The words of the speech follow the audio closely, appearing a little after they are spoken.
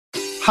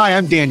Hi,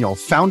 I'm Daniel,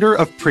 founder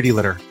of Pretty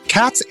Litter.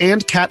 Cats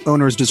and cat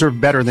owners deserve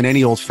better than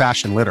any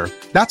old-fashioned litter.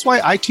 That's why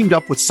I teamed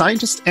up with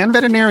scientists and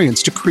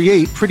veterinarians to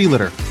create Pretty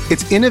Litter.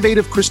 Its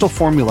innovative crystal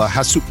formula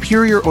has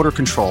superior odor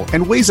control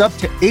and weighs up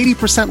to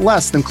 80%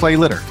 less than clay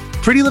litter.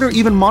 Pretty Litter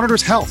even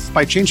monitors health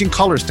by changing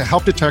colors to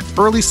help detect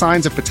early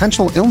signs of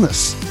potential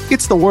illness.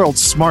 It's the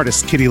world's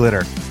smartest kitty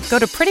litter. Go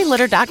to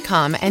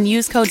prettylitter.com and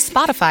use code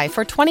SPOTIFY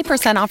for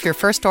 20% off your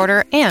first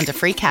order and a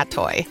free cat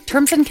toy.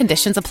 Terms and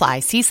conditions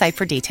apply. See site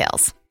for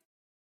details.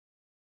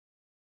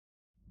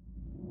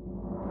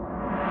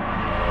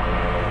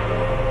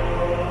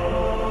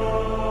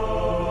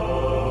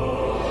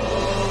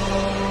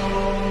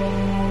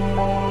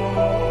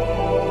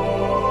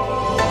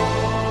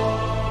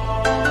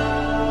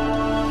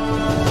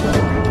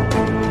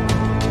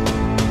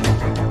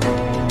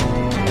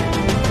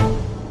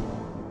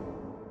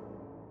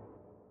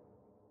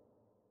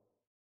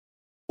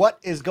 What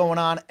is going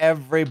on,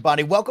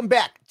 everybody? Welcome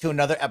back to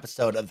another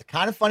episode of the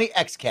Kinda Funny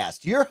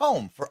Xcast, your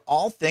home for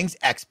all things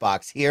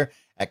Xbox here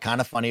at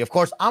Kinda Funny. Of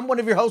course, I'm one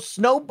of your hosts,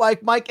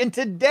 Snowbike Mike, and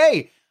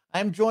today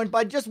I'm joined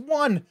by just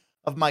one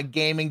of my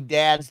gaming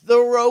dads, the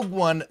rogue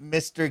one,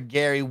 Mr.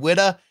 Gary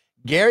Whitta.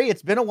 Gary,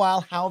 it's been a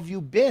while. How have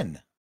you been?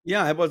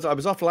 Yeah, I was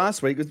off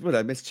last week.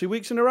 I missed 2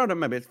 weeks in a row.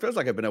 Maybe it feels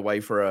like I've been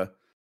away for a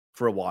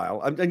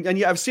while. And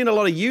yeah, I've seen a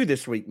lot of you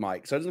this week,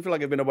 Mike. So it doesn't feel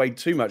like I've been away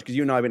too much because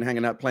you and I have been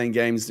hanging out playing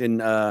games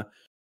in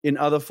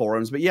other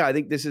forums. But yeah, I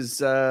think this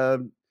is I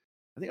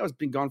think I was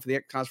been gone for the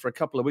Xcast for a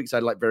couple of weeks. I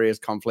had like various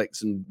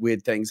conflicts and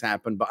weird things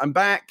happen, but I'm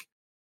back.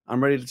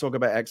 I'm ready to talk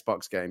about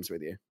Xbox games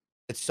with you.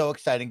 It's so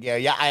exciting,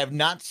 Gary. Yeah, I have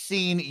not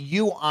seen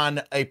you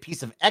on a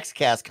piece of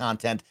Xcast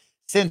content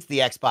since the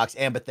Xbox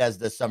and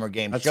Bethesda Summer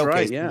Game Showcase.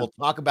 Right, yeah. We'll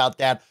talk about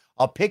that.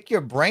 I'll pick your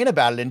brain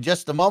about it in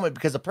just a moment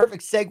because a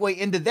perfect segue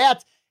into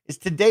that is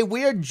today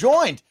we are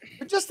joined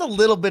for just a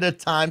little bit of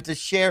time to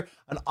share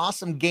an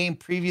awesome game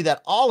preview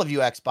that all of you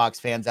Xbox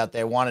fans out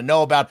there want to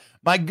know about.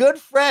 My good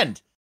friend,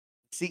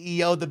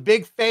 CEO, the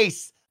big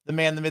face, the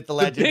man, the myth, the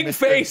legend. The big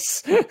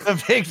face.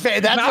 The big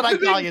face. That's not what I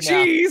call you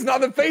now. Cheese,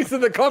 not the face of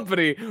the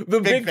company.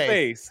 The big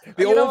face.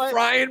 The old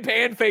frying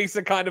pan face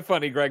of Kinda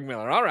Funny, Greg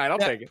Miller. All right, I'll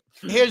take it.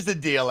 Here's the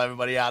deal,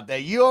 everybody out there.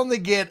 You only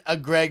get a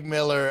Greg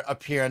Miller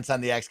appearance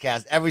on the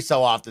Xcast every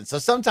so often. So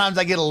sometimes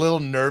I get a little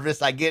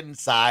nervous. I get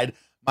inside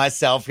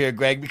myself here,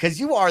 Greg, because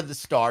you are the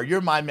star.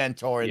 You're my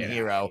mentor and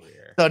hero.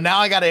 So now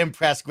I got to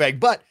impress Greg.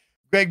 But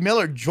Greg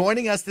Miller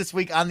joining us this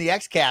week on the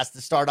Xcast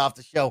to start off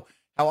the show.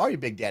 How are you,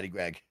 Big Daddy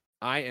Greg?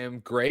 I am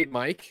great,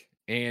 Mike.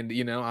 And,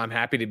 you know, I'm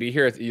happy to be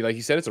here. Like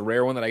you said, it's a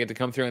rare one that I get to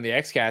come through on the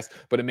Xcast,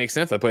 but it makes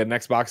sense. I played an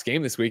Xbox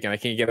game this week and I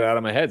can't get it out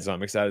of my head. So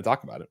I'm excited to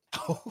talk about it.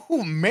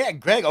 Oh, man,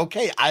 Greg.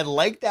 Okay. I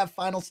like that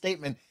final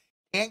statement.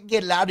 Can't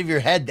get it out of your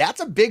head. That's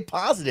a big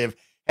positive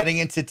heading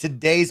into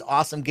today's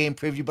awesome game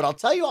preview. But I'll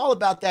tell you all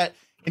about that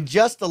in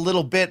just a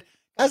little bit.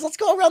 Guys, let's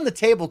go around the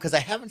table because I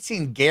haven't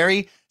seen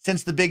Gary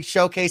since the big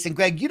showcase. And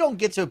Greg, you don't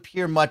get to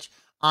appear much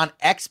on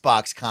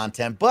Xbox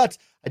content, but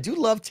I do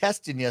love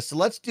testing you. So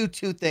let's do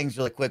two things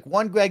really quick.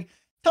 One, Greg,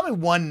 tell me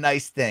one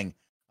nice thing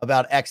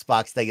about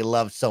Xbox that you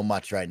love so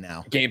much right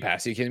now. Game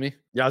Pass, are you kidding me?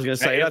 Yeah, I was going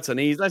to say that's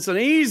an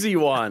easy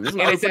one. And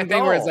it's that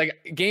thing where it's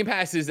like Game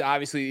Pass is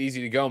obviously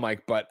easy to go,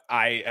 Mike. But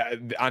I,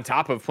 on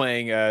top of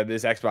playing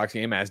this Xbox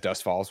game as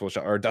Dusk Falls,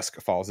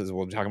 Dusk Falls, as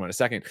we'll talk about in a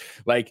second.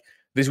 Like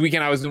this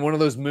weekend, I was in one of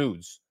those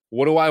moods.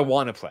 What do I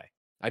want to play?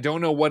 I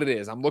don't know what it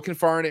is. I'm looking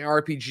for an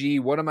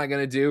RPG. What am I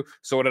going to do?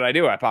 So what did I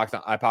do? I popped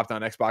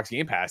on Xbox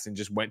Game Pass and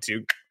just went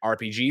to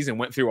RPGs and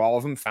went through all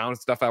of them, found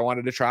stuff I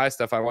wanted to try,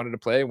 stuff I wanted to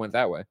play, went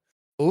that way.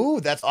 Ooh,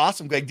 that's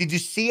awesome, Greg. Did you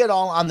see it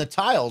all on the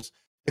tiles,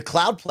 the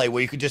cloud play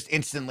where you could just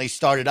instantly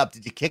start it up?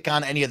 Did you kick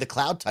on any of the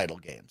cloud title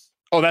games?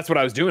 Oh, that's what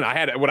I was doing.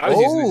 I was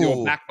using the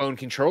dual backbone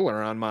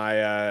controller on my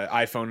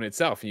iPhone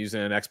itself,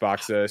 using an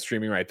Xbox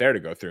streaming right there to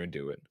go through and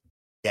do it.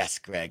 Yes,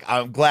 Greg.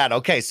 I'm glad.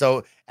 Okay,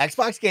 so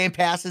Xbox Game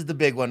Pass is the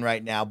big one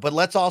right now, but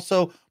let's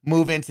also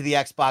move into the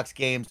Xbox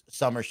Games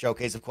Summer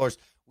Showcase. Of course,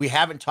 we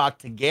haven't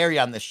talked to Gary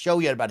on the show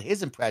yet about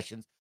his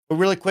impressions, but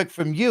really quick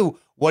from you,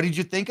 what did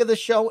you think of the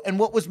show, and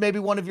what was maybe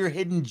one of your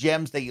hidden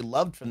gems that you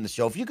loved from the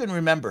show, if you can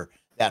remember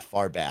that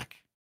far back?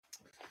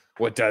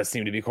 What does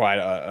seem to be quite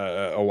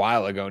a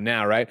while ago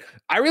now, right?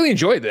 I really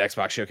enjoyed the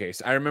Xbox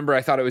Showcase. I remember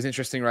I thought it was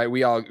interesting, right?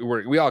 We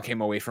all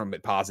came away from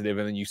it positive,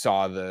 and then you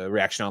saw the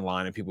reaction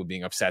online and people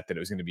being upset that it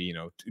was going to be,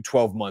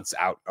 12 months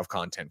out of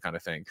content kind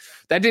of thing.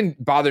 That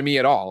didn't bother me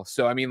at all.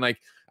 So, I mean,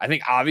 like, I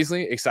think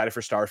obviously excited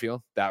for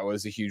Starfield. That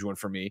was a huge one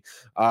for me.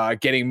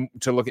 Getting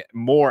to look at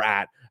more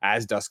at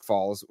As Dusk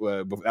Falls.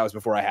 That was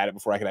before I had it,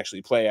 before I could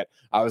actually play it.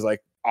 I was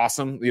like,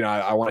 awesome.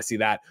 I want to see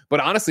that. But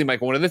honestly,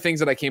 Mike, one of the things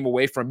that I came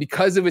away from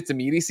because of its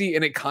immediacy,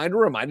 and it kind of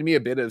reminded me a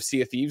bit of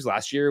Sea of Thieves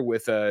last year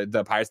with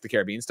the Pirates of the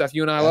Caribbean stuff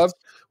you and I loved,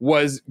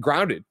 was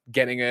Grounded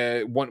getting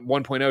a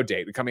 1.0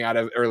 date, coming out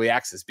of early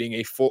access, being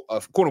a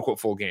quote unquote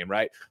full game,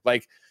 right?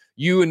 Like,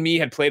 you and me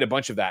had played a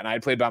bunch of that, and I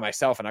had played by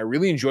myself, and I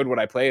really enjoyed what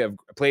I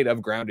played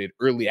of Grounded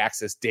early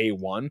access day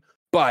one,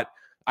 but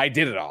I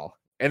did it all.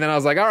 And then I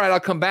was like, all right, I'll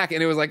come back.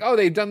 And it was like, oh,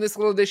 they've done this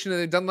little addition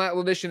and they've done that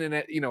little addition.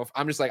 And,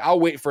 I'm just like, I'll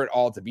wait for it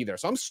all to be there.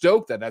 So I'm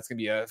stoked that that's going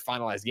to be a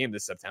finalized game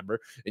this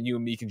September. And you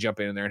and me can jump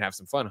in there and have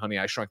some fun. Honey,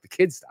 I Shrunk the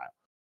Kids style.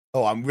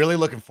 Oh, I'm really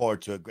looking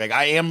forward to it, Greg.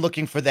 I am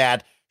looking for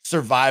that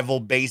survival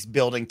base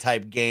building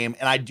type game.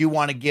 And I do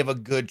want to give a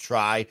good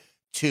try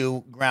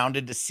to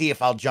Grounded to see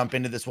if I'll jump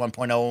into this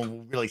 1.0 and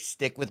will really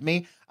stick with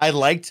me. I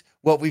liked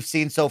what we've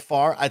seen so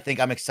far. I think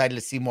I'm excited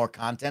to see more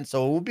content.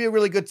 So it will be a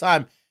really good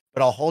time.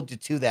 But I'll hold you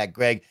to that,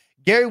 Greg.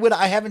 Gary Whitta,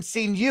 I haven't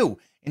seen you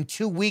in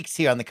 2 weeks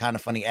here on the Kinda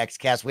Funny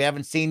Xcast. We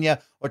haven't seen you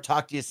or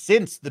talked to you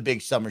since the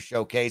big summer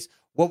showcase.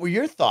 What were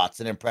your thoughts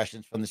and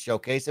impressions from the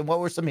showcase, and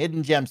what were some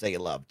hidden gems that you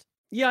loved?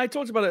 Yeah, I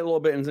talked about it a little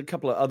bit in a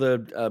couple of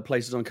other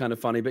places on Kinda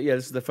Funny, but yeah,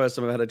 this is the first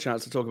time I've had a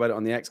chance to talk about it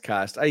on the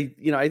Xcast.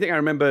 I think I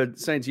remember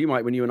saying to you,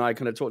 Mike, when you and I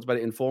kind of talked about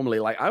it informally,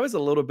 like I was a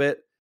little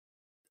bit,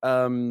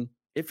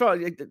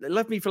 it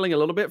left me feeling a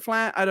little bit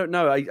flat. I don't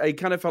know. I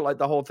kind of felt like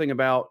the whole thing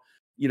about,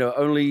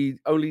 only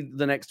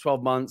the next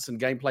 12 months and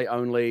gameplay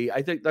only.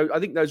 I think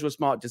those were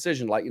smart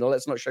decisions. Like,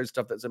 let's not show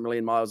stuff that's a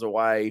million miles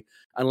away,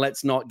 and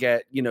let's not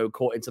get,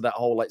 caught into that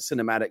whole like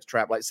cinematics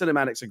trap. Like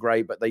cinematics are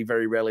great, but they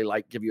very rarely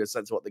like give you a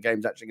sense of what the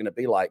game's actually going to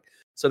be like.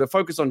 So to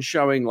focus on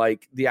showing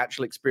like the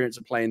actual experience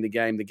of playing the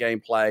game, the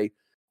gameplay,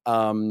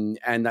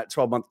 and that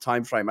 12-month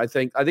time frame, I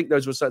think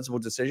those were sensible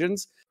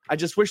decisions. I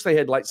just wish they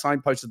had like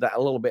signposted that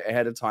a little bit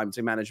ahead of time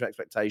to manage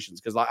expectations,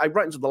 because like I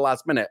right into the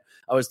last minute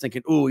I was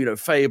thinking,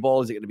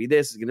 Fable, is it going to be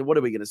this? What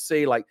are we going to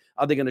see? Like,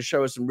 are they going to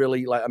show us some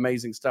really like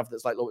amazing stuff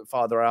that's like a little bit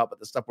farther out, but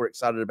the stuff we're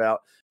excited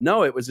about?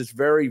 No, it was this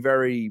very,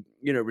 very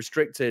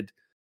restricted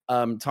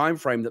time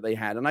frame that they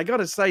had. And I got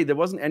to say, there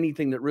wasn't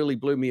anything that really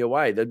blew me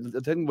away.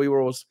 The thing we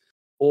were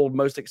all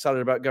most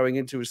excited about going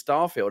into is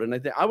Starfield, and I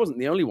think I wasn't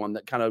the only one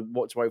that kind of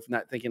walked away from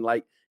that thinking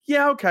like,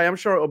 yeah, okay, I'm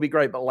sure it'll be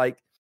great, but like,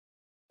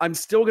 I'm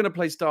still going to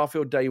play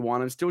Starfield day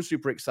one. I'm still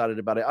super excited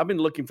about it. I've been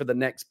looking for the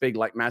next big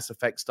like Mass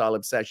Effect style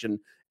obsession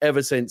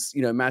ever since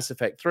Mass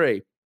Effect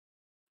 3,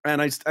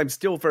 and I'm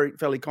still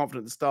fairly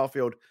confident that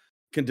Starfield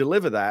can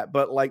deliver that.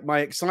 But like, my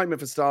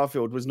excitement for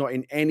Starfield was not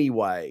in any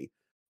way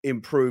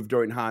improved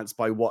or enhanced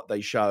by what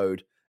they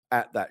showed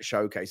at that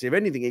showcase. If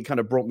anything, it kind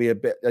of brought me a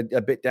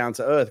bit down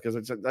to earth,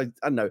 because I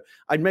don't know.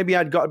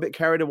 I'd got a bit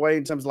carried away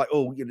in terms of like,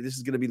 this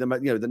is going to be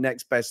the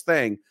next best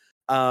thing,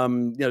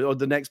 or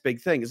the next big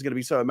thing is going to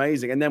be so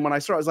amazing. And then when I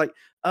saw it, I was like,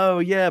 oh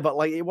yeah, but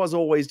like it was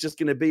always just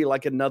going to be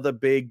like another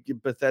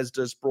big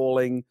Bethesda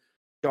sprawling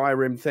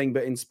Skyrim thing,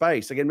 but in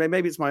space. Again,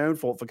 maybe it's my own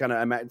fault for kind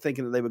of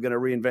thinking that they were going to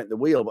reinvent the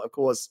wheel, but of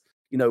course,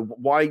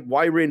 why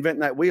reinvent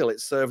that wheel?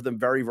 It served them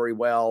very, very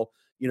well,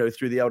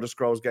 through the Elder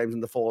Scrolls games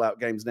and the Fallout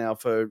games now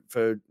for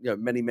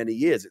many, many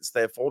years. It's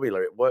their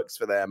formula. It works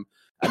for them.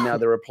 And now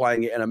they're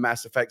applying it in a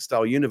Mass Effect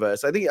style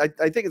universe. I think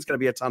it's going to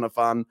be a ton of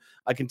fun.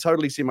 I can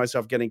totally see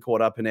myself getting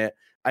caught up in it.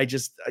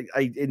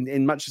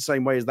 In much the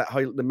same way as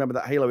remember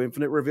that Halo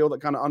Infinite reveal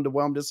that kind of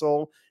underwhelmed us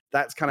all?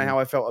 That's kind of how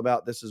I felt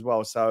about this as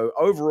well. So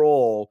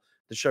overall,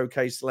 the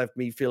showcase left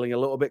me feeling a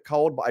little bit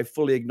cold, but I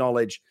fully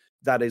acknowledge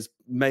that is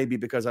maybe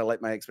because I let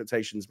my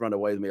expectations run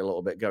away with me a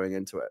little bit going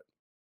into it.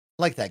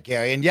 Like that,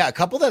 Gary. And yeah, a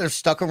couple that have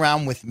stuck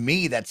around with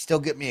me that still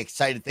get me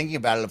excited thinking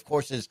about it, of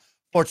course, is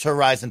Forza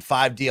Horizon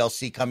 5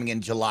 DLC coming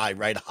in July,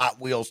 right? Hot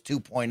Wheels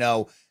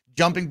 2.0.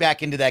 Jumping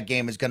back into that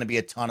game is going to be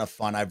a ton of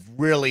fun. I've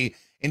really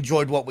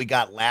enjoyed what we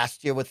got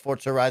last year with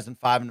Forza Horizon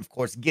 5. And of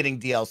course, getting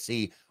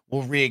DLC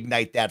will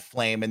reignite that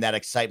flame and that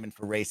excitement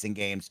for racing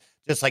games,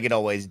 just like it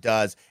always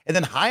does. And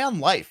then High on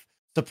Life.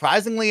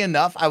 Surprisingly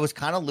enough, I was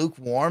kind of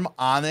lukewarm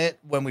on it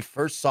when we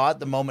first saw it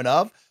the moment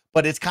of,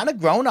 but it's kind of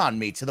grown on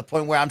me to the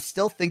point where I'm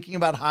still thinking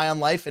about High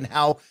on Life and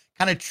how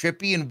kind of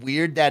trippy and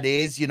weird that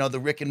is. The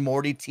Rick and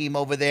Morty team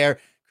over there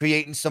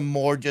creating some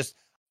more just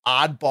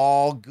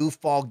oddball,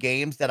 goofball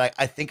games that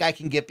I think I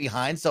can get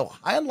behind. So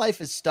High on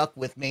Life is stuck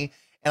with me,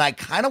 and I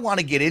kind of want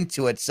to get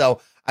into it.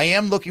 So I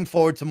am looking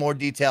forward to more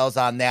details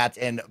on that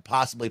and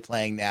possibly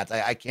playing that.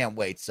 I can't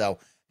wait. So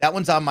that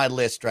one's on my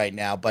list right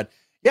now. But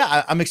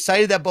yeah, I'm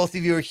excited that both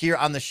of you are here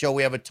on the show.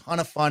 We have a ton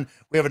of fun.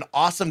 We have an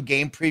awesome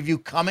game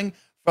preview coming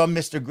from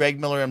Mr. Greg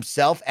Miller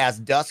himself. As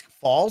Dusk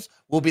Falls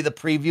will be the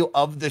preview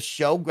of the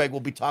show. Greg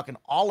will be talking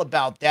all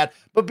about that.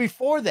 But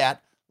before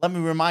that, let me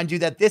remind you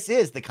that this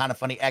is the Kinda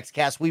Funny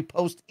Xcast. We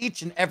post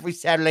each and every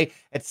Saturday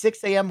at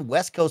 6 a.m.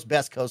 West Coast,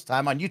 Best Coast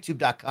time on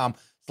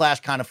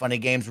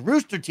youtube.com/kindafunnygames,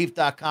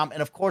 roosterteeth.com,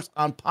 and of course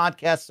on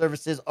podcast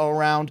services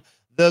around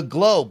the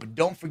globe.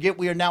 Don't forget,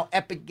 we are now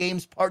Epic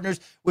Games partners,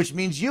 which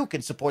means you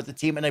can support the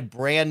team in a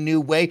brand new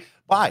way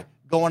by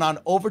going on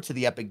over to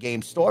the Epic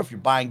Games Store. If you're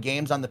buying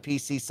games on the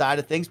PC side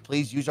of things,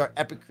 please use our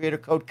Epic Creator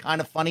Code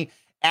KindaFunny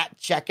at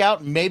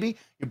checkout. Maybe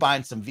you're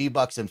buying some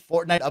V-Bucks in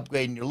Fortnite,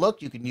 upgrading your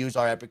look. You can use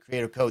our Epic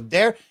Creator Code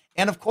there.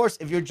 And of course,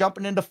 if you're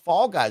jumping into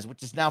Fall Guys,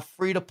 which is now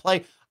free to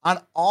play on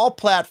all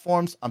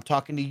platforms, I'm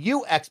talking to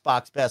you,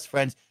 Xbox best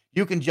friends,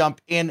 you can jump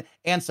in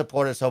and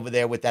support us over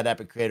there with that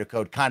Epic Creator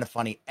Code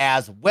KindaFunny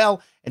as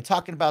well. And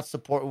talking about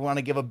support, we want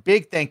to give a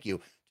big thank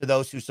you to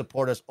those who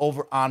support us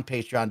over on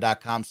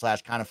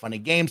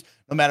patreon.com/KindaFunnyGames.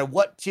 No matter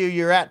what tier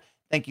you're at,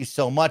 Thank you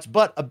so much.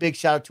 But a big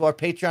shout out to our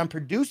Patreon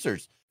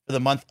producers for the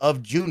month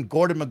of June: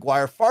 Gordon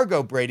McGuire,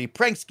 Fargo Brady,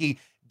 Pranksky,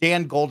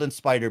 Dan Golden,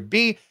 Spider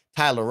B,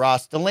 Tyler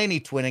Ross, Delaney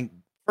Twinning,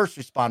 First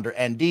Responder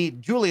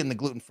ND, Julian the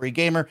Gluten-Free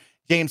Gamer,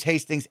 James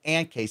Hastings,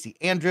 and Casey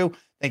Andrew.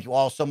 Thank you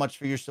all so much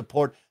for your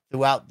support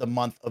throughout the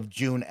month of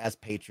June as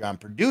Patreon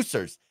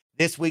producers.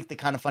 This week, the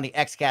Kind of Funny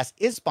Xcast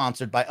is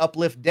sponsored by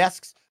Uplift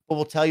Desks, but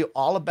we'll tell you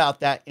all about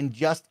that in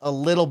just a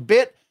little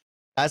bit.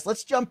 Guys,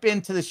 let's jump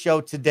into the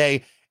show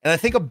today. And I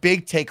think a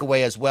big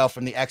takeaway as well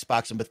from the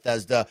Xbox and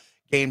Bethesda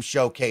game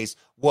showcase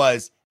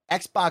was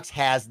Xbox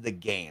has the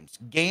games.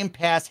 Game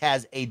Pass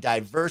has a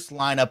diverse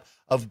lineup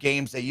of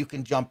games that you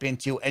can jump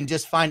into and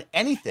just find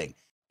anything,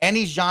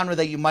 any genre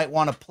that you might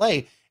want to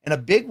play. And a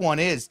big one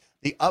is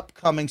the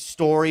upcoming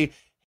story,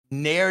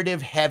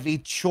 narrative-heavy,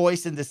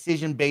 choice and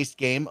decision-based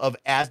game of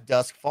As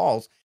Dusk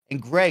Falls.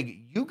 And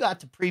Greg, you got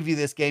to preview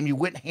this game. You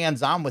went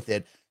hands-on with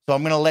it. So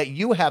I'm going to let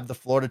you have the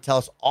floor to tell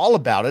us all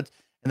about it.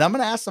 And I'm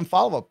going to ask some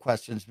follow-up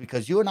questions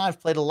because you and I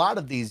have played a lot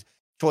of these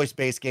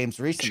choice-based games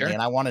recently. Sure.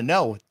 And I want to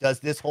know, does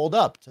this hold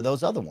up to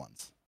those other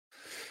ones?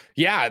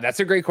 Yeah, that's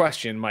a great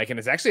question, Mike. And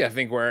it's actually, I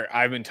think, where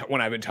I've been,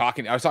 when I've been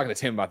talking, I was talking to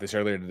Tim about this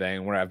earlier today,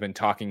 and where I've been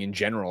talking in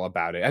general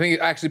about it. I think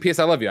actually, P.S.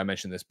 I love you. I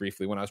mentioned this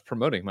briefly when I was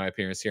promoting my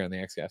appearance here on the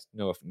Xcast.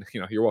 No,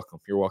 you're welcome.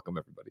 You're welcome,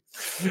 everybody.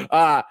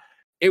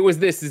 It was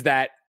this, is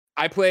that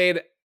I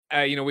played,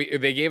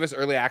 they gave us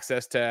early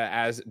access to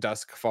As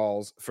Dusk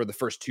Falls for the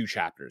first 2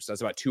 chapters. So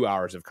that's about 2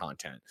 hours of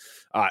content.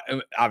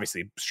 And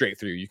obviously, straight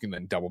through, you can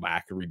then double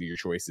back and redo your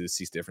choices,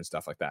 see different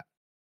stuff like that.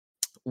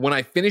 When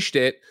I finished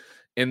it,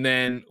 and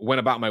then went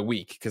about my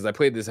week, because I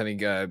played this, I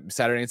think,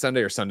 Saturday and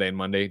Sunday or Sunday and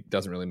Monday.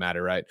 Doesn't really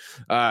matter, right?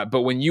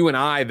 But when you and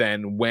I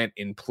then went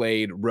and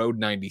played Road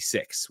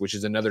 96, which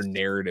is another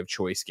narrative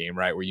choice game,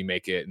 right? Where you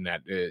make it and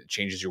that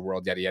changes your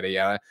world, yada, yada,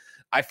 yada.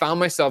 I found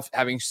myself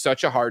having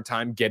such a hard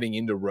time getting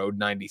into Road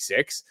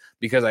 96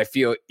 because I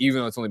feel, even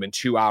though it's only been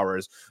 2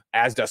 hours,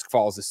 As Dusk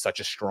Falls is such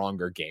a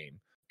stronger game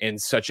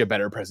and such a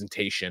better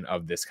presentation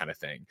of this kind of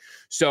thing.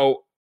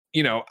 So,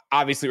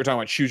 obviously we're talking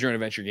about choose your own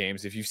adventure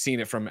games. If you've seen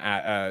it from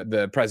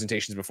the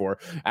presentations before,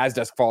 As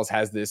Dusk Falls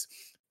has this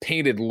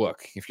painted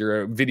look. If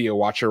you're a video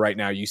watcher right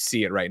now, you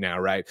see it right now,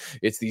 right?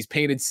 It's these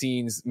painted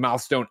scenes.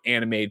 Mouths don't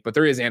animate, but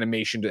there is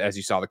animation, as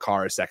you saw the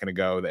car a second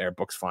ago. There are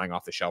books flying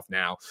off the shelf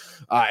now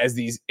as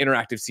these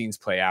interactive scenes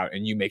play out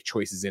and you make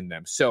choices in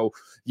them. So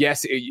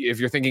yes,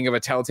 if you're thinking of a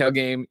Telltale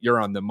game, you're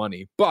on the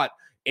money. But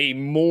a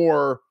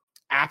more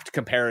apt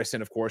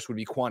comparison, of course, would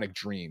be Quantic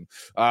Dream.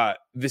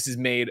 This is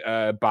made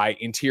by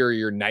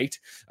Interior Night.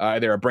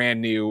 They're a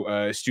brand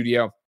new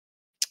studio,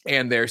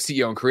 and their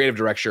CEO and creative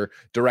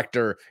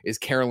director is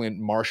Carolyn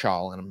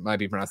Marshall, and I might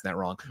be pronouncing that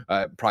wrong.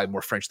 Probably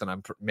more French than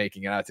I'm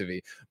making it out to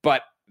be.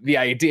 But the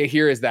idea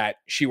here is that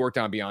she worked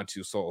on Beyond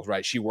Two Souls,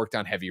 right? She worked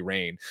on Heavy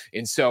Rain.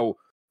 And so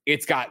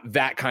it's got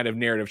that kind of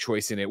narrative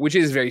choice in it, which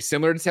is very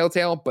similar to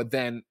Telltale, but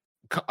then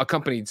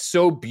accompanied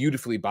so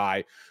beautifully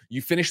by,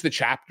 you finish the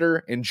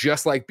chapter and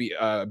just like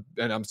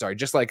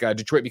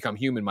Detroit Become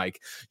Human,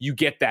 Mike, you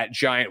get that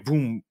giant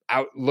boom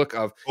outlook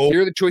of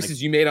here are the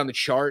choices you made on the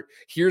chart.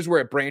 Here's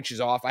where it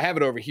branches off. I have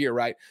it over here,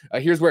 right?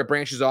 Here's where it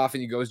branches off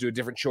and you goes to a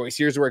different choice.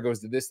 Here's where it goes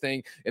to this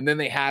thing. And then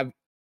they have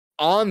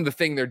on the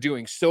thing they're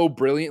doing so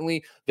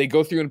brilliantly, they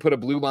go through and put a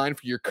blue line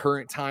for your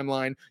current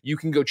timeline. You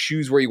can go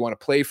choose where you want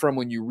to play from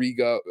when you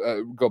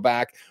go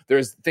back.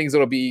 There's things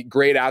that'll be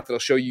grayed out that'll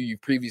show you've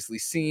previously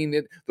seen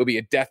it. There'll be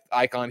a death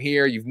icon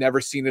here. You've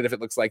never seen it if it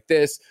looks like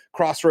this.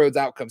 Crossroads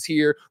outcomes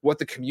here. What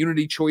the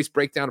community choice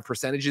breakdown of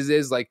percentages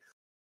is. Like,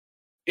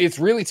 it's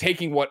really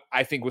taking what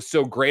I think was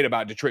so great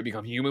about Detroit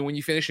Become Human when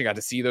you finish and got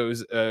to see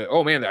those.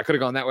 Oh man, I could have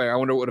gone that way. I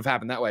wonder what would have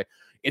happened that way.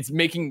 It's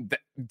taking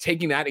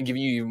that and giving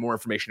you even more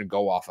information to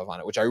go off of on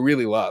it, which I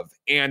really love.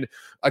 And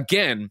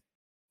again,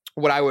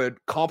 what I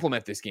would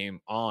compliment this game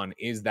on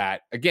is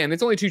that, again,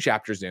 it's only 2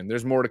 chapters in.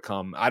 There's more to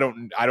come. I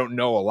don't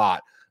know a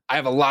lot. I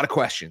have a lot of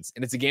questions,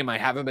 and it's a game I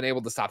haven't been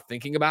able to stop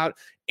thinking about.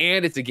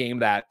 And it's a game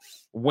that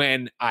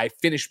when I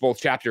finished both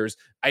chapters,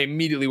 I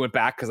immediately went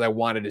back because I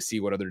wanted to see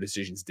what other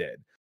decisions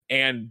did.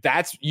 And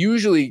that's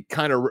usually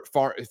kind of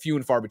few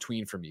and far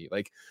between for me.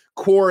 Like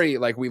Quarry,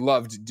 like we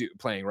loved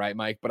playing, right,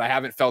 Mike? But I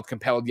haven't felt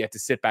compelled yet to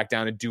sit back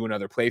down and do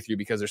another playthrough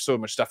because there's so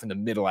much stuff in the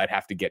middle I'd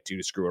have to get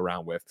to screw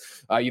around with.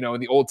 In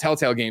the old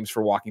Telltale games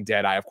for Walking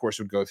Dead, I, of course,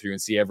 would go through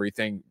and see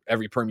everything,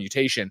 every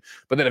permutation.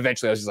 But then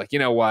eventually I was just like, you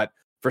know what?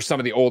 For some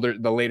of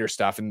the later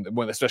stuff, and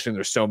especially when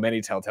there's so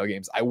many Telltale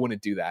games, I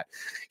wouldn't do that.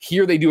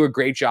 Here they do a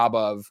great job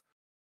of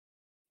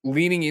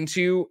leaning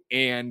into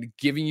and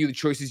giving you the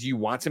choices you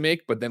want to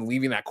make, but then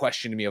leaving that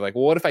question to me of like,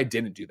 well, what if I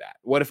didn't do that?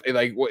 What if,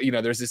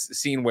 there's this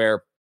scene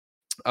where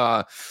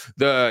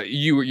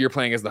you're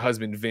playing as the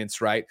husband,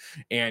 Vince, right?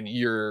 And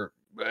you're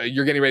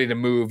getting ready to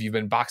move. You've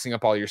been boxing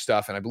up all your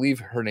stuff. And I believe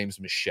her name's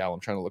Michelle.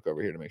 I'm trying to look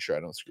over here to make sure I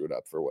don't screw it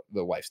up for what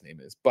the wife's name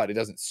is, but it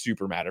doesn't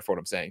super matter for what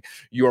I'm saying.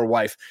 Your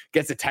wife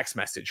gets a text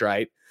message,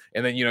 right?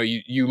 And then,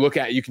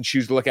 you can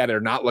choose to look at it or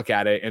not look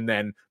at it. And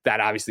then that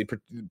obviously,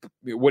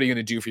 what are you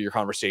going to do for your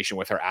conversation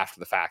with her after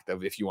the fact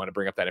of if you want to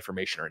bring up that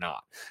information or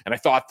not? And I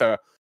thought the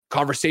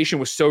conversation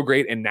was so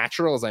great and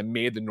natural as I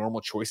made the normal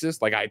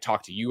choices. Like I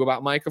talked to you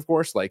about, Mike, of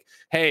course, like,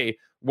 hey,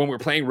 when we're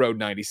playing Road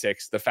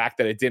 96, the fact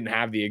that it didn't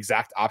have the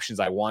exact options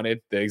I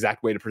wanted, the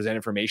exact way to present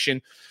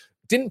information,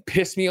 didn't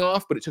piss me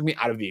off, but it took me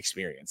out of the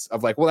experience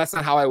of like, well, that's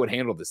not how I would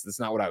handle this. That's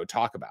not what I would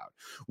talk about.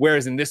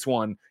 Whereas in this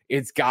one,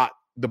 it's got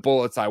the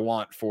bullets I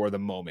want for the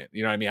moment.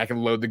 You know what I mean? I can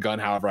load the gun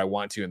however I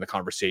want to in the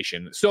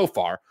conversation so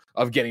far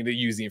of getting to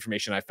use the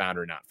information I found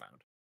or not found.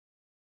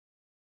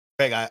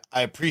 Greg,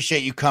 I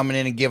appreciate you coming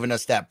in and giving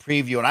us that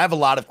preview. And I have a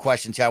lot of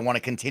questions here. I want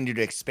to continue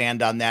to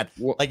expand on that.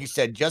 Well, like you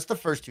said, just the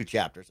first 2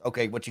 chapters.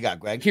 Okay, what you got,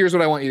 Greg? Here's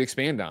what I want you to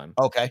expand on.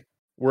 Okay.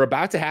 We're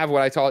about to have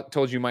what I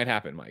told you might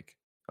happen, Mike.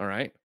 All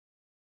right.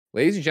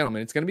 Ladies and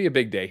gentlemen, it's going to be a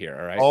big day here.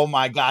 All right. Oh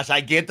my gosh. I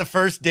get the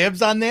first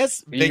dibs on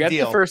this. You get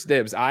deal. the first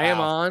dibs. I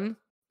am on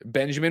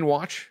Benjamin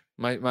watch.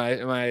 My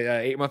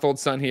 8-month-old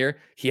son here.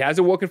 He has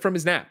awoken from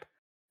his nap.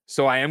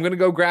 So I am going to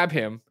go grab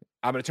him.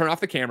 I'm going to turn off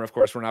the camera. Of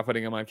course, we're not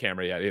putting him on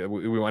camera yet.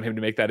 We want him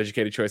to make that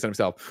educated choice on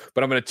himself.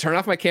 But I'm going to turn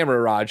off my camera,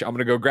 Raj. I'm going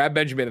to go grab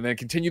Benjamin and then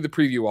continue the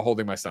preview while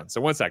holding my son. So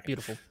 1 second.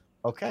 Beautiful.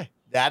 Okay.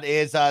 That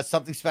is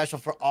something special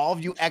for all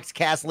of you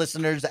XCast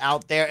listeners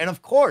out there. And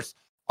of course,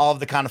 all of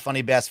the Kind of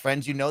Funny best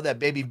friends. You know that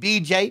baby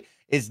BJ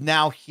is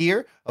now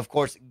here. Of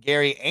course,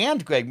 Gary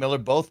and Greg Miller,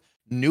 both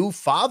new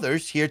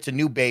fathers here to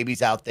new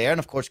babies out there. And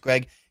of course,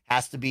 Greg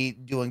has to be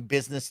doing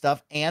business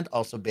stuff and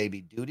also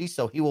baby duty.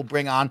 So he will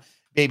bring on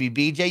baby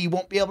BJ. You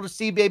won't be able to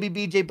see baby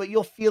BJ, but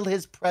you'll feel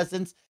his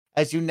presence.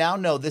 As you now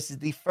know, this is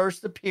the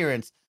first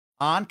appearance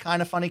on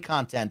Kind of Funny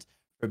content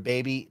for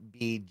baby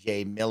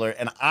BJ Miller.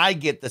 And I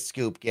get the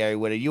scoop, Gary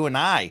Whitta. You and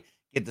I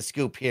get the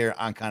scoop here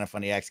on Kind of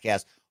Funny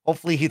XCast.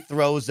 Hopefully he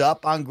throws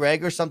up on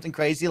Greg or something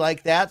crazy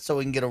like that so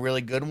we can get a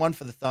really good one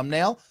for the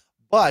thumbnail.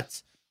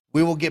 But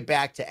we will get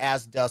back to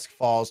As Dusk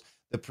Falls,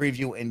 the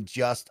preview, in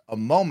just a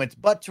moment.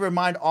 But to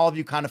remind all of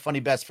you Kind of Funny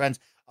best friends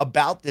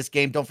about this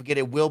game, don't forget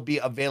it will be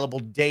available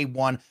day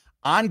 1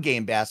 on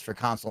Game Pass for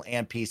console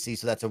and PC.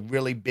 So that's a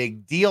really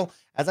big deal.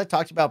 As I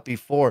talked about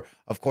before,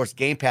 of course,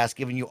 Game Pass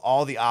giving you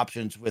all the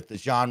options with the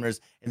genres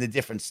and the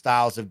different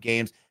styles of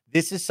games.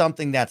 This is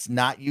something that's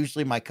not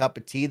usually my cup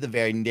of tea, the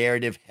very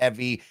narrative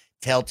heavy,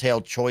 telltale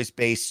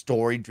choice-based,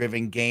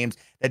 story-driven games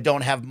that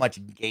don't have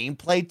much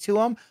gameplay to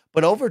them.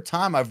 But over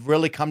time, I've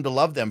really come to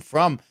love them.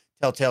 From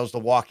Telltale's The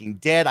Walking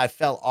Dead, I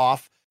fell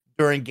off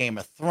during Game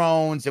of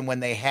Thrones. And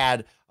when they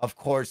had, of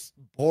course,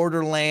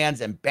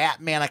 Borderlands and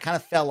Batman, I kind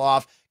of fell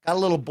off, got a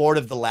little bored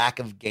of the lack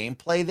of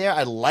gameplay there.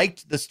 I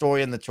liked the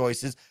story and the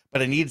choices,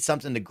 but I needed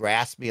something to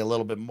grasp me a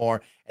little bit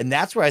more. And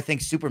that's where I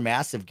think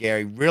Supermassive,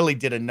 Gary, really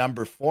did a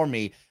number for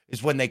me,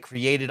 is when they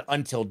created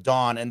Until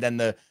Dawn and then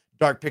the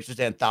Dark Pictures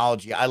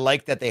Anthology. I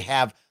like that they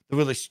have the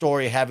really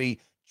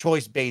story-heavy,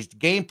 choice-based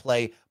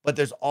gameplay, but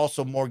there's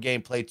also more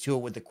gameplay to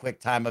it with the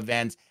quick time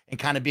events and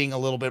kind of being a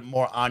little bit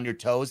more on your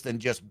toes than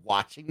just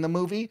watching the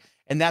movie.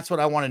 And that's what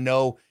I want to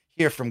know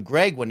here from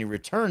Greg when he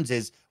returns,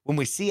 is when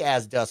we see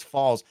As Dusk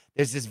Falls,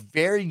 there's this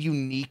very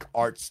unique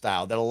art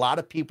style that a lot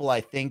of people,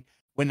 I think,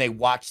 when they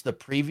watch the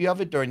preview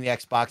of it during the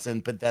Xbox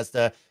and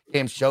Bethesda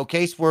Game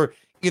Showcase, were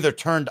either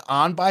turned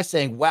on by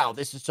saying, wow,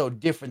 this is so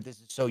different, this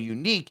is so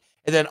unique.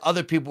 And then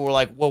other people were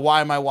like, well,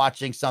 why am I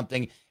watching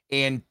something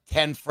in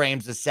 10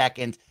 frames a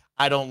second?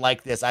 I don't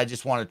like this. I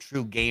just want a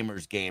true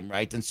gamer's game,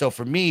 right? And so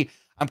for me,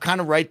 I'm kind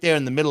of right there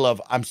in the middle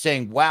of, I'm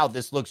saying, wow,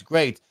 this looks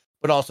great,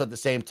 but also at the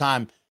same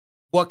time,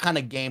 what kind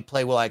of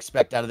gameplay will I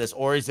expect out of this?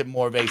 Or is it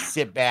more of a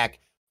sit back,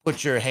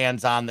 put your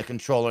hands on the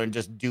controller and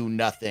just do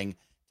nothing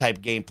type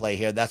gameplay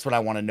here? That's what I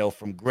want to know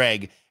from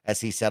Greg as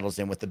he settles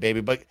in with the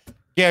baby. But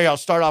Gary, I'll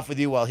start off with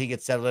you while he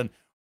gets settled in.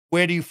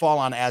 Where do you fall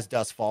on As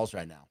Dusk Falls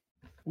right now?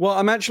 Well,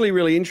 I'm actually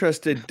really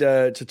interested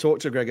to talk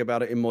to Greg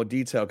about it in more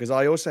detail, because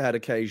I also had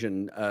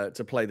occasion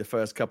to play the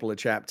first couple of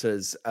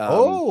chapters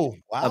of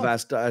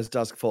As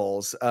Dusk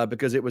Falls,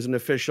 because it was an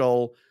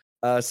official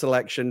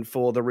selection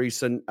for the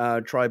recent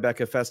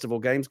Tribeca Festival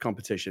Games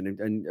competition,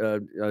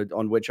 and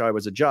on which I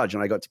was a judge,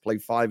 and I got to play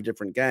 5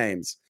 different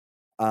games.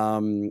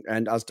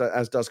 And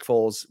As Dusk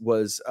Falls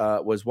was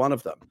one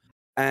of them.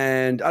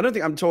 And I don't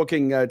think I'm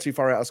talking too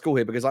far out of school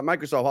here, because like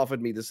Microsoft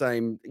offered me the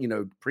same,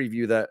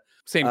 preview that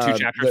same 2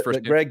 chapters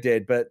that Greg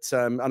did, but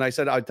and I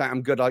said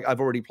I'm good. I've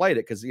already played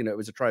it because it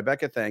was a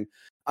Tribeca thing.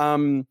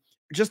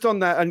 Just on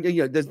that, and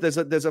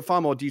there's a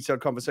far more detailed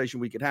conversation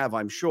we could have,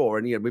 I'm sure.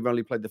 And we've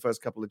only played the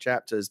first couple of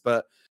chapters,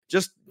 but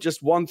just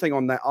one thing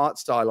on that art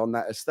style, on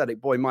that aesthetic.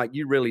 Boy, Mike,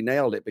 you really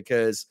nailed it,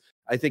 because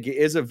I think it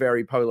is a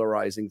very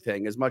polarizing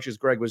thing. As much as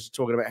Greg was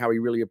talking about how he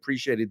really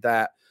appreciated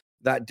that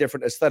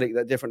different aesthetic,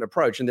 that different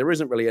approach. And there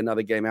isn't really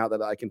another game out there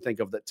that I can think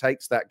of that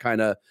takes that kind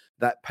of,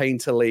 that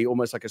painterly,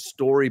 almost like a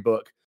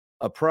storybook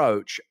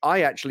approach.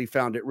 I actually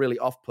found it really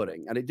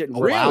off-putting, and it didn't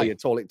work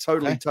at all. It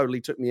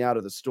totally took me out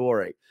of the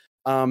story.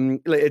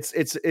 It's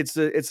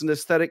an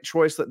aesthetic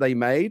choice that they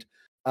made.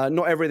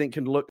 Not everything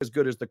can look as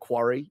good as The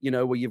Quarry,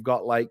 where you've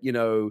got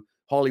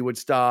Hollywood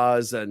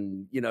stars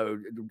and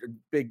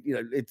big,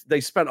 they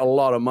spent a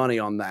lot of money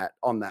on that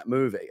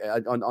movie,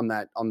 on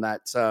that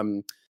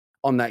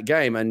on that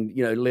game. And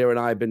Leah and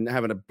I have been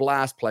having a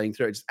blast playing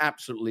through it. Just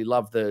absolutely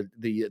love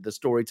the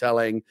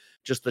storytelling,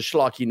 just the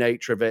schlocky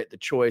nature of it, the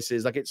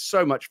choices. Like, it's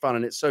so much fun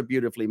and it's so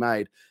beautifully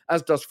made.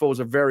 As Dusk Falls,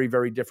 a very,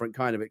 very different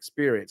kind of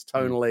experience,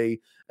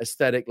 tonally,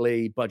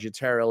 aesthetically,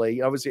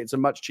 budgetarily. Obviously, it's a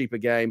much cheaper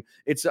game.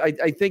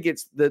 I think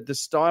it's the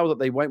style that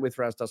they went with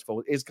for As Dusk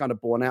Falls is kind of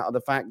born out of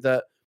the fact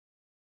that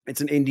it's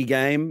an indie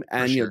game,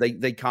 and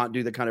they can't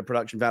do the kind of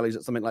production values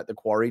that something like The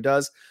Quarry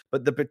does.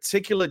 But the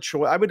particular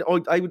choice,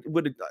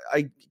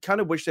 I kind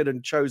of wish they'd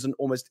have chosen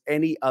almost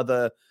any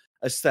other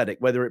aesthetic,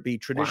 whether it be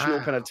traditional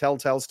kind of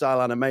Telltale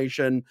style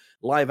animation,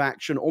 live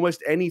action,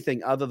 almost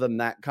anything other than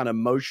that kind of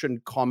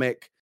motion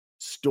comic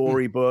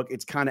storybook.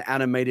 It's kind of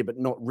animated, but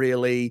not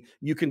really.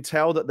 You can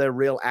tell that they're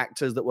real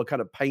actors that were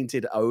kind of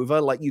painted over.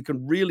 Like, you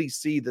can really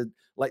see the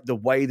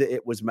way that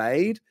it was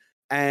made.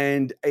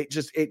 And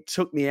it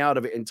took me out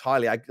of it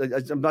entirely.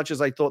 As much as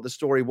I thought the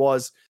story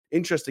was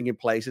interesting in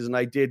places, and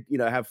I did,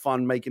 have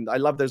fun making. I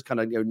love those kind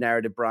of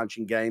narrative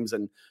branching games.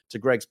 And to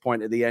Greg's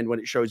point at the end, when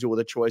it shows you all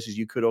the choices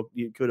you could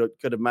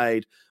have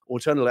made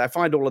alternatively, I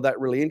find all of that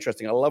really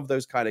interesting. I love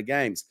those kind of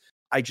games.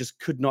 I just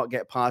could not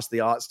get past the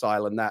art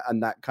style and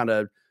that kind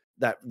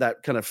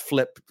of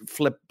flip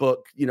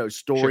book,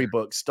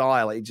 storybook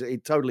style.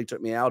 It totally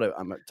took me out of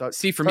it.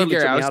 See, for me,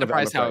 Gary,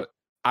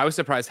 I was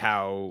surprised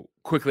how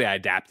quickly I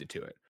adapted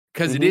to it,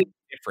 because it is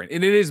different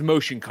and it is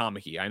motion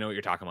comic-y. I know what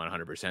you're talking about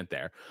 100%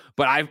 there,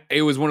 but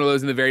it was one of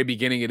those in the very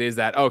beginning. It is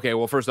that, okay,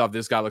 well, first off,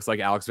 this guy looks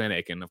like Alex Van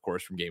Aken, of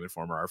course, from Game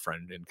Informer, our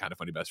friend and kind of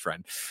funny best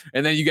friend.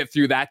 And then you get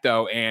through that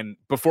though, and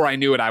before I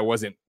knew it, I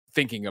wasn't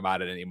thinking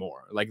about it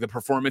anymore. Like, the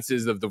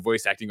performances of the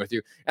voice acting go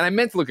through, and I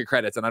meant to look at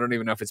credits, and I don't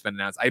even know if it's been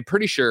announced. I'm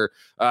pretty sure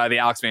the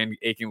Alex Van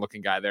Aken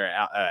looking guy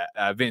there,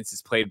 Vince,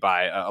 is played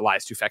by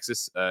Elias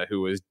Toufexis,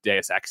 who was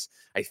Deus Ex.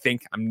 I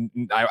think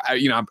I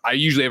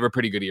usually have a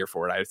pretty good ear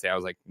for it. I would say I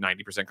was like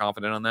 90%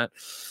 confident on that,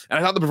 and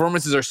I thought the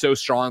performances are so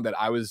strong that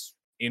I was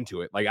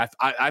into it. Like,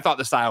 I thought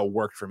the style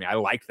worked for me. I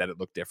liked that it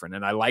looked different,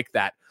 and I like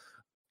that.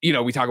 You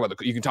can talk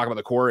about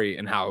the Quarry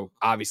and how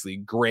obviously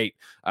great.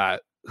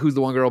 Who's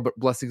the one girl?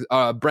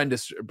 Brenda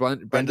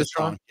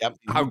Strong. Yep.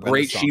 How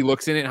great she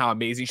looks in it, how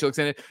amazing she looks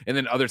in it. And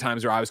then other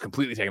times where I was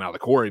completely taken out of The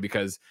Quarry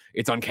because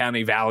it's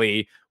Uncanny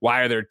Valley.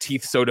 Why are their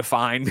teeth so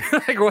defined?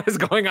 Like, what is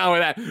going on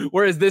with that?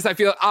 Whereas this, I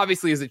feel,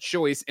 obviously is a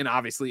choice and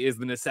obviously is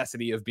the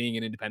necessity of being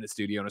an independent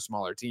studio and a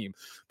smaller team.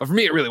 But for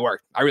me, it really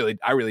worked. I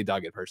really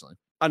dug it personally.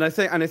 And I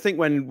think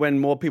when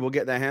more people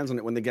get their hands on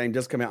it, when the game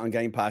does come out on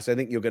Game Pass, I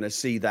think you're going to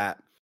see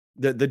that.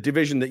 The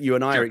division that you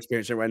and I are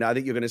experiencing right now, I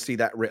think you're going to see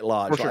that writ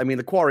large. Sure. I mean,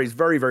 The Quarry is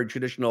very, very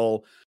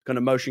traditional kind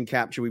of motion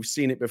capture. We've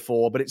seen it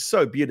before, but it's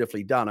so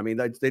beautifully done. I mean,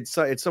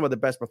 it's some of the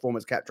best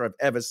performance capture I've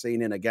ever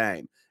seen in a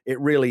game. It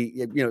really,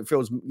 it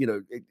feels,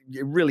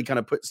 it really kind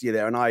of puts you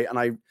there. And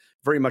I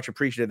very much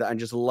appreciate that and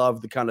just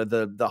love the kind of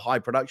the high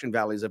production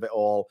values of it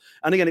all.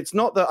 And again, it's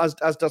not that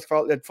as Dusk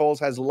Falls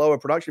has lower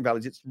production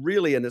values. It's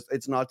really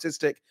it's an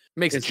artistic,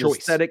 makes it's a choice.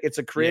 Aesthetic. It's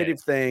a creative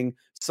thing.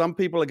 Some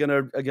people are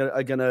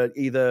gonna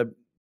either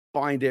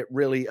find it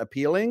really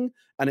appealing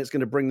and it's going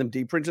to bring them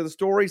deeper into the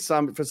story.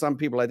 For some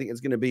people, I think it's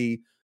going to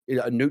be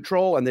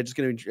neutral and they're just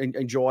going to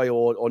enjoy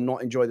or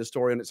not enjoy the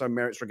story on its own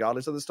merits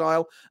regardless of the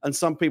style. And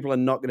some people are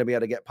not going to be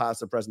able to get past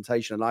the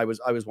presentation. And I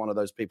was one of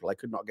those people. I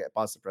could not get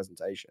past the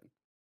presentation.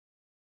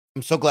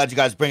 I'm so glad you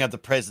guys bring up the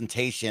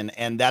presentation,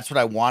 and that's what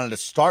I wanted to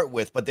start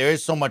with, but there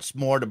is so much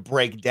more to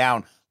break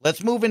down.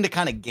 Let's move into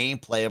kind of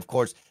gameplay. Of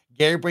course,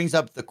 Gary brings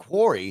up The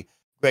Quarry.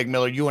 Greg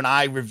Miller, you and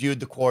I reviewed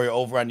The Quarry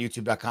over on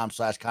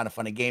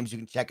youtube.com/kindoffunnygames. You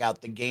can check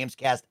out the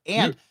Gamescast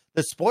and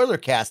the spoiler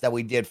cast that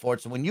we did for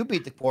it. So when you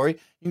beat The Quarry,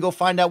 you can go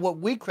find out what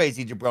we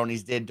crazy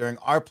jabronis did during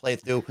our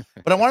playthrough.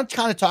 But I want to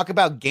kind of talk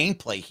about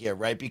gameplay here,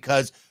 right?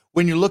 Because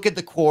when you look at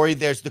The Quarry,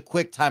 there's the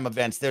quick time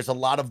events. There's a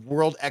lot of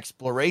world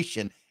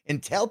exploration. In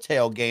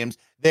Telltale games,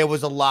 there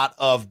was a lot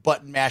of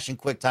button mashing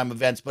quick time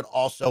events, but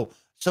also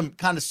some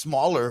kind of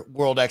smaller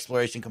world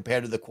exploration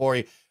compared to The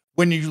Quarry.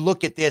 When you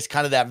look at this,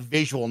 kind of that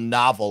visual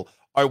novel,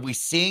 are we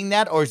seeing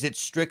that, or is it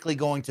strictly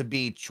going to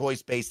be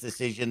choice-based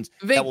decisions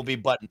that will be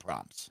button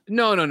prompts?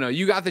 No.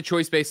 You got the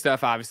choice-based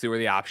stuff, obviously, where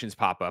the options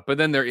pop up, but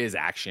then there is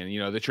action,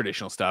 the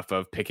traditional stuff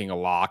of picking a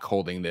lock,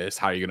 holding this,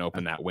 how are you going to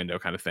open that window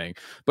kind of thing.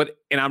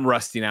 And I'm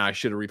rusty now. I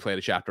should have replayed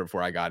a chapter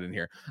before I got in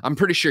here. I'm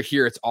pretty sure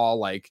here it's all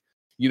like,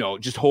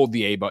 just hold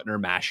the A button or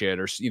mash it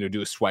or,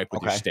 do a swipe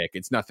with your stick.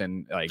 It's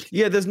nothing like,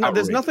 there's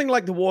nothing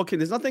like The Walking.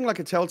 There's nothing like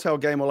a Telltale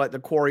game or like The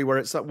Quarry where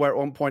at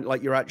one point,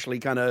 like you're actually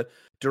kind of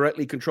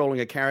directly controlling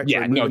a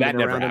character and moving them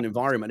around an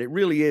environment. It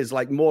really is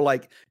like more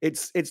like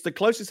it's the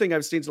closest thing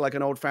I've seen to like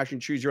an old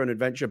fashioned choose your own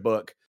adventure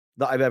book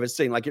that I've ever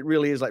seen. Like, it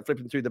really is like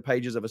flipping through the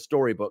pages of a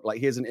storybook.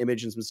 Like, here's an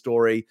image and some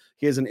story.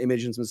 Here's an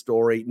image and some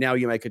story. Now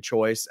you make a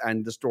choice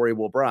and the story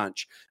will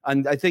branch.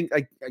 And I think,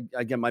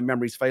 again, my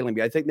memory's failing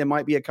me. I think there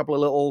might be a couple of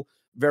little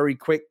very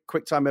quick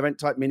time event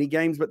type mini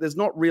games, but there's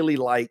not really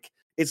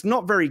it's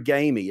not very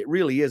gamey. It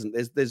really isn't.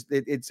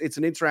 It's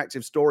an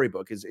interactive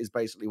storybook is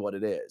basically what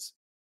it is.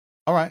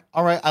 All right.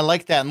 All right. I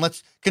like that. And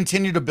let's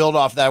continue to build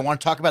off that. I want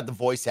to talk about the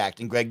voice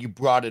acting. Greg, you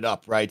brought it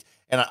up, right?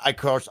 And of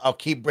course, I'll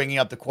keep bringing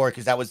up the core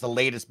because that was the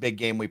latest big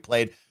game we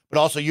played. But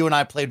also, you and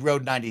I played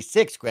Road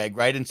 96, Greg,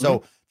 right? And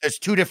so there's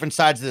two different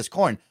sides of this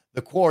coin.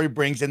 The Quarry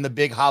brings in the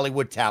big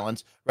Hollywood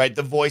talents, right?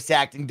 The voice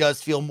acting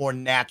does feel more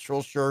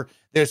natural. Sure,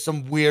 there's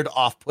some weird,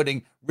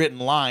 off-putting written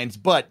lines,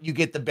 but you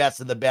get the best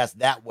of the best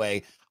that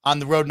way. On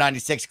the Road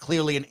 96,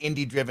 clearly an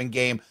indie-driven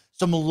game,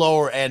 some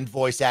lower-end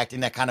voice acting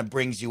that kind of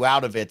brings you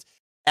out of it,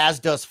 as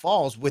does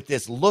Falls with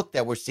this look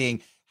that we're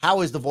seeing.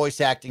 How is the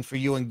voice acting for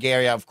you and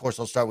Gary? Of course,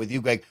 I'll start with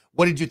you, Greg.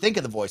 What did you think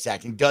of the voice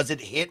acting? Does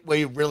it hit where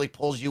it really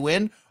pulls you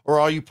in,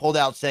 or are you pulled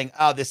out saying,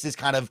 oh, this is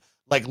kind of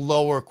like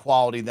lower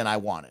quality than I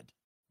wanted?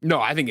 No,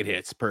 I think it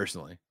hits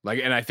personally.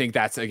 And I think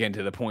that's again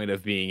to the point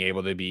of being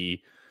able to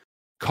be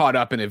caught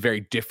up in a very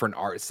different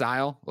art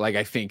style.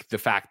 I think the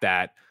fact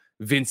that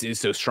Vince is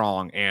so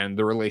strong and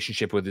the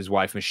relationship with his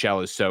wife Michelle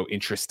is so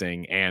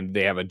interesting, and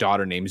they have a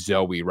daughter named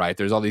Zoe, right?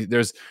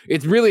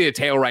 It's really a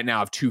tale right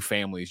now of two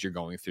families you're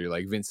going through,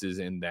 like Vince's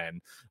and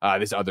then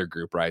this other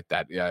group, right?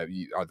 That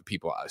are the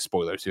people,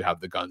 spoilers, who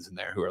have the guns in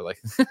there, who are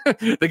like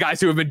the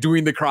guys who have been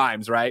doing the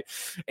crimes, right?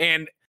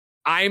 And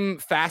I'm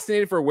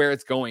fascinated for where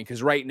it's going,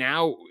 because right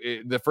now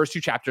the first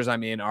two chapters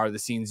I'm in are the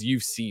scenes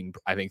you've seen,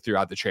 I think,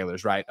 throughout the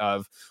trailers, right?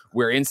 Of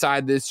we're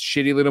inside this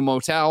shitty little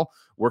motel.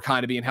 We're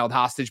kind of being held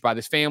hostage by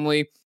this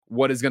family.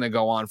 What is going to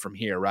go on from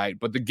here, right?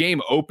 But the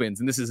game opens,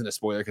 and this isn't a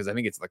spoiler because I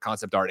think it's the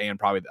concept art and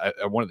probably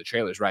one of the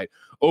trailers, right?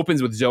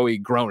 Opens with Zoe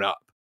grown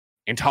up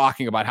and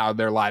talking about how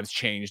their lives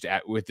changed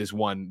with this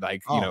one,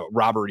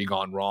 robbery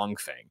gone wrong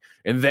thing.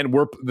 And then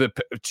the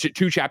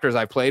two chapters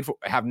I've played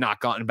have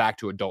not gotten back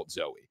to adult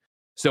Zoe.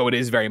 So it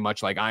is very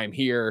much like I am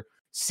here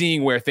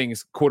seeing where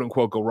things, quote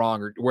unquote, go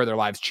wrong, or where their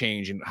lives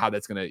change and how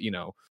that's going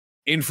to,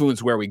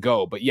 influence where we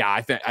go. But yeah,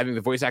 I think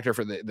the voice actor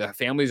for the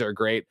families are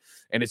great,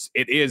 and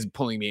it is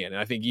pulling me in. And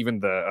I think even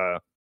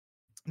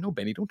no,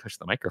 Benny, don't touch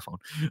the microphone.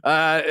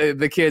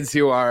 The kids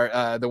who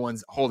are the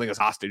ones holding us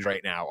hostage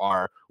right now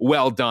are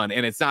well done.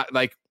 And it's not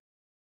like,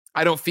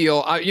 I don't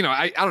feel,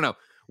 I don't know.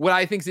 What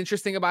I think is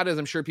interesting about it is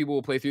I'm sure people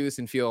will play through this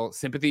and feel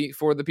sympathy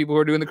for the people who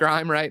are doing the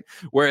crime, right?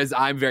 Whereas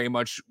I'm very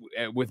much,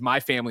 with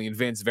my family and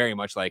Vince, very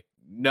much like,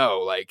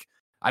 no,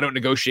 I don't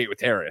negotiate with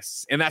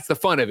terrorists. And that's the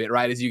fun of it,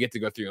 right? Is you get to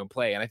go through and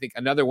play. And I think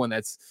another one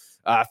that's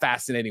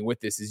fascinating with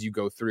this is you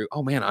go through,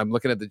 oh man, I'm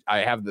looking at I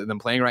have them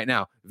playing right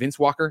now. Vince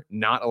Walker,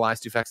 not Elias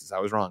Toufexis. I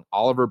was wrong.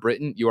 Oliver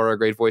Britton, you are a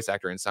great voice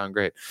actor and sound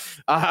great.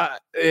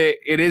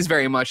 It is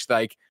very much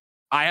like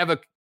I have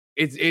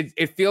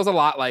it feels a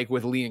lot like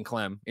with Lee and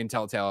Clem in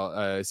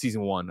Telltale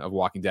season 1 of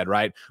Walking Dead,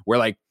 right?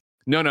 Where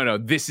no,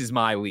 this is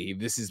my Lee,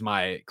 this is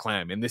my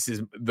Clem, and this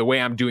is the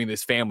way I'm doing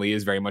this family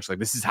is very much like,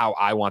 this is how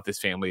I want this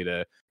family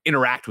to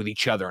interact with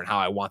each other and how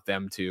I want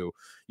them to,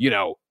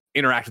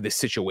 interact with this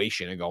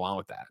situation and go on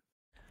with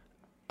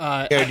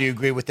that. Gary, do you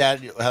agree with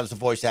that? How's the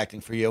voice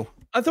acting for you?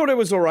 I thought it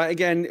was all right.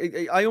 Again,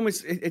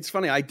 it's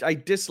funny. I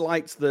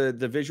disliked the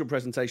visual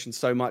presentation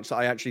so much that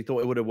I actually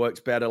thought it would have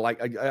worked better.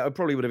 I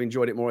probably would have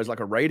enjoyed it more as like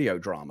a radio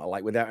drama,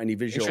 without any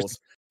visuals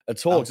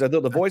at all. Because I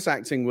thought the voice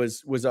acting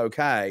was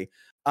okay.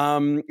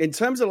 In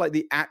terms of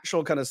the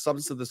actual kind of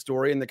substance of the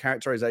story and the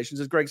characterizations,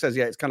 as Greg says,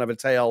 yeah, it's kind of a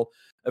tale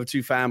of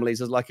two families.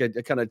 There's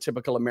a kind of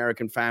typical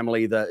American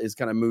family that is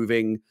kind of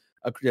moving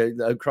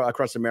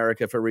across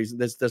America for a reason.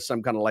 There's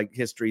some kind of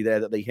history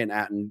there that they hint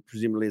at, and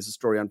presumably as the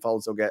story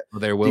unfolds, they'll get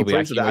there will be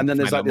into that. And then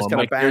there's this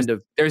kind of band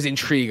of there's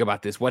intrigue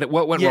about this. What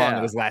went wrong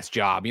in his last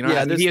job? He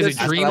has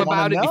a dream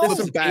about it. He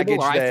flips the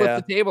table, or I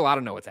flip the table. I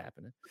don't know what's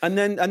happening. And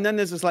then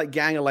there's this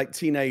gang of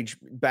teenage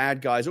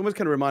bad guys. Almost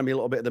kind of remind me a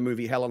little bit of the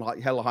movie Hell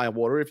or High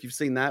Water, if you've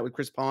seen that, with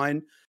Chris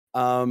Pine.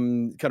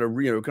 Kind of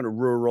rural,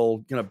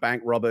 kind of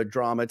bank robber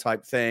drama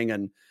type thing.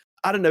 And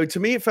I don't know, to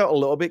me it felt a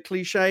little bit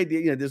cliche.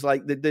 There's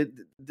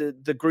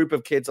the group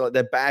of kids,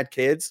 they're bad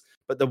kids,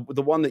 but the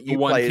one that you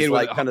play is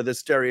kind of the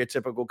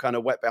stereotypical kind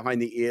of wet behind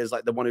the ears,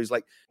 the one who's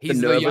he's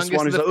the nervous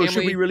one who's oh,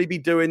 should we really be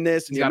doing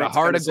this? And he's got a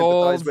heart of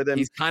gold.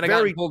 He's kind of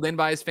got pulled in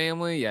by his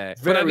family. Yeah.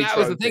 But that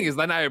was the thing, is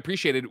then I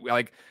appreciated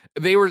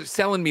they were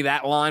selling me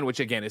that line, which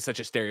again is such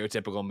a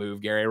stereotypical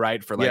move, Gary,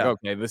 right? For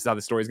okay, this is how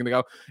the story's gonna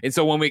go. And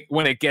so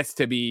when it gets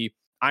to be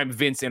I'm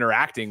Vince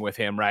interacting with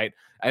him, right?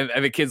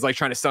 And the kid's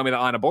trying to sell me that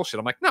line of bullshit.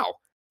 I'm like, no,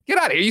 get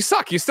out of here. You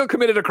suck. You still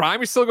committed a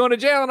crime. You're still going to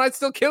jail, and I'd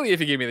still kill you if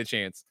you give me the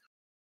chance.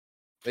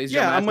 And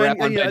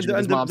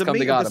the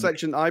meat of the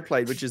section I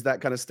played, which is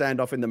that kind of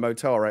standoff in the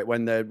motel, right?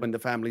 When the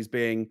family's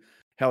being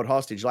held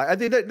hostage. I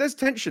think there's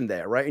tension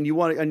there, right? And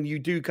you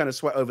do kind of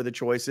sweat over the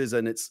choices,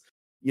 and it's,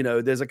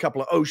 there's a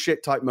couple of oh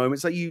shit type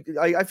moments.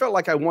 I felt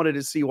like I wanted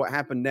to see what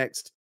happened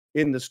next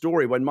in the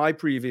story. When my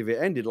preview of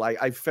it ended,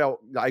 I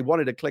felt I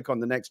wanted to click on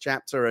the next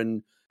chapter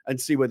and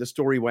see where the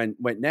story went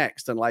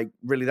next. And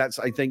really, that's,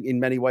 I think, in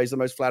many ways the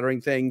most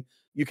flattering thing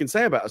you can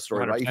say about a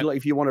story, 100%. Right?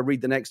 If you want to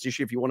read the next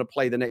issue, if you want to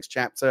play the next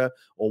chapter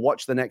or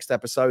watch the next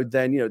episode,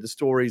 then the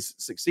story's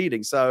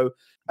succeeding. So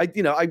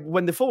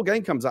when the full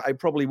game comes out, I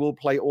probably will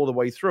play all the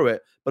way through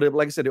it. But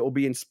like I said, it will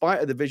be in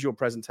spite of the visual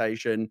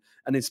presentation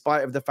and in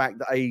spite of the fact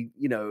that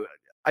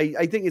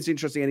I think it's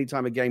interesting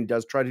anytime a game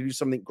does try to do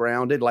something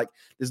grounded. Like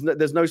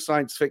there's no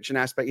science fiction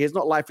aspect. It's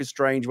not Life is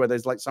Strange where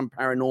there's like some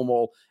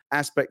paranormal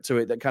aspect to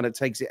it that kind of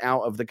takes it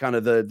out of the kind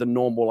of the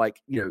normal,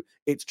 like, you know,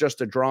 it's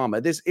just a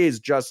drama. This is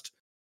just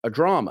a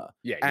drama.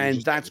 Yeah,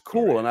 and that's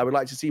cool. And I would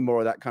like to see more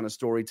of that kind of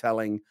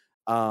storytelling.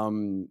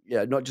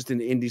 Not just in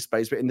the indie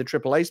space, but in the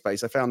AAA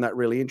space. I found that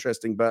really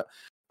interesting. But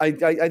I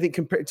think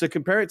compare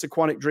it to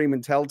Quantic Dream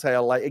and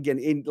Telltale, like again,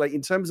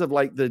 in terms of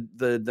like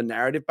the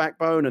narrative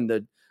backbone and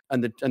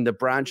the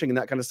branching and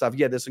that kind of stuff.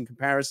 Yeah, there's some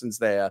comparisons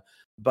there,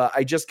 but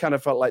I just kind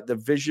of felt like the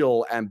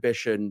visual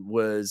ambition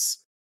was,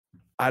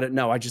 I don't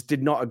know. I just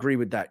did not agree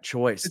with that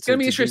choice. It's gonna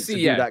be interesting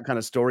to do that kind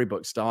of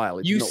storybook style.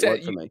 It did not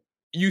work for me.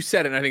 You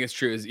said it, and I think it's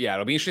true.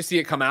 It'll be interesting to see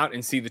it come out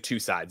and see the two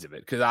sides of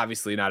it, because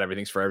obviously not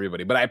everything's for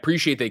everybody. But I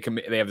appreciate they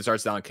have this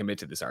art style and commit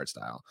to this art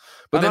style.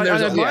 But then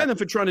I admire them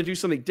for trying to do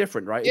something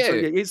different, right? Yeah,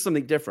 it's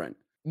something different.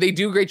 They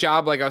do a great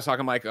job, like I was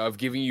talking, like, of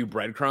giving you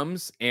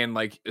breadcrumbs, and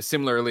like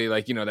similarly,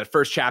 like, you know, that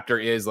first chapter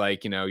is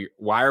like, you know,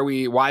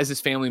 why is this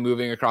family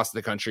moving across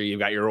the country? You've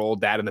got your old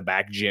dad in the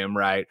back, Jim,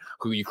 right,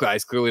 who you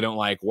guys clearly don't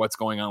like. What's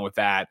going on with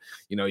that?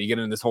 You know, you get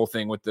into this whole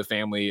thing with the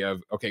family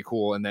of, okay,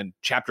 cool, and then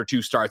chapter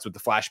 2 starts with the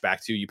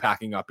flashback to you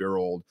packing up your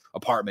old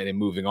apartment and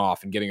moving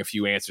off and getting a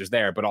few answers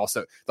there. But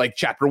also, like,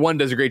 chapter 1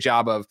 does a great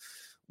job of,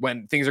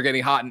 when things are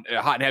getting hot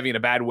and heavy in a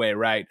bad way,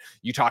 right?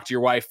 You talk to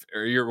your wife,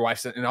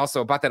 and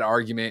also about that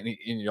argument,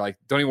 and you're like,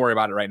 don't even worry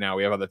about it right now.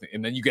 We have other things.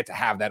 And then you get to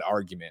have that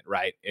argument,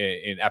 right,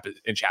 in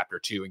chapter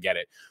 2 and get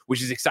it,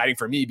 which is exciting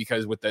for me,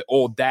 because with the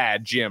old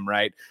dad, Jim,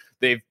 right,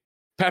 they've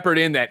peppered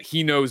in that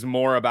he knows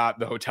more about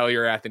the hotel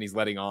you're at than he's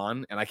letting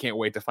on, and I can't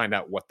wait to find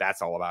out what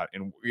that's all about.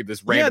 And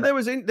this there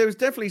was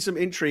definitely some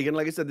intrigue, and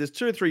like I said, there's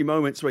 2 or 3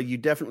 moments where you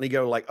definitely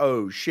go like,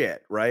 oh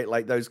shit, right?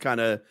 Like those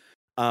kind of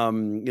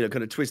kind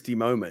of twisty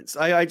moments.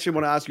 I actually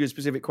want to ask you a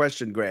specific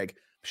question, Greg.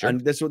 Sure.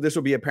 And this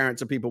will be apparent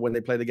to people when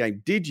they play the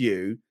game. Did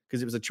you,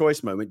 because it was a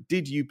choice moment,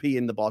 did you pee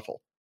in the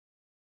bottle?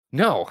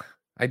 No,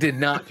 I did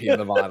not pee in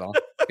the bottle.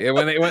 Yeah,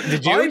 when they went,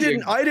 did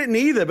you? I didn't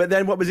either. But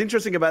then what was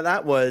interesting about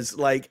that was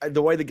like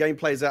the way the game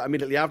plays out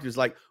immediately after is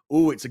like,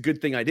 oh, it's a good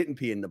thing I didn't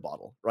pee in the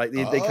bottle, right?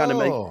 They kind of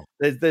make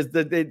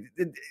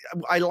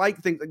I like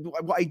things.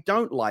 What I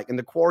don't like, and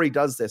the Quarry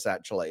does this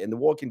actually, and The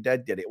Walking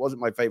Dead did it. It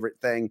wasn't my favorite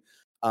thing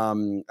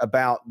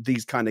about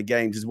these kind of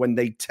games, is when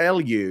they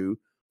tell you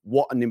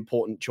what an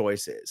important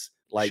choice is.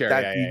 Like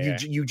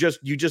you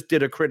just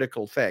did a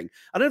critical thing.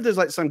 I don't know if there's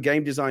like some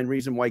game design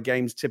reason why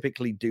games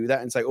typically do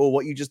that and say, oh,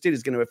 what you just did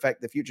is going to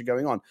affect the future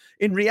going on.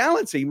 In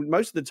reality,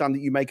 most of the time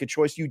that you make a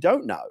choice, you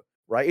don't know,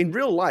 right? In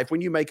real life,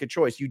 when you make a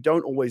choice, you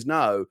don't always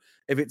know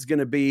if it's going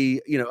to be,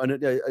 you know,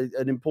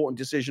 an important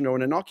decision or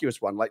an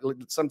innocuous one. Like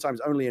sometimes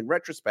only in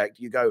retrospect,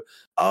 you go,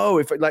 oh,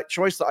 if that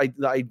choice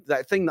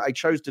that thing that I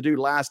chose to do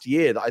last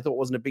year that I thought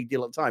wasn't a big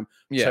deal at the time,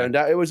 turned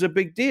out it was a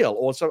big deal,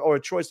 or a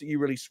choice that you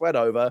really sweat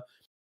over.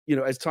 You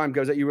know, as time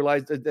goes on, you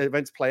realize the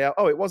events play out.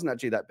 Oh, it wasn't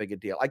actually that big a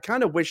deal. I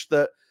kind of wish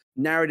that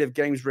narrative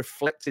games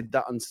reflected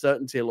that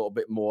uncertainty a little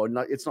bit more.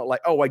 It's not like,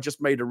 oh, I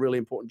just made a really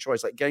important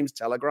choice. Like games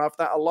telegraph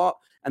that a lot,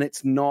 and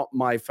it's not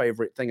my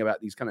favorite thing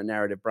about these kind of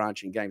narrative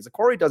branching games. The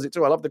Quarry does it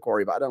too. I love the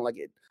Quarry, but I don't like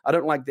it. I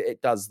don't like that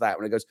it does that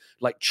when it goes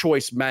like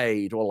choice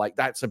made, or like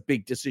that's a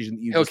big decision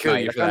that you just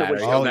made. I kind of wish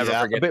He'll never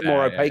forget a bit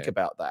more opaque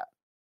about that.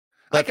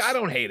 Like, I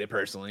don't hate it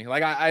personally.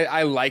 Like,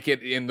 I like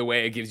it in the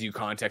way it gives you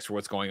context for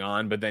what's going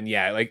on. But then,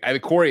 yeah, like the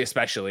Quarry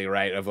especially,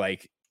 right? Of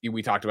like,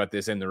 we talked about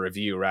this in the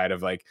review, right?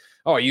 Of like,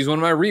 oh, I use one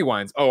of my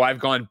rewinds. Oh, I've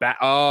gone back.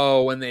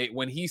 Oh,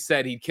 when he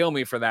said he'd kill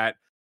me for that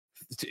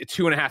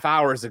 2.5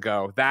 hours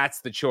ago,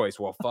 that's the choice.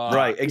 Well, fuck.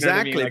 Right,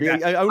 exactly. You know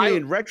what I mean? Only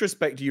in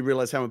retrospect do you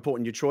realize how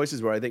important your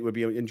choices were. I think would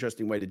be an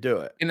interesting way to do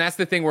it. And that's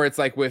the thing where it's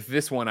like with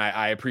this one,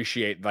 I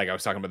appreciate, like I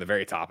was talking about the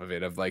very top of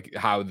it, of like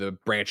how the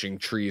branching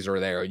trees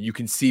are there. You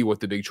can see what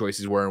the big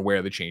choices were and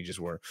where the changes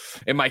were.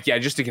 And Mike, yeah,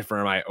 just to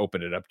confirm, I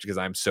opened it up because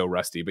I'm so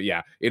rusty. But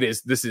yeah,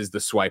 this is the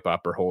swipe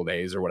up or hold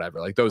A's or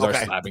whatever. Like those are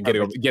slapping,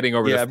 getting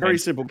over the very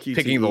simple QTEs.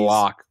 Picking the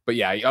lock. But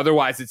yeah,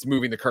 otherwise it's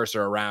moving the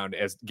cursor around,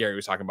 as Gary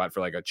was talking about, for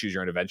like a choose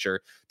your own adventure,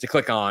 to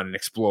click on and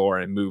explore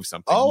and move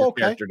something. Your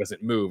character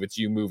doesn't move. It's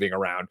you moving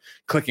around,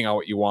 clicking on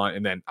what you want,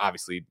 and then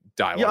obviously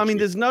dialogue. Yeah, I mean,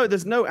 there's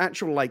no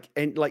actual like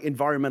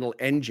environmental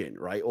engine,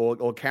 right?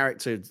 Or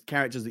characters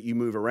that you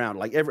move around.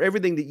 Like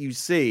everything that you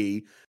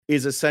see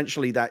is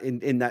essentially that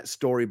in that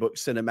storybook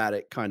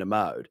cinematic kind of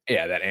mode.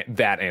 Yeah,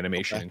 that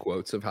animation in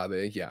quotes of how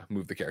they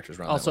move the characters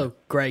around. Also,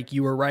 Greg,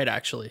 you were right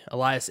actually.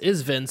 Elias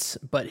is Vince,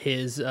 but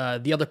his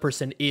the other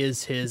person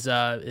is his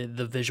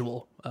the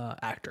visual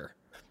actor.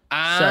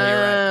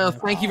 Right.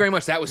 Thank you very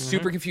much. That was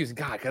super confusing.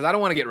 God, because I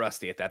don't want to get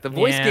rusty at that. The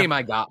voice game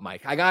I got,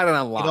 Mike. I got it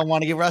on lock. You don't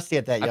want to get rusty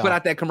at that, I put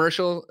out that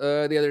commercial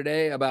the other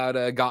day about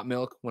Got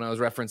Milk, when I was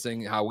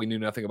referencing how we knew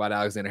nothing about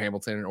Alexander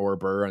Hamilton or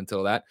Burr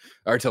until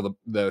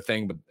the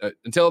thing, but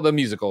until the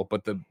musical,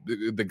 but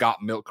the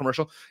Got Milk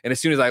commercial. And as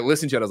soon as I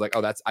listened to it, I was like,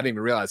 oh, I didn't even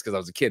realize, because I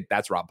was a kid,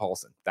 that's Rob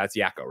Paulson. That's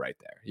Yakko right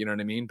there. You know what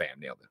I mean? Bam,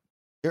 nailed it.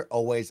 You're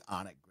always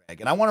on it,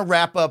 Greg. And I want to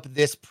wrap up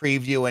this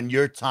preview and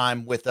your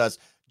time with us,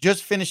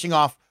 just finishing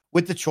off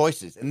with the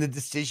choices and the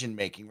decision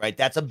making, right?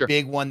 That's a Sure.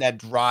 big one that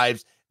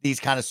drives these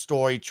kind of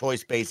story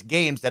choice based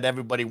games that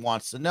everybody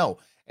wants to know.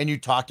 And you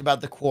talked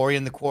about the quarry,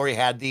 and the quarry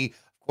had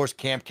of course,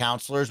 camp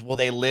counselors. Will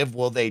they live?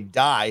 Will they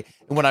die?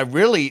 And when I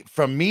really,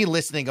 from me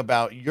listening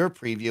about your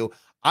preview,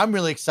 I'm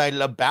really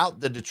excited about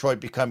the Detroit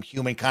Become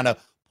Human, kind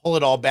of pull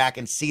it all back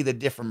and see the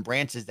different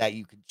branches that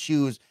you could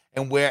choose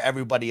and where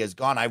everybody has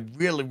gone. I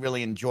really,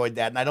 really enjoyed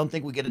that. And I don't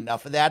think we get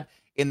enough of that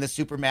in the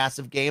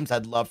supermassive games.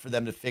 I'd love for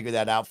them to figure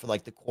that out for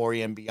like the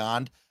quarry and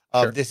beyond.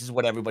 Sure. This is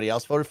what everybody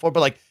else voted for.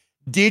 But like,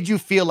 did you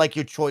feel like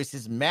your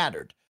choices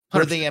mattered?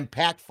 Were they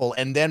impactful?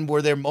 And then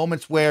were there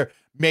moments where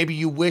maybe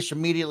you wish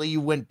immediately you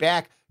went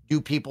back?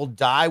 Do people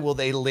die? Will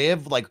they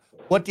live? Like,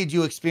 what did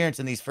you experience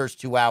in these first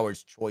 2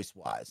 hours choice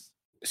wise?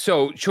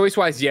 So choice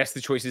wise, yes,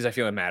 the choices I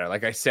feel that matter.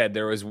 Like I said,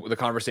 there was the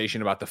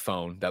conversation about the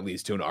phone that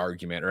leads to an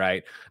argument,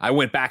 right? I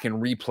went back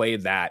and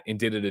replayed that and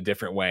did it a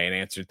different way and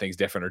answered things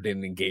different or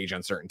didn't engage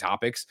on certain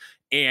topics.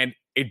 And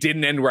it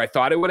didn't end where I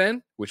thought it would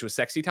end, which was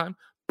sexy time.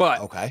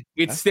 But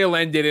it still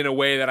ended in a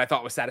way that I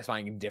thought was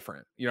satisfying and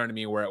different. You know what I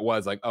mean? Where it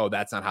was like, oh,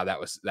 that's not how it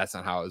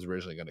was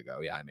originally going to go.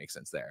 Yeah, it makes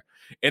sense there.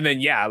 And then,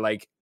 yeah,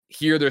 like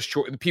here, there's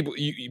people,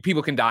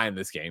 people can die in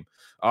this game.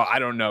 I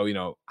don't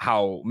know,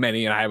 how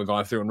many, and I haven't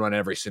gone through and run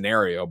every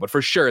scenario, but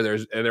for sure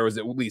there was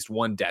at least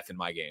one death in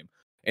my game.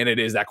 And it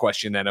is that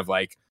question then of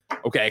like,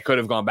 okay, I could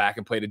have gone back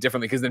and played it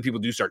differently, because then people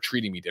do start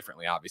treating me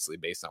differently, obviously,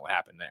 based on what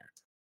happened there.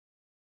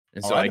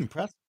 And so I'm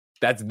impressed.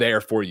 That's there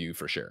for you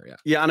for sure. Yeah.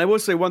 Yeah. And I will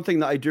say one thing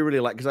that I do really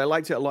like, because I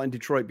liked it a lot in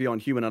Detroit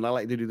Beyond Human, and I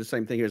like to do the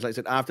same thing here. As I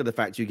said, after the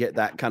fact, you get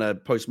that kind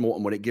of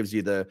post-mortem when it gives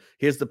you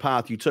here's the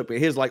path you took, but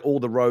here's like all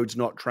the roads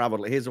not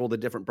traveled. Here's all the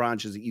different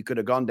branches that you could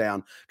have gone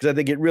down. Because I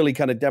think it really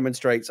kind of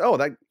demonstrates,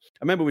 I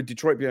remember with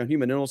Detroit Beyond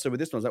Human and also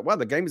with this one, I was like, wow,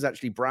 the game is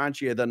actually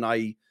branchier than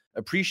I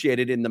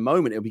appreciated in the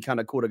moment. It'll be kind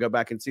of cool to go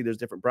back and see those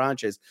different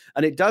branches,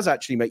 and it does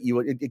actually make you,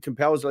 it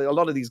compels, like, a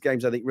lot of these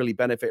games I think really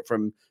benefit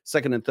from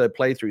second and third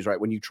playthroughs, right?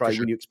 When you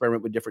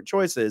experiment with different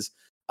choices,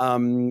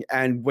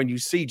 and when you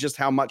see just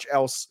how much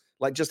else,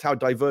 like just how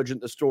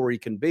divergent the story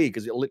can be,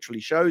 because it literally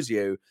shows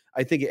you,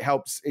 I think it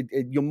helps.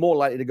 You're more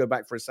likely to go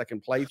back for a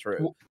second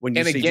playthrough when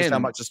you see just how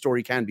much the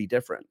story can be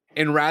different.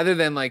 And rather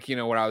than like,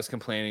 what I was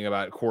complaining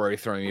about Quarry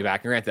throwing me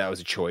back, and granted that was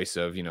a choice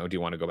of, do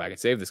you want to go back and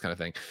save this kind of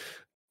thing?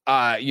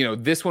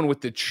 This one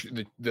with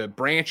the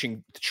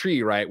branching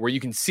tree, right, where you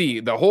can see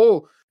the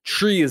whole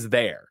tree is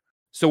there.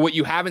 So what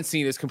you haven't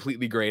seen is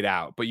completely grayed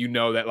out, but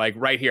that like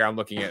right here, I'm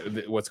looking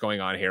at what's going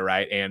on here,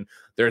 right? And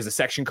there's a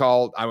section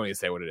called, I won't even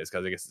say what it is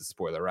because I guess it's a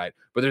spoiler, right?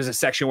 But there's a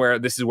section where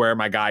this is where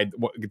my guy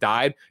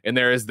died, and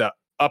there is the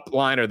up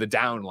line or the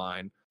down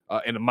line.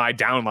 And my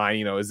down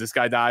line, is this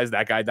guy dies,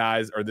 that guy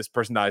dies, or this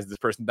person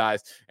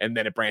dies, and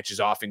then it branches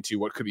off into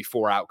what could be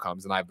 4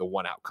 outcomes, and I have the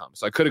 1 outcome.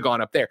 So I could have gone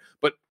up there,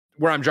 but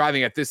where I'm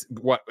driving at this,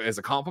 what as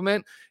a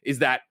compliment, is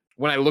that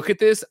when I look at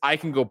this, I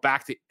can go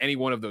back to any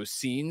one of those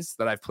scenes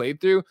that I've played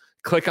through,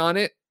 click on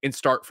it, and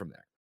start from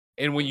there.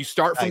 And when you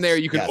start from there,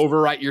 you can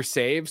overwrite your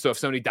save. So if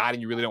somebody died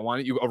and you really don't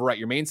want it, you overwrite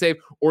your main save,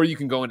 or you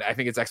can go into, I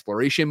think it's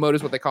exploration mode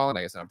is what they call it.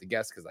 I guess I don't have to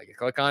guess because I can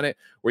click on it,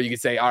 where you can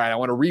say, all right, I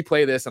want to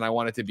replay this and I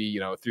want it to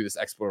be, through this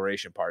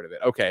exploration part of it.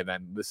 Okay,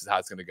 then this is how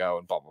it's going to go,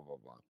 and blah, blah, blah,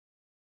 blah.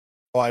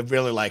 Oh, I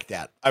really like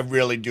that. I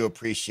really do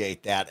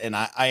appreciate that. And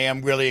I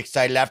am really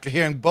excited after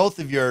hearing both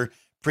of your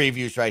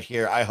previews right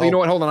here. I hope. You know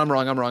what? Hold on. I'm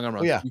wrong.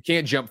 Oh, yeah. You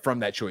can't jump from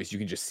that choice. You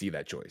can just see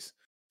that choice.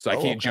 So I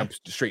can't jump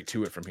straight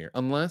to it from here.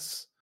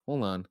 Unless,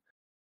 hold on.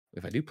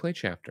 If I do play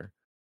chapter.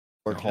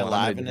 Working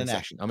live in an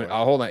action.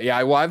 I'll hold on. Yeah,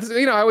 I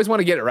always want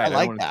to get it right. I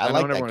like that. I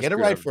like that. Get it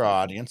right for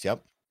our audience.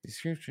 Yep.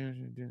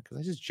 Because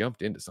I just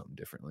jumped into something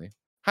differently.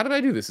 How did I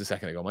do this a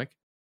second ago, Mike?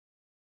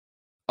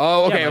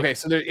 Oh, okay, okay.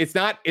 So it's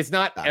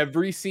not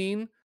every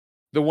scene.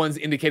 The ones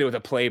indicated with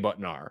a play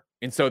button are,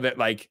 and so that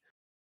like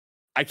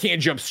I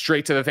can't jump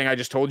straight to the thing I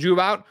just told you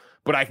about,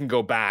 but I can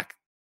go back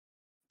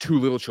 2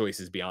 little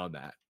choices beyond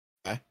that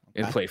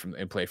and play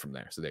from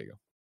there. So there you go.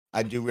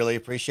 I do really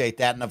appreciate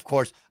that, and of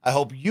course, I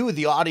hope you,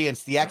 the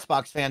audience, the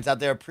Xbox fans out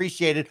there,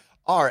 appreciated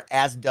our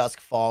As Dusk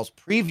Falls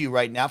preview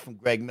right now from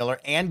Greg Miller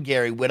and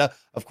Gary Whitta.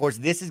 Of course,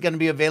 this is going to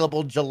be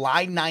available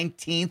July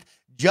 19th.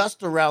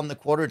 Just around the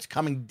corner. It's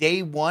coming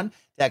day 1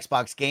 to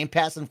Xbox Game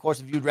Pass. And of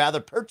course, if you'd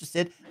rather purchase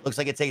it, looks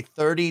like it's a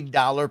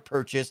 $30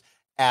 purchase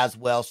as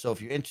well. So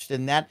if you're interested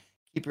in that,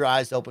 keep your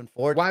eyes open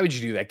for it. Why would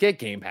you do that? Get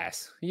Game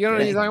Pass. You know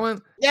what I'm talking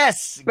about?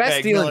 Yes.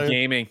 Best deal in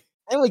gaming.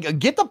 There we go.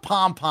 Get the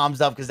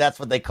pom-poms up because that's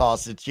what they call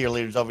us, the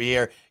cheerleaders over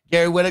here.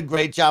 Gary Whitta,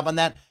 great job on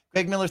that.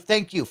 Greg Miller,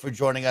 thank you for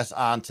joining us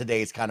on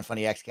today's Kind of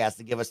Funny XCast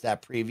to give us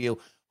that preview.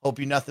 Hope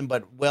you nothing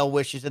but well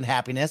wishes and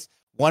happiness.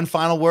 One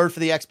final word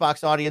for the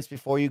Xbox audience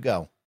before you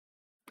go.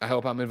 I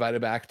hope I'm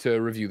invited back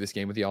to review this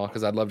game with y'all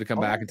because I'd love to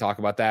come back and talk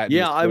about that.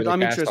 Yeah, I'm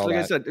interested. Like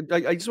I said,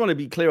 I just want to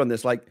be clear on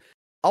this. Like,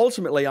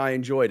 ultimately, I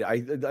enjoyed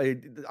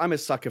it. I'm a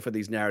sucker for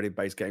these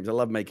narrative-based games. I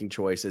love making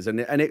choices, and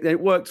it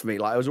worked for me.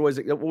 Like I was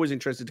always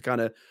interested to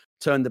kind of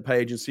turn the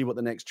page and see what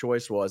the next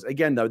choice was.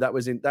 Again, though, that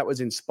was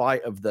in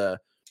spite of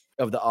the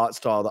of the art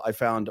style that I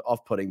found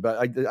off-putting.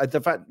 But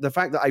the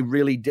fact that I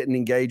really didn't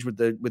engage with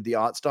the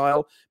art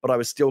style, but I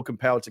was still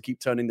compelled to keep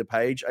turning the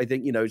page, I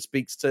think,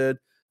 speaks to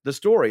the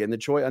story and the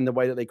choice and the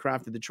way that they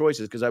crafted the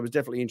choices, because I was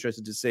definitely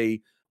interested to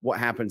see what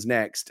happens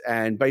next.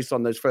 And based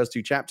on those first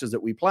 2 chapters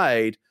that we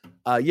played,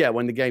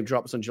 when the game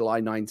drops on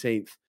July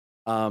 19th,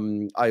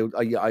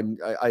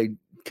 I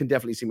can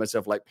definitely see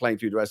myself like playing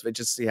through the rest of it,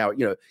 just to see how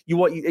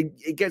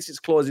it gets its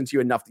claws into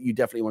you enough that you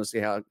definitely want to see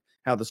how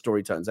the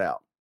story turns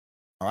out.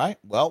 All right.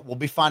 Well, we'll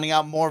be finding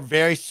out more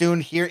very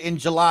soon here in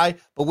July.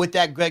 But with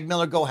that, Greg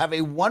Miller, go have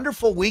a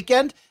wonderful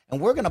weekend.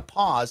 And we're going to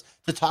pause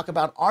to talk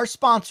about our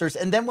sponsors.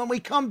 And then when we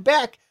come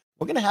back,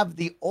 we're going to have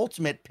the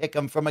ultimate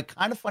pick'em from a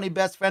kind of funny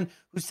best friend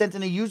who sent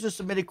in a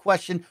user-submitted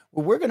question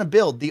where we're going to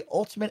build the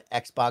ultimate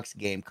Xbox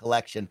game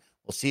collection.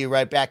 We'll see you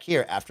right back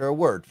here after a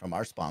word from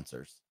our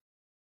sponsors.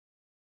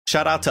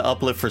 Shout out to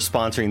Uplift for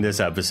sponsoring this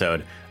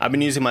episode. I've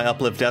been using my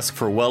Uplift desk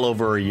for well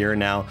over a year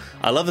now.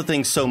 I love the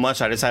thing so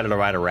much I decided to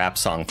write a rap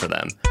song for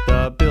them.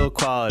 The build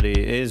quality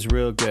is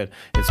real good.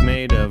 It's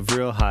made of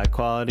real high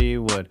quality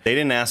wood. They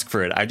didn't ask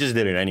for it, I just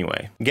did it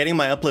anyway. Getting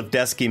my Uplift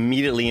desk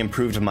immediately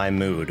improved my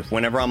mood.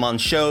 Whenever I'm on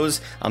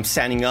shows, I'm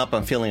standing up,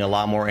 I'm feeling a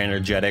lot more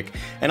energetic.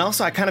 And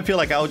also I kind of feel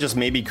like I was just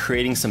maybe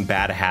creating some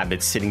bad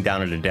habits sitting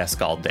down at a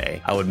desk all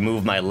day. I would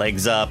move my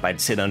legs up,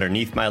 I'd sit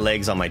underneath my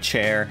legs on my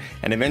chair,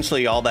 and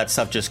eventually all that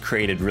stuff just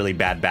created really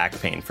bad back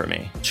pain for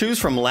me. Choose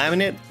from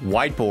laminate,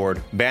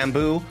 whiteboard,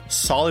 bamboo,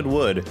 solid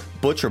wood,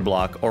 butcher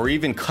block, or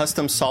even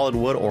custom solid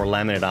wood or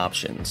laminate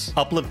options.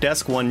 Uplift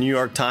Desk won New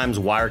York Times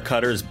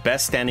Wirecutter's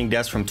Best Standing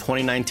Desk from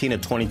 2019 to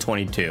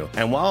 2022.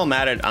 And while I'm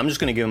at it, I'm just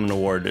going to give them an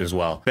award as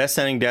well. Best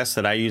standing desk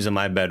that I use in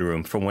my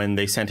bedroom from when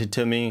they sent it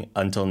to me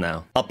until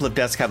now. Uplift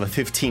Desk have a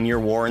 15-year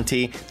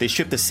warranty. They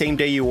ship the same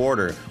day you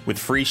order with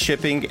free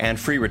shipping and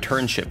free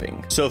return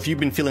shipping. So if you've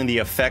been feeling the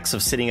effects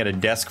of sitting at a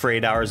desk for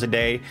 8 hours a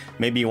day,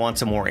 maybe you want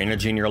some more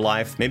energy in your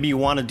life, maybe you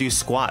want to do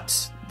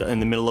squats in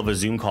the middle of a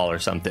Zoom call or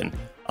something,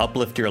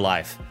 uplift your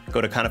life.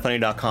 Go to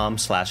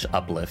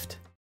kindafunny.com/uplift.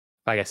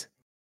 Bye, guys.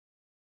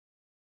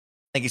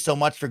 Thank you so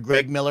much for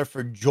Greg Miller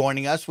for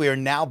joining us. We are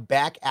now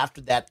back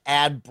after that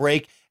ad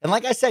break. And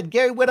like I said,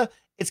 Gary Whitta,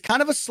 it's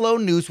kind of a slow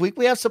news week.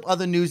 We have some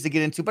other news to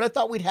get into, but I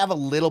thought we'd have a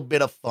little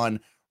bit of fun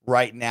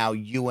right now,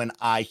 you and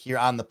I, here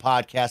on the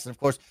podcast. And of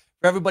course,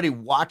 for everybody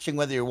watching,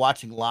 whether you're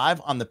watching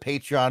live on the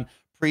Patreon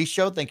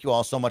pre-show, thank you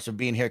all so much for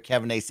being here.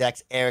 Kevin Ace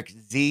X, Eric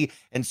Z,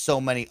 and so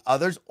many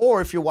others.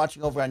 Or if you're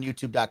watching over on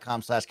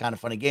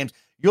youtube.com/kindoffunnygames,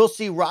 you'll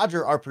see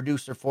Roger, our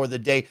producer for the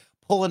day,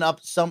 pulling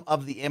up some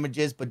of the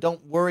images. But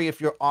don't worry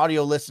if you're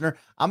audio listener,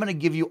 I'm going to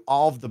give you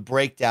all of the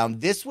breakdown.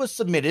 This was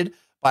submitted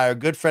by our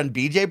good friend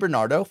BJ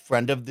Bernardo,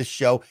 friend of the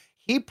show.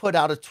 He put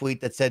out a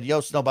tweet that said, yo,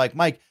 Snowbike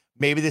Mike,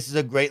 maybe this is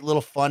a great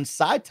little fun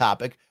side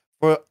topic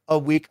for a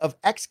week of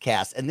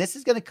XCast. And this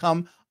is going to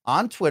come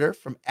on Twitter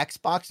from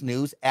Xbox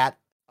News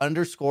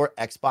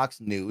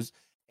 @_Xbox News.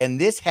 And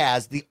this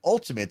has the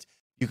ultimate,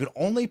 you can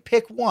only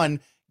pick one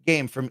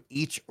game from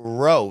each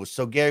row.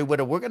 So Gary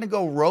Whitta, we're going to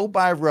go row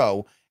by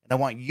row. And I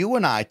want you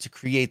and I to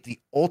create the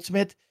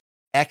ultimate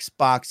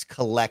Xbox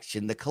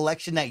collection, the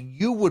collection that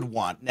you would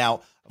want.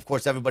 Now, of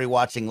course, everybody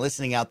watching,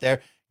 listening out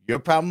there, you're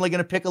probably going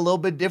to pick a little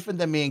bit different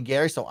than me and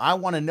Gary. So I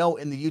want to know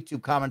in the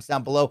YouTube comments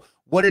down below,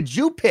 what did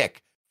you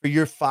pick for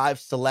your 5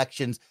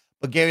 selections?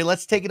 But Gary,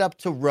 let's take it up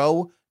to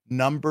row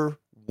number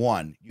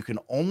 1. You can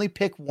only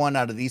pick one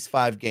out of these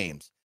 5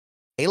 games.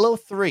 Halo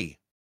 3,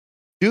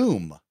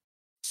 Doom,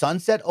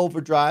 Sunset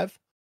Overdrive,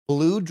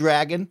 Blue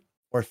Dragon,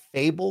 or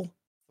Fable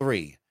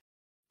 3.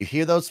 You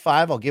hear those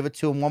 5? I'll give it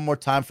to them one more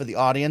time for the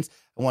audience.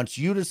 I want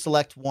you to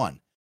select one.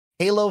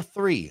 Halo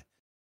 3,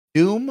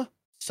 Doom,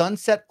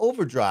 Sunset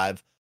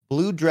Overdrive,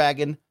 Blue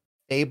Dragon,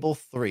 Fable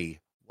 3.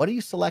 What are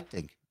you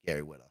selecting,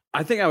 Gary Whitta?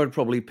 I think I would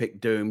probably pick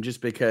Doom,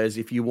 just because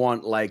if you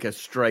want like a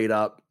straight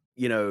up,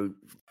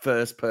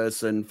 first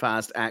person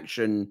fast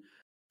action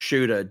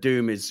shooter,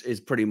 Doom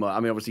is pretty much, I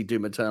mean, obviously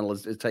Doom Eternal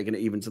is taking it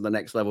even to the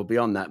next level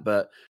beyond that,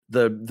 but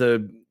the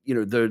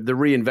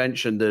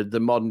reinvention, the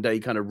modern day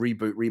kind of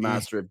reboot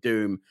remaster of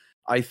Doom,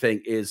 I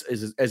think is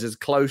as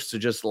close to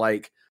just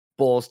like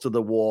balls to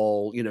the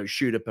wall,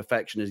 shooter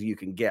perfection as you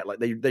can get. Like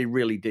they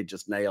really did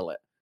just nail it.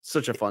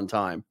 Such a fun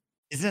time.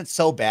 Isn't it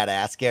so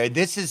badass, Gary?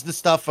 This is the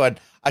stuff I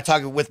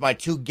talk with my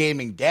 2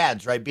 gaming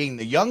dads, right? Being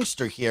the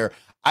youngster here,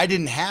 I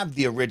didn't have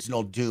the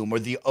original Doom or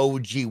the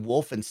OG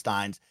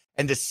Wolfensteins.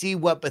 And to see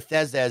what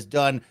Bethesda has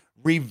done,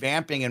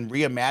 revamping and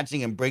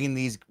reimagining and bringing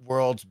these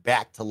worlds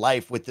back to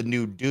life with the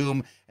new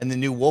Doom and the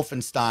new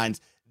Wolfensteins,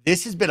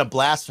 this has been a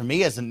blast for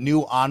me as a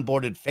new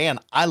onboarded fan.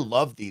 I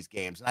love these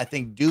games. And I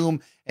think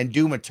Doom and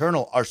Doom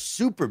Eternal are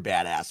super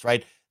badass,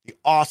 right? The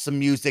awesome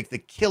music, the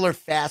killer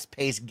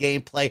fast-paced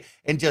gameplay,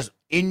 and just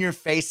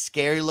in-your-face,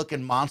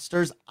 scary-looking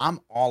monsters. I'm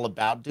all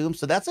about Doom.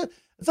 So that's a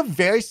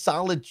very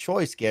solid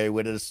choice, Gary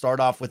Whitta, to start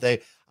off with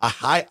a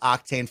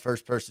high-octane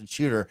first-person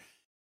shooter.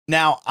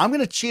 Now, I'm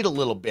going to cheat a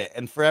little bit.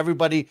 And for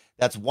everybody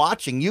that's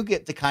watching, you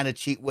get to kind of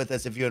cheat with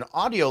us. If you're an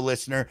audio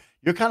listener,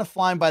 you're kind of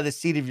flying by the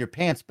seat of your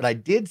pants. But I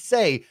did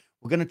say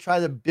We're going to try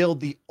to build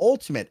the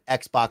ultimate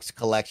Xbox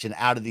collection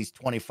out of these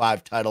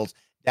 25 titles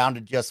down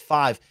to just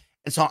 5.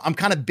 And so I'm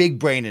kind of big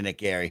braining it,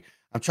 Gary.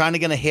 I'm trying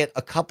to hit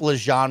a couple of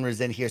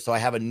genres in here so I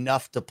have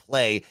enough to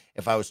play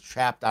if I was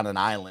trapped on an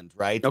island,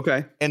 right?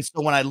 Okay. And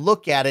so when I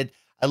look at it,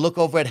 I look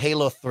over at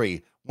Halo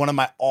 3, one of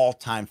my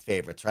all-time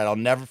favorites, right? I'll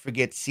never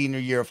forget senior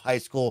year of high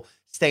school,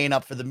 staying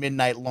up for the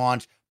midnight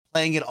launch,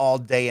 playing it all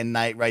day and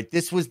night, right?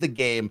 This was the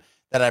game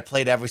that I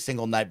played every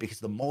single night because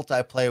the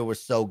multiplayer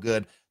was so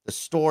good. The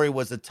story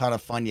was a ton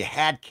of fun. You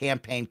had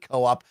campaign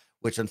co-op,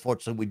 which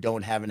unfortunately we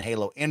don't have in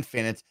Halo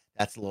Infinite.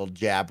 That's a little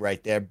jab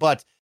right there.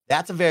 But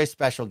that's a very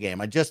special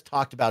game. I just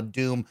talked about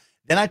Doom.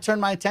 Then I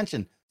turned my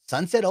attention.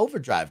 Sunset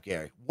Overdrive,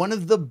 Gary. One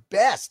of the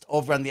best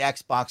over on the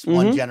Xbox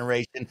One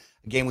generation.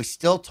 A game we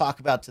still talk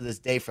about to this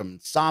day from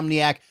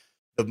Insomniac.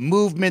 The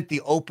movement,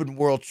 the open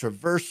world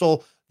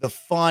traversal, the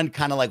fun,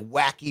 kind of like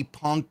wacky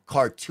punk,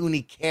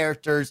 cartoony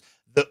characters,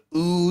 the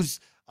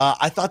ooze.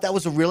 I thought that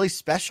was a really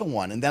special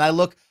one. And then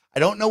I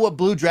don't know what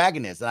Blue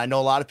Dragon is. And I know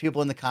a lot of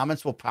people in the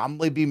comments will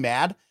probably be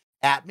mad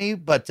at me,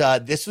 but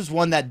this was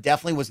one that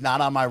definitely was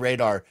not on my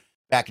radar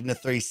back in the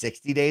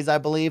 360 days, I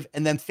believe.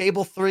 And then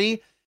Fable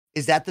 3,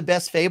 is that the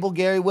best Fable,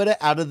 Gary Whitta,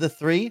 out of the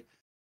 3?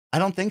 I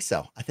don't think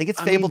so. I think it's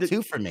Fable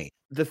 2 for me.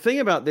 The thing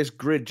about this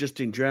grid,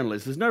 just in general,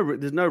 is there's no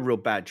real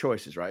bad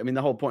choices, right? I mean,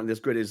 the whole point of this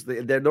grid is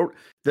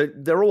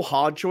they're all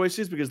hard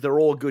choices because they're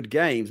all good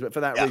games, but for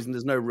that reason,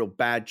 there's no real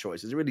bad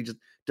choices. It really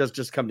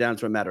does come down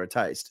to a matter of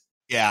taste.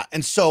 Yeah,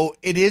 and so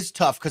it is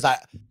tough because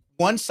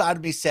one side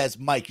of me says,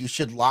 Mike, you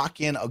should lock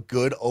in a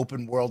good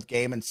open world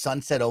game, and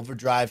Sunset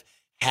Overdrive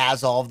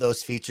has all of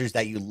those features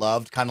that you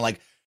loved, kind of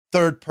like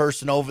third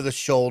person over the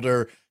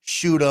shoulder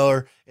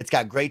shooter. It's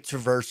got great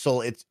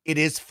traversal. It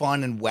is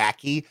fun and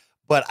wacky,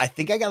 but I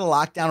think I got to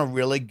lock down a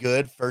really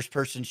good first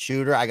person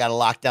shooter. I got to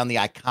lock down the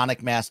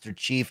iconic Master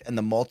Chief and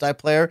the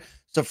multiplayer.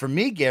 So for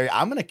me, Gary,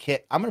 I'm going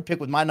to pick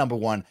with my number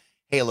one,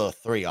 Halo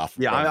 3 off.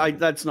 Yeah,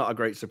 that's not a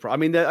great surprise. I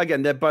mean,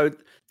 they're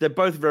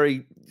both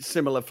very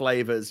similar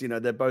flavors. You know,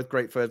 they're both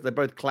great they're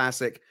both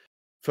classic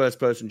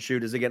first-person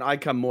shooters. Again, I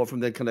come more from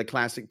the kind of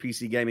classic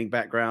PC gaming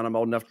background. I'm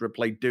old enough to have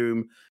played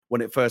Doom when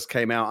it first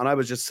came out, and I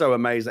was just so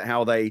amazed at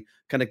how they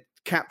kind of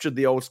captured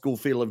the old school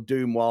feel of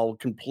Doom while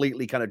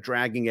completely kind of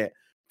dragging it,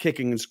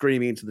 kicking and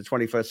screaming into the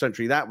 21st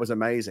century. That was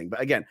amazing.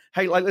 But again,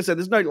 hey, like I said,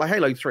 there's no like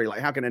Halo 3. Like,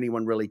 how can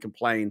anyone really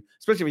complain?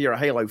 Especially if you're a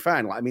Halo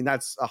fan. Like, I mean,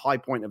 that's a high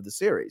point of the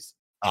series.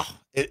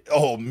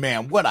 Oh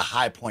man, what a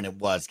high point it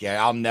was, Gary.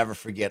 I'll never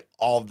forget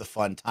all of the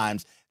fun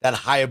times. That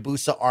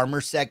Hayabusa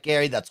armor set,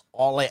 Gary, that's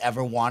all I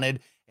ever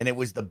wanted. And it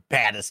was the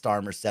baddest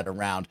armor set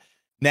around.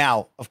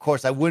 Now, of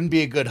course, I wouldn't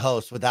be a good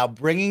host without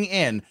bringing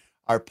in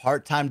our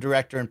part-time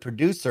director and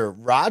producer,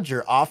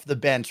 Roger, off the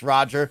bench.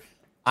 Roger,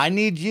 I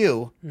need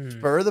you,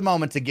 spur of the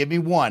moment, to give me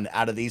one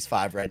out of these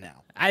 5 right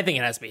now. I think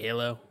it has to be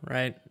Halo,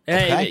 right?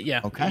 Okay.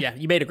 Yeah.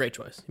 You made a great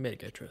choice.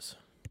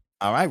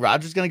 All right,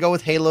 Roger's going to go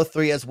with Halo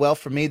 3 as well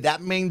for me.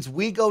 That means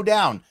we go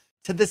down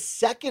to the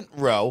second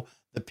row.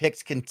 The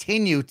picks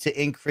continue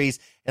to increase,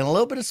 and a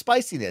little bit of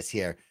spiciness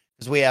here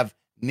because we have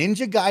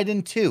Ninja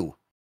Gaiden 2,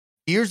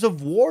 Gears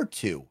of War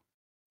 2,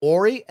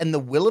 Ori and the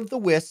Will of the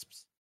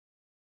Wisps,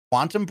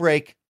 Quantum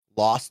Break,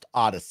 Lost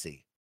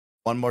Odyssey.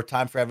 One more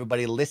time for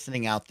everybody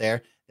listening out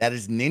there. That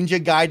is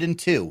Ninja Gaiden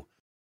 2,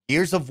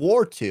 Gears of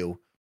War 2,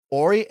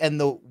 Ori and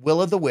the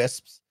Will of the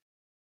Wisps,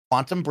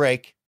 Quantum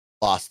Break,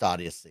 Lost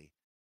Odyssey.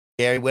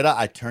 Gary Whitta,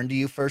 I turn to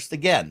you first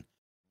again.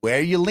 Where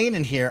are you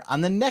leaning here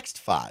on the next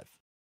 5?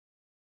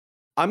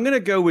 I'm going to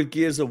go with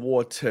Gears of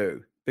War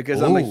 2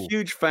 because I'm a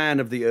huge fan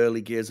of the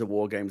early Gears of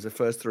War games, the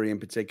first 3 in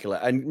particular.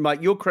 And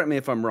Mike, you'll correct me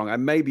if I'm wrong. I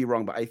may be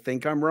wrong, but I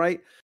think I'm right.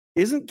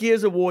 Isn't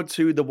Gears of War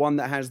 2 the one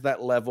that has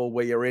that level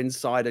where you're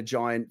inside a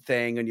giant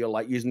thing and you're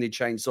like using the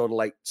chainsaw to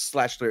like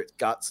slash through its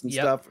guts and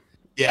stuff?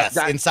 Yes,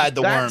 inside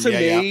the worm. That to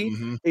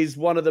me is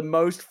one of the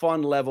most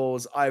fun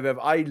levels I've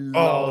ever. I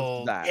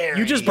love that.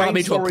 You just brought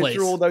me to a place.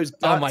 Through all those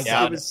guts. Oh my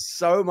God. It was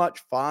so much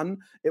fun.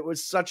 It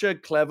was such a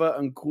clever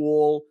and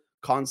cool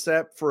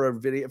concept for a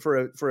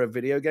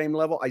video game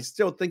level. I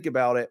still think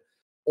about it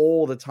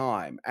all the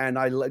time, and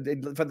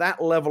for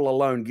that level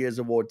alone, Gears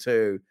of War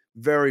 2,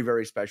 very,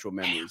 very special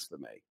memories for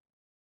me.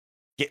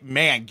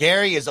 Man,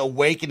 Gary is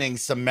awakening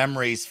some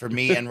memories for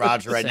me and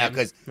Roger right now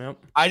because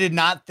I did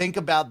not think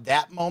about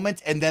that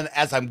moment. And then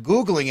as I'm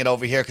Googling it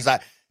over here, because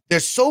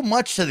there's so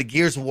much to the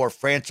Gears of War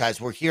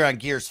franchise. We're here on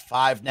Gears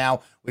 5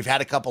 now. We've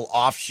had a couple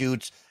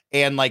offshoots,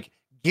 and like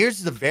Gears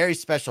is a very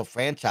special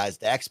franchise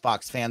to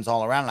Xbox fans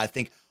all around. And I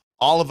think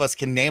all of us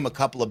can name a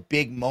couple of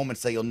big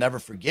moments that you'll never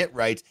forget,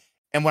 right?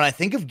 And when I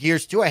think of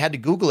Gears 2, I had to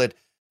Google it.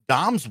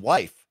 Dom's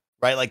wife,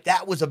 right? Like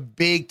that was a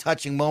big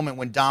touching moment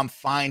when Dom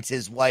finds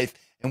his wife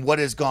and what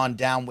has gone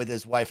down with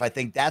his wife. I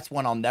think that's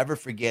one I'll never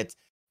forget.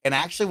 And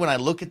actually, when I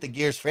look at the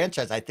Gears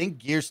franchise, I think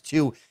Gears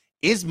 2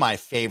 is my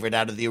favorite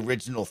out of the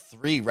original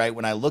 3, right?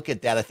 When I look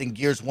at that, I think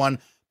Gears 1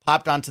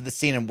 popped onto the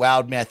scene and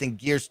wowed me. I think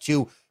Gears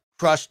 2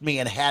 crushed me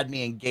and had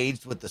me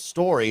engaged with the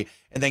story.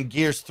 And then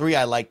Gears 3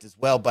 I liked as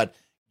well. But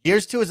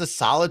Gears 2 is a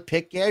solid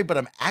pick, Gary, but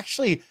I'm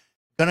actually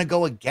going to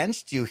go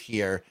against you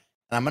here.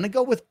 And I'm going to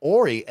go with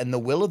Ori and the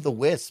Will of the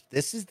Wisp.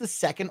 This is the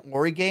second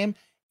Ori game.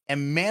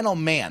 And man, oh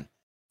man,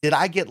 did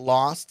I get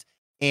lost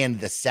in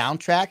the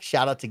soundtrack.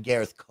 Shout out to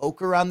Gareth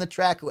Coker on the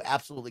track, who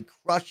absolutely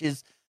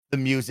crushes the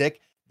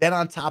music. Then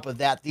on top of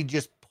that, the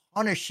just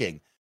punishing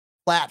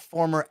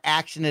platformer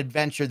action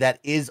adventure that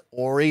is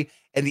Ori,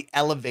 and the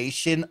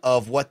elevation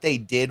of what they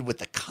did with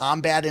the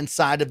combat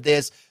inside of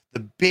this, the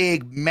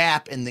big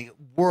map and the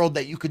world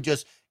that you could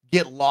just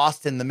get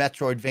lost in, the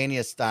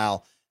Metroidvania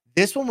style.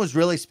 This one was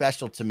really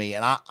special to me,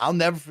 and I'll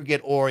never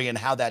forget Ori and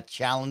how that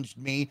challenged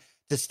me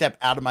to step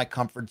out of my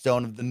comfort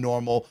zone of the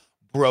normal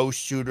bro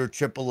shooter,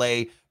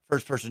 AAA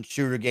first-person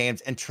shooter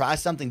games and try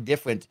something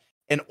different.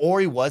 And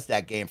Ori was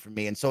that game for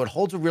me, and so it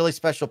holds a really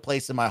special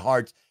place in my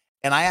heart,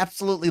 and I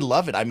absolutely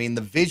love it. I mean,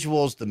 the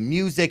visuals, the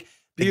music,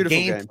 the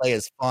gameplay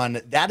is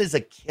fun. That is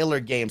a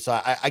killer game,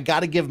 so I got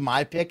to give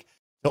my pick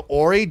to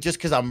Ori just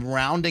because I'm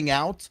rounding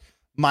out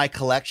my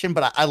collection,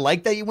 but I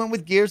like that you went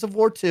with Gears of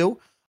War 2.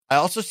 I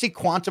also see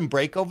Quantum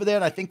Break over there,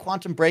 and I think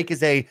Quantum Break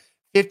is a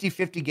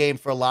 50-50 game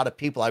for a lot of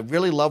people. I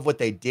really love what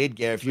they did,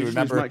 Gary. If you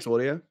remember. Mike's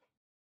audio.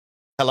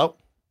 Hello?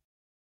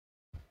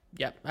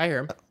 Yeah, I hear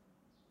him.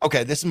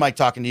 Okay, this is Mike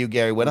talking to you,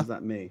 Gary Whitta. Is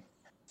that me?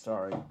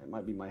 Sorry, it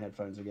might be my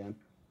headphones again.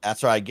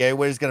 That's right. Gary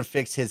Whitta's going to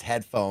fix his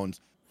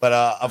headphones. But,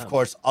 of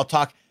course,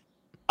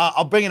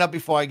 I'll bring it up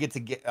before I get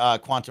to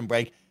Quantum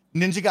Break.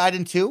 Ninja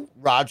Gaiden 2,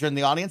 Roger in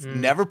the audience,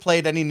 never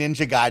played any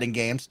Ninja Gaiden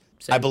games.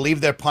 Same. I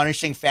believe they're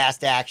punishing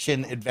fast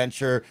action,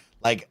 adventure,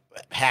 like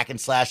hack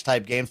and slash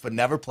type games, but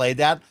never played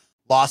that.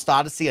 Lost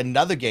Odyssey,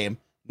 another game.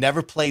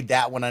 Never played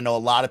that one. I know a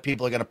lot of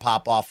people are going to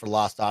pop off for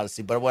Lost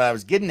Odyssey, but what I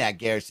was getting at,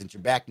 Gary, since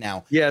you're back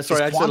now. Yeah,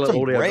 sorry, I just had a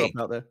little audio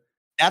out there.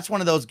 That's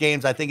one of those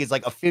games I think is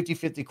like a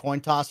 50-50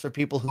 coin toss for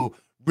people who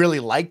really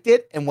liked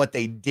it and what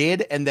they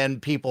did, and then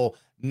people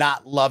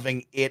not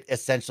loving it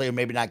essentially, or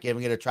maybe not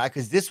giving it a try.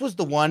 Because this was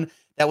the one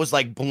that was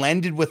like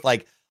blended with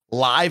like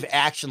live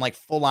action, like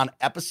full on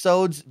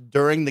episodes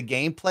during the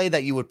gameplay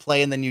that you would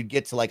play. And then you'd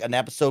get to like an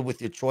episode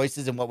with your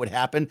choices and what would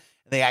happen.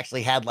 And they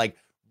actually had like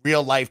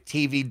real life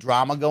TV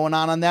drama going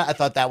on that. I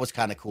thought that was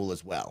kind of cool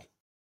as well.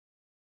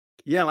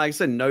 Yeah, like I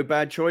said, no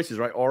bad choices,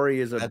 right?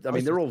 Ori is I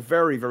mean, they're all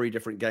very, very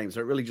different games.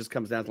 So it really just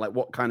comes down to like,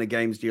 what kind of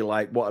games do you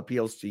like? What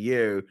appeals to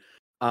you?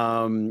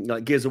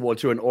 Like Gears of War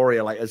 2 and Ori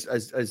are like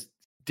as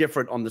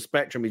different on the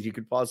spectrum as you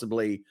could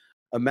possibly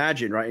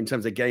imagine, right? In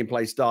terms of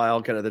gameplay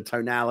style, kind of the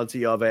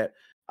tonality of it.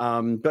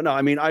 But no,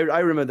 I mean, I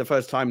remember the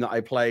first time that I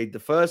played the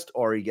first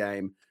Ori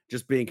game,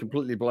 just being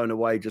completely blown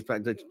away,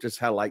 just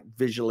how like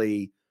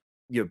visually,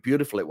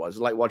 beautiful it was.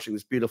 Like watching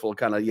this beautiful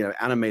kind of,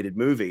 animated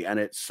movie. And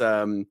it's,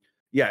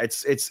 it's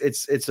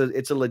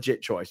a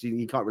legit choice.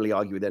 You can't really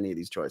argue with any of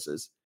these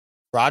choices.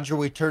 Roger,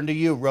 we turn to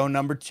you. Row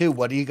number 2.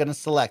 What are you going to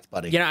select,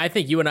 buddy? I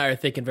think you and I are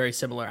thinking very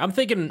similar. I'm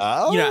thinking,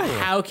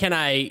 how can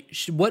I,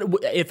 what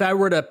if I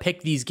were to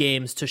pick these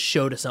games to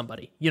show to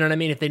somebody? You know what I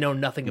mean? If they know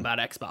nothing about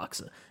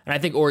Xbox. And I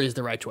think Ori is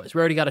the right choice. We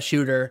already got a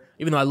shooter.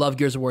 Even though I love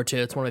Gears of War 2,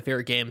 it's one of my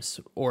favorite games.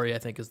 Ori, I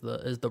think, is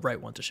the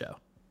right one to show.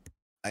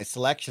 Nice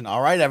selection.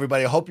 All right,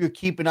 everybody. I hope you're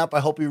keeping up.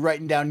 I hope you're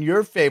writing down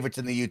your favorites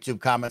in the YouTube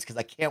comments, because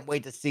I can't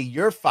wait to see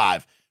your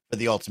 5 for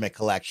the Ultimate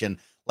Collection.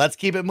 Let's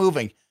keep it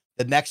moving.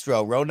 The next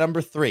row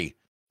number 3.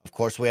 Of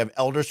course, we have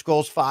Elder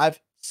Scrolls V,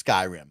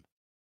 Skyrim,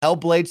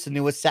 Hellblade: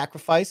 Senua's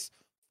Sacrifice,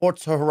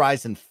 Forza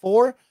Horizon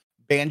 4,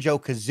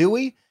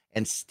 Banjo-Kazooie,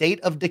 and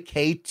State of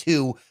Decay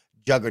 2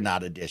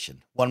 Juggernaut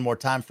Edition. One more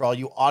time for all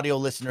you audio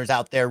listeners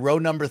out there. Row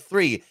number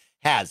 3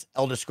 has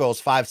Elder Scrolls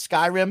V,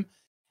 Skyrim,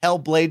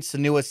 Hellblade: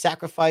 Senua's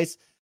Sacrifice,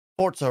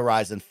 Forza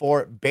Horizon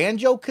 4,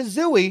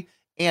 Banjo-Kazooie,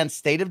 and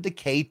State of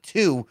Decay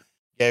 2.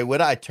 Gary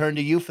Whitta, I turn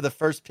to you for the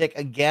first pick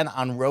again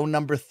on row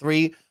number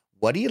 3.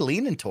 What are you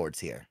leaning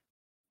towards here?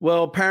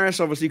 Well,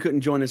 Paris obviously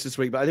couldn't join us this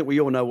week, but I think we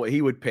all know what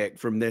he would pick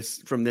from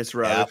this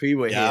row if he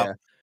were here.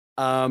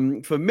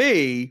 For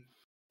me,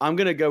 I'm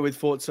going to go with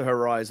Forza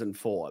Horizon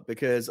 4,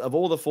 because of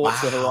all the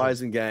Forza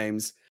Horizon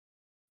games,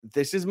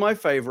 this is my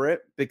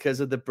favorite because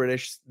of the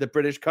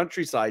British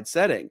countryside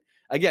setting.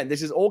 Again,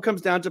 this all comes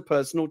down to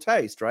personal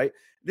taste, right?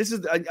 This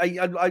is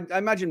I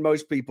imagine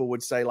most people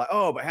would say like,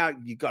 oh, but how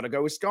you got to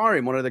go with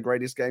Skyrim, one of the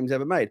greatest games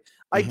ever made.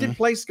 I did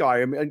play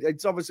Skyrim.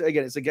 It's obviously,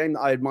 again, it's a game that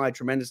I admire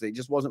tremendously. It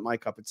just wasn't my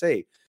cup of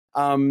tea.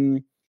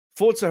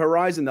 Forza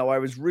Horizon, though, I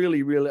was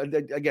really,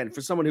 again,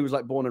 for someone who was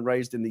like born and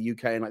raised in the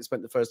UK and like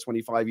spent the first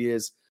 25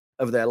 years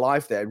of their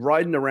life there,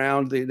 riding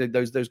around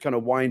those kind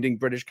of winding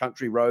British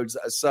country roads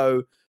that are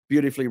so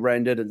beautifully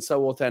rendered and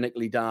so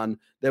authentically done.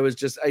 There was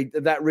just it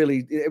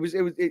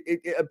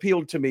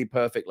appealed to me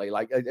perfectly.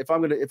 Like if I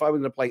were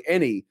gonna play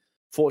any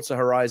Forza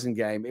Horizon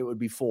game, it would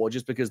be 4,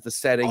 just because the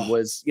setting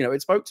was,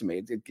 it spoke to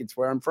me. It's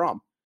where I'm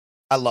from.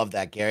 I love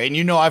that, Gary.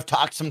 And I've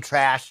talked some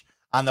trash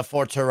on the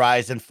Forza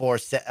Horizon 4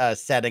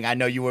 setting. I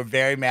know you were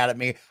very mad at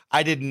me.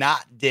 I did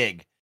not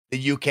dig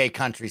the UK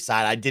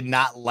countryside. I did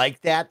not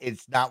like that.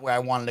 It's not where I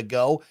wanted to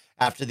go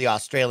after the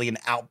Australian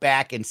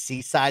outback and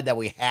seaside that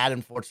we had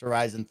in Forza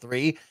Horizon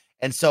 3.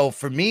 And so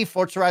for me,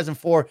 Forza Horizon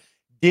 4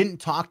 didn't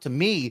talk to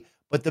me,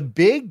 but the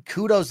big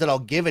kudos that I'll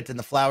give it and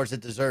the flowers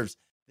it deserves,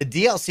 the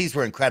DLCs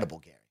were incredible,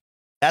 Gary.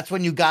 That's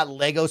when you got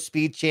Lego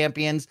Speed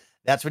Champions.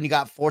 That's when you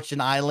got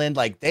Fortune Island.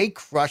 Like, they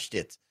crushed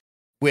it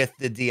with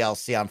the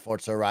DLC on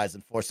Forza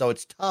Horizon 4. So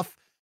it's tough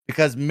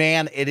because,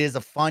 man, it is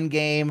a fun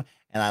game,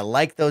 and I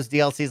like those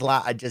DLCs a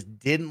lot. I just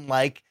didn't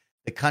like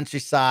the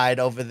countryside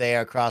over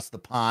there across the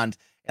pond,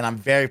 and I'm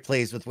very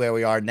pleased with where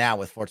we are now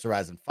with Forza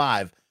Horizon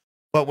 5.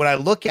 But when I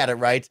look at it,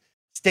 right,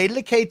 State of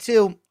Decay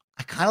 2,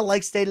 I kind of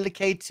like State of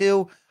Decay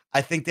 2.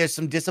 I think there's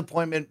some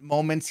disappointment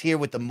moments here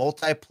with the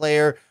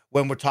multiplayer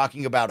when we're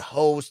talking about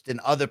host and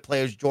other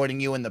players joining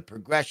you in the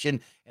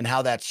progression and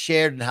how that's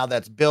shared and how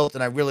that's built.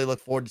 And I really look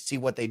forward to see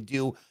what they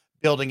do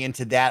building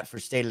into that for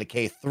State of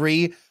Decay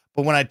 3.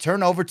 But when I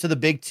turn over to the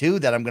big two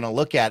that I'm going to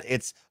look at,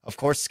 it's, of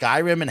course,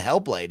 Skyrim and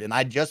Hellblade. And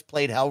I just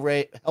played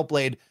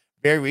Hellblade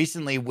very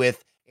recently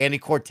with Andy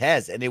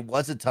Cortez, and it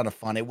was a ton of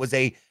fun. It was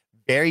a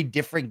very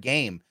different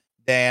game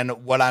than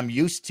what I'm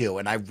used to.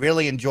 And I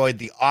really enjoyed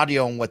the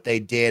audio and what they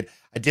did.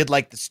 I did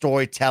like the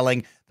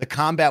storytelling. The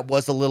combat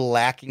was a little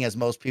lacking, as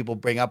most people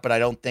bring up, but I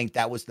don't think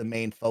that was the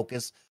main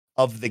focus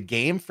of the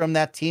game from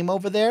that team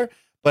over there.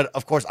 But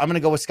of course, I'm going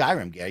to go with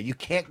Skyrim, Gary. You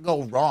can't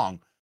go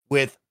wrong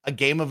with a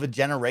game of a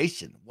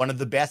generation, one of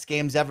the best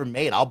games ever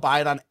made. I'll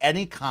buy it on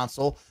any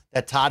console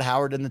that Todd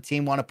Howard and the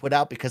team want to put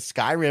out because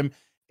Skyrim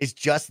is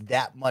just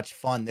that much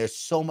fun. There's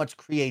so much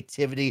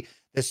creativity.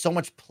 There's so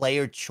much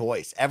player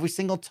choice. Every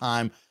single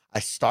time I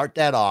start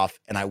that off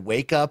and I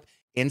wake up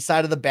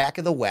inside of the back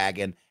of the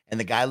wagon and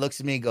the guy looks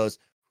at me and goes,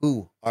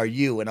 "Who are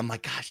you?" And I'm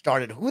like, gosh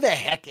darn it, who the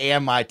heck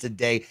am I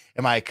today?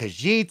 Am I a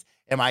Khajiit?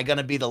 Am I going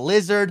to be the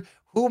lizard?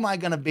 Who am I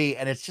going to be?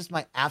 And it's just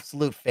my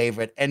absolute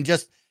favorite. And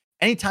just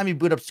anytime you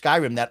boot up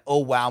Skyrim, that oh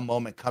wow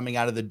moment coming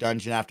out of the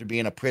dungeon after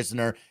being a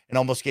prisoner and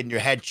almost getting your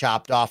head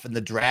chopped off in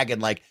the dragon,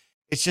 like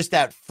it's just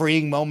that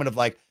freeing moment of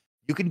like,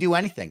 you can do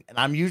anything. And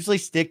I'm usually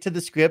stick to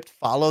the script,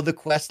 follow the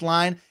quest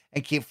line,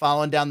 and keep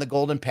following down the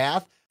golden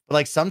path. But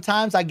like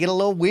sometimes I get a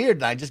little weird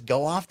and I just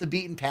go off the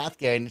beaten path,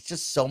 Gary, and it's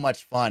just so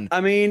much fun. I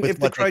mean, if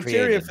the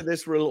criteria for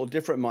this were a little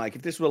different, Mike,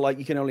 if this were like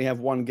you can only have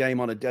one game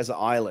on a desert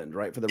island,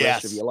 right, for the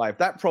rest of your life,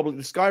 that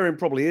probably Skyrim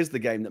probably is the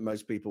game that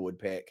most people would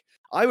pick.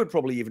 I would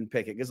probably even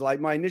pick it because like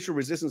my initial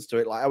resistance to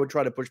it, like I would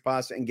try to push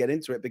past it and get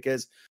into it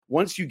because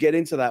once you get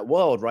into that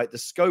world, right, the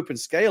scope and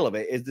scale of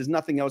it is there's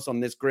nothing else on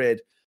this grid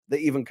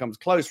that even comes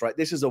close, right?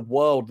 This is a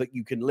world that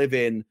you can live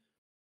in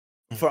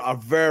for a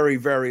very,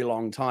 very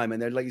long time.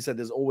 And then, like you said,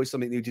 there's always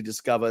something new to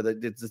discover.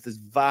 That there's this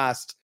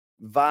vast,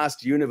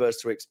 vast universe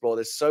to explore.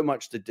 There's so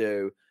much to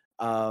do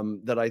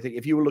that I think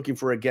if you were looking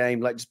for a game,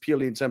 like just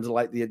purely in terms of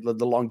like the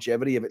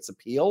longevity of its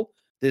appeal,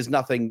 there's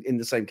nothing in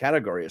the same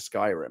category as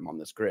Skyrim on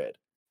this grid.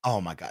 Oh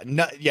my God.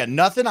 No, yeah,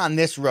 nothing on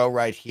this row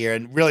right here.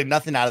 And really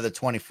nothing out of the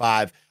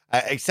 25,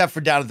 except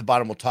for down at the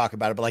bottom. We'll talk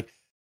about it. But like,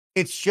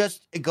 it's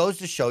just, it goes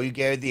to show you,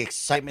 Gary, the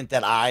excitement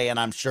that I, and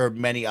I'm sure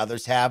many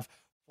others have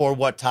for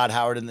what Todd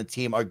Howard and the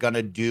team are going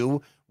to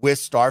do with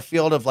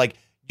Starfield of like,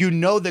 you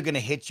know, they're going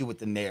to hit you with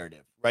the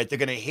narrative, right? They're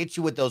going to hit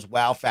you with those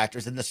wow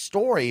factors and the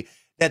story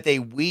that they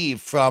weave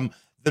from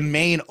the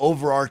main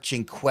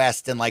overarching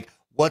quest and like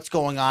what's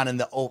going on in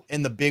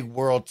the big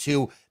world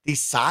to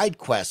these side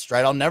quests,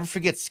 right? I'll never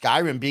forget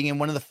Skyrim being in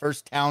one of the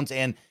first towns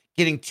and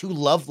getting 2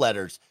 love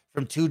letters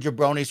from 2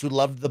 jabronis who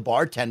loved the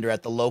bartender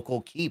at the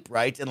local keep,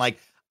 right? And like,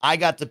 I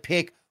got to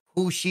pick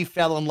who she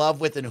fell in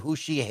love with and who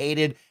she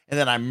hated. And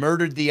then I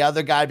murdered the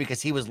other guy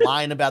because he was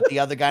lying about the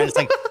other guy. And it's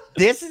like,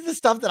 this is the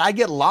stuff that I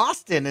get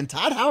lost in. And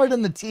Todd Howard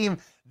and the team,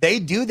 they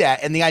do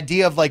that. And the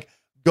idea of like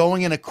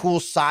going in a cool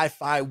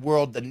sci-fi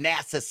world, the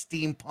NASA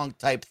steampunk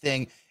type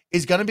thing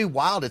is going to be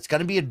wild. It's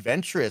going to be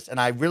adventurous. And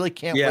I really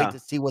can't wait to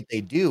see what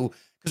they do.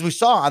 Because we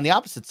saw on the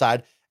opposite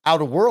side,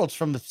 Outer Worlds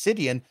from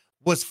Obsidian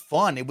was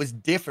fun. It was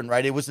different,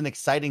 right? It was an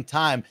exciting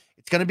time.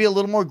 It's going to be a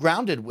little more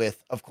grounded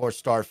with, of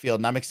course, Starfield.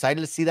 And I'm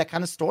excited to see that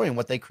kind of story and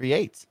what they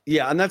create.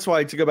 Yeah, and that's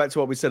why, to go back to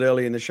what we said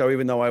earlier in the show,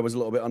 even though I was a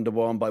little bit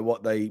underwhelmed by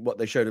what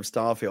they showed of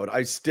Starfield,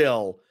 I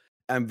still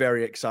am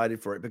very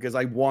excited for it because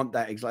I want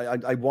that.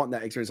 I want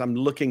that experience. I'm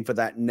looking for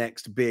that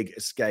next big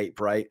escape,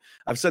 right?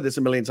 I've said this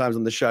a million times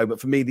on the show, but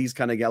for me, these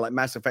kind of like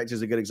Mass Effect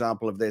is a good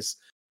example of this.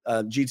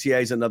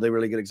 GTA is another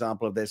really good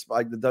example of this.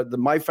 But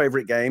my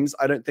favorite games,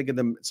 I don't think of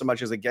them so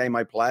much as a game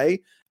I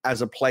play,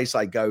 as a place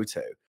I go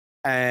to.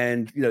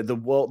 And you know, the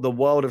world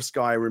of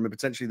Skyrim and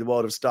potentially the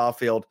world of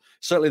Starfield,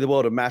 certainly the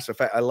world of Mass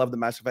Effect. I love the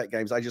Mass Effect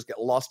games. I just get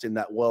lost in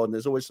that world, and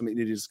there's always something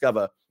new to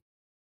discover.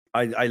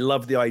 I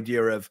love the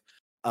idea of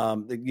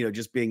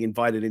just being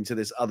invited into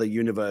this other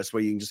universe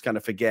where you can just kind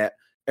of forget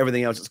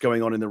everything else that's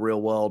going on in the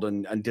real world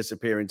and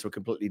disappear into a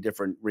completely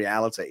different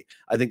reality.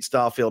 I think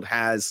Starfield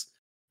has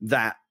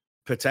that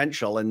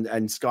potential, and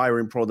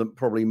Skyrim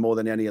probably more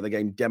than any other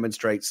game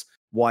demonstrates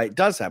why it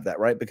does have that,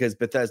 right? Because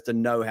Bethesda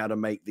know how to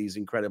make these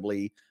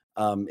incredibly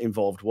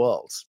involved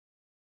worlds.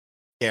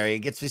 Gary, it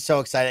gets me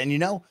so excited. And you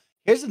know,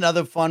 here's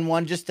another fun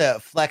one just to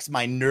flex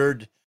my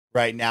nerd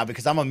right now,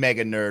 because I'm a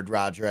mega nerd,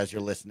 Roger, as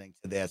you're listening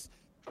to this.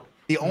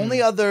 The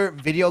only other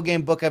video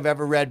game book I've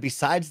ever read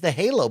besides the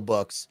Halo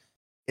books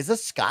is a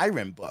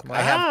Skyrim book. Wow.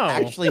 I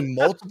have actually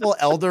multiple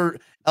Elder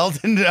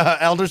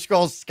Elder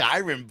Scrolls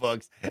Skyrim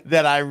books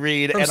that I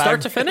read, From and start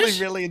I to finish?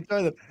 really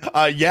enjoy them.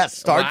 Yes,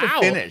 start to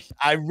finish.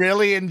 I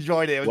really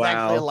enjoyed it. It was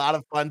actually a lot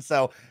of fun.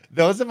 So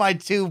those are my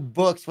two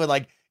books where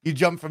like you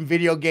jump from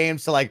video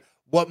games to like,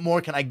 what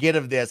more can I get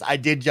of this? I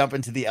did jump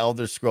into the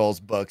Elder Scrolls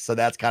book, so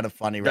that's kind of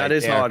funny, right? That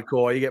is there.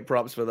 hardcore. You get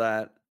props for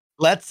that.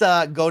 Let's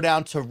go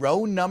down to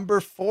row number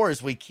 4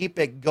 as we keep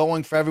it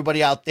going for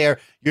everybody out there.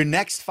 Your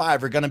next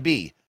 5 are going to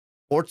be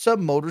Forza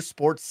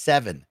Motorsport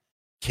 7,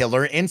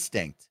 Killer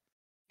Instinct,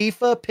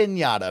 FIFA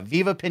Pinata,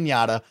 Viva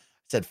Pinata, I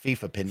said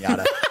FIFA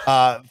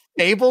Pinata,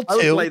 Fable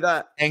 2,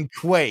 and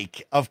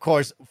Quake. Of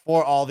course,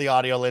 for all the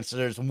audio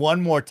listeners,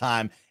 one more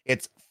time,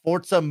 it's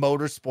Forza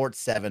Motorsport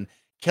 7,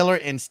 Killer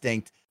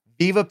Instinct,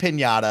 Viva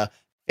Pinata,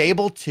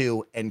 Fable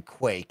 2, and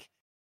Quake.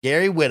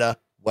 Gary Whitta,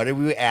 what are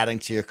we adding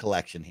to your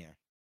collection here?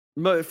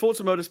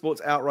 Forza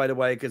Motorsport's out right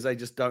away because I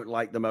just don't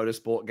like the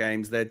motorsport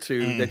games. They're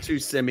too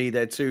simmy,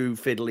 they're too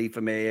fiddly for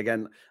me.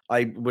 Again,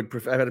 I would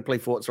prefer if I had to play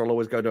Forza, I'll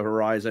always go to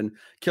Horizon.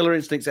 Killer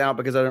Instinct's out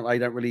because I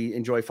don't really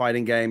enjoy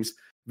fighting games.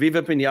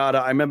 Viva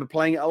Pinata, I remember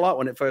playing it a lot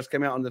when it first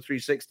came out on the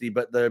 360,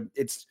 but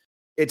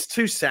it's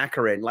too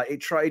saccharine. Like it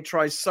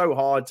tries so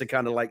hard to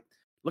kind of like,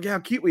 look at how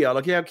cute we are,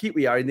 look at how cute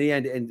we are. In the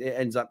end, it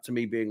ends up to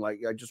me being like,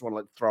 I just want to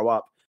like throw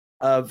up.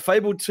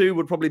 Fable 2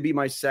 would probably be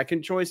my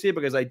second choice here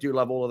because I do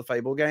love all of the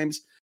Fable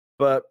games.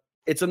 But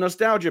it's a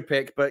nostalgia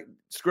pick, but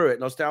screw it.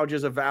 Nostalgia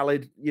is a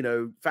valid,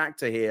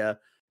 factor here.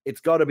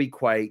 It's got to be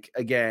Quake.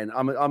 Again,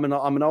 I'm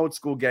an old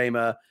school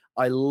gamer.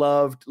 I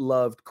loved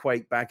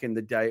Quake back in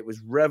the day. It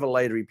was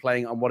revelatory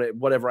playing on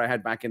whatever I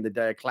had back in the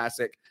day, a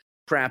classic,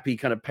 crappy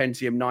kind of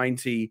Pentium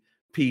 90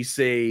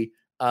 PC.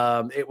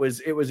 It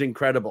was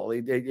incredible.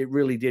 It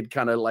really did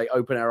kind of like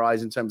open our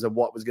eyes in terms of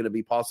what was going to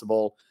be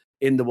possible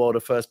in the world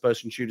of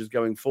first-person shooters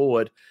going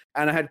forward.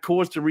 And I had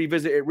cause to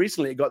revisit it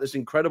recently. It got this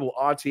incredible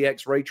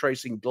RTX ray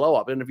tracing glow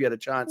up. I don't know if you had a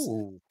chance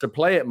to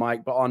play it,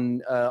 Mike, but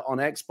on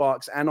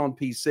Xbox and on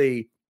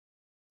PC,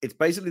 it's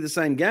basically the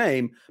same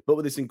game, but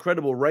with this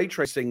incredible ray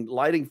tracing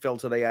lighting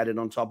filter they added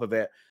on top of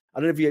it. I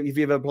don't know if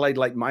you ever played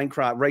like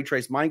Minecraft, ray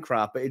trace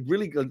Minecraft, but it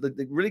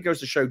really goes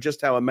to show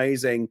just how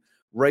amazing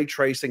ray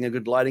tracing and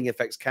good lighting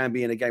effects can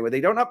be in a game where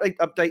they don't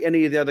update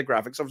any of the other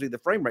graphics. Obviously, the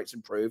frame rate's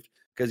improved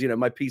because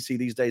my PC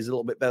these days is a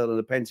little bit better than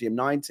the Pentium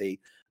 90.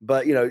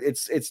 But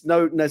it's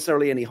no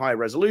necessarily any high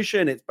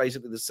resolution. It's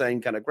basically the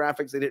same kind of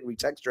graphics. They didn't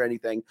retexture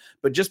anything,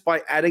 but just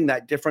by adding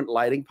that different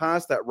lighting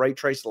pass, that ray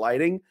trace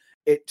lighting,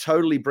 it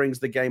totally brings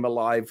the game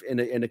alive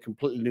in a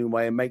completely new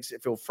way and makes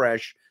it feel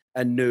fresh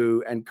and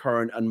new and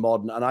current and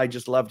modern. And I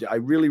just loved it. I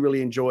really,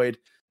 really enjoyed,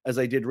 as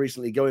I did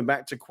recently, going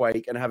back to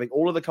Quake and having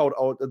all of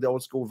the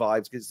old school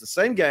vibes, because it's the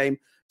same game,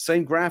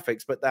 same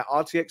graphics, but that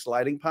RTX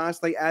lighting pass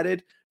they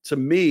added, to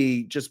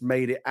me, just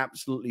made it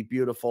absolutely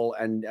beautiful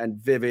and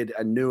vivid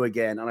and new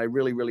again. And I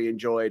really, really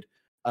enjoyed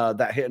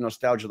that hit of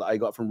nostalgia that I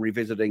got from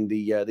revisiting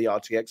the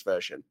RTX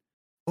version.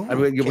 Ooh, and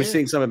we're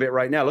seeing some of it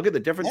right now. Look at the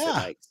difference it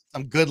makes.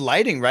 Some good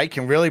lighting, right?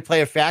 Can really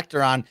play a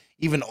factor on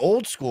even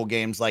old school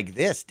games like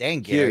this. Dang,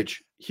 Gary.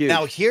 Huge.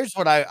 Now, here's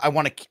what I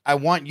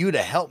want you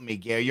to help me,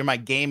 Gary. You're my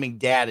gaming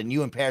dad, and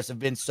you and Paris have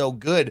been so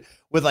good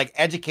with like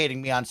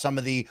educating me on some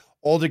of the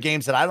older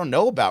games that I don't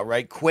know about,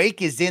 right?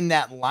 Quake is in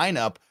that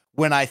lineup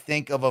when I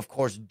think of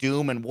course,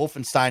 Doom and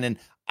Wolfenstein, and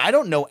I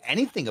don't know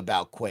anything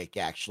about Quake,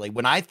 actually.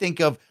 When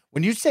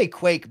you say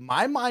Quake,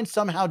 my mind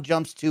somehow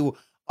jumps to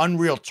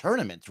Unreal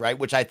Tournament, right?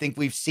 Which I think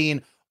we've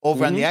seen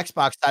over on the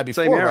Xbox side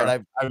before,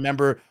 right? I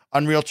remember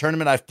Unreal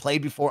Tournament I've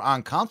played before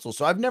on console,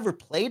 so I've never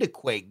played a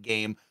Quake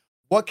game.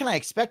 What can I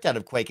expect out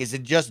of Quake? Is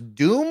it just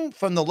Doom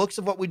from the looks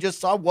of what we just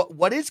saw?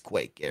 What is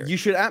Quake, Gary? You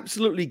should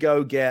absolutely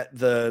go get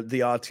the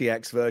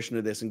RTX version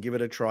of this and give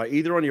it a try,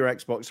 either on your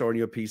Xbox or on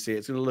your PC.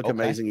 It's going to look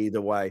amazing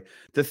either way.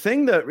 The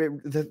thing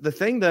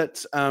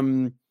that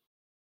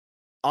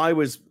I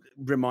was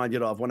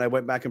reminded of when I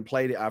went back and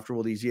played it after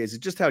all these years is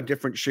just how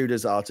different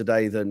shooters are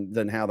today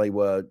than how they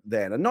were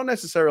then, and not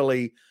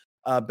necessarily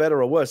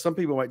better or worse. Some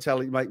people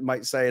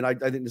might say, and I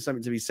think there's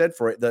something to be said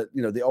for it, that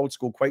the old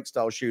school Quake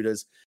style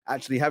shooters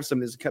actually have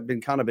something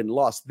that's been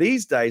lost.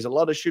 These days, a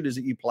lot of shooters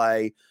that you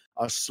play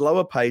are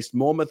slower paced,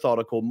 more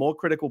methodical, more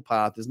critical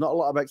path. There's not a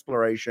lot of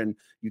exploration.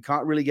 You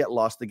can't really get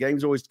lost. The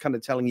game's always kind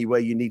of telling you where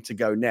you need to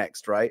go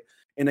next, right?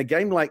 In a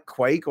game like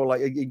Quake, or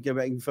like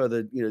even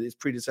further, its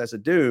predecessor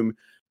Doom,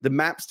 the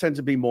maps tend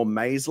to be more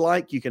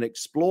maze-like. You can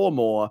explore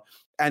more,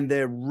 and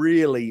they're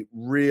really,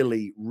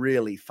 really,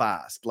 really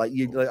fast. Like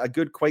a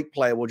good Quake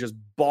player will just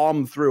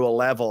bomb through a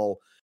level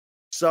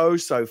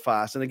so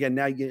fast. And again,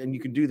 now you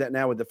can do that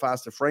now with the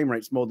faster frame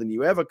rates more than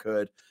you ever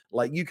could.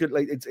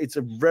 It's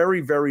a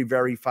very, very,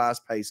 very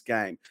fast-paced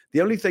game.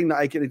 The only thing that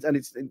I can, and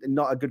it's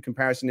not a good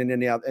comparison in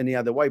any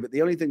other way, but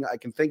the only thing that I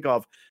can think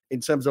of in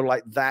terms of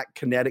like that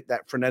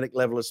frenetic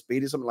level of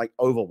speed is something like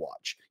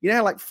Overwatch. You know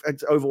how like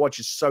Overwatch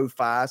is so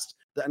fast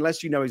that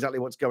unless you know exactly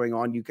what's going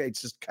on,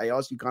 it's just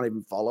chaos. You can't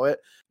even follow it.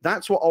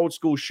 That's what old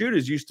school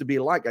shooters used to be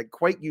like. Like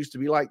Quake used to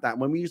be like that.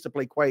 When we used to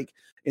play Quake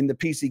in the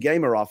PC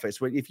Gamer office,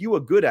 where if you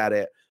were good at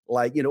it,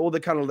 like all the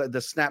kind of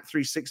the snap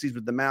 360s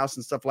with the mouse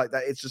and stuff like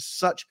that, it's just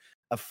such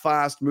a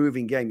fast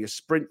moving game. You're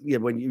sprint,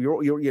 when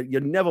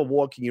you're never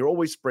walking, you're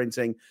always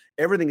sprinting.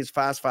 Everything is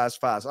fast.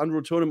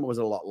 Unreal Tournament was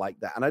a lot like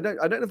that. And I don't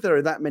know if there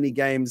are that many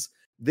games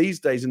these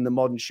days in the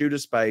modern shooter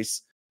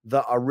space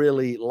that are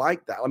really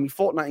like that. I mean,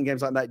 Fortnite and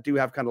games like that do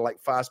have kind of like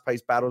fast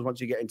paced battles once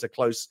you get into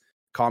close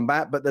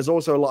combat, but there's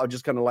also a lot of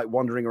just kind of like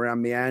wandering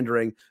around,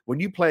 meandering. When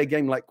you play a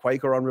game like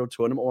Quake or Unreal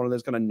Tournament, or one of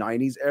those kind of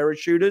 90s era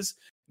shooters,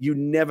 you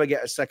never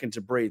get a second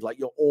to breathe. Like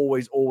you're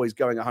always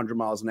going 100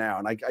 miles an hour.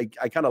 And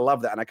I kind of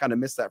love that. And I kind of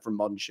miss that from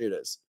modern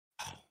shooters.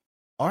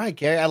 All right,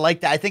 Gary. I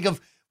like that. I think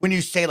of when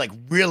you say like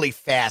really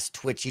fast,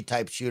 twitchy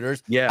type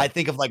shooters. Yeah. I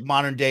think of like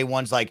modern day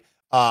ones like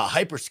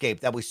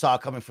Hyperscape that we saw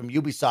coming from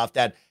Ubisoft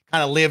that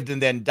kind of lived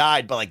and then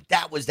died. But like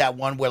that was that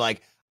one where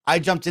like I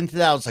jumped into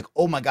that. I was like,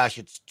 oh my gosh,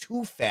 it's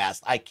too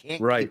fast. I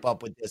can't keep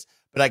up with this.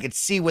 But I could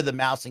see where the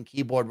mouse and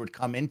keyboard would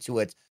come into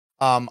it.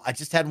 I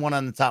just had one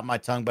on the top of my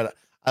tongue, but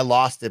I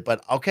lost it.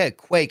 But okay,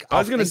 Quake. I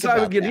was going to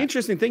say, the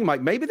interesting thing,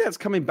 Mike, maybe that's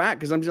coming back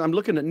because I'm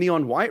looking at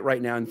Neon White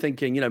right now and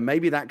thinking,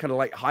 maybe that kind of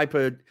like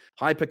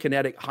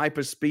hyperkinetic,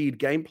 hyper speed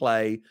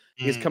gameplay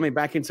is coming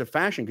back into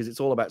fashion because it's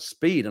all about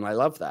speed. And I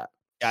love that.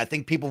 Yeah, I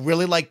think people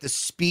really like the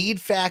speed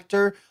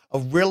factor, a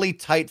really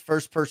tight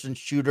first-person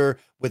shooter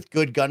with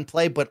good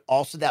gunplay, but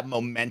also that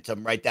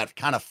momentum, right? That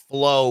kind of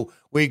flow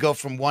where you go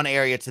from one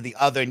area to the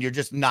other and you're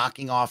just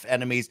knocking off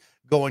enemies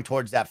going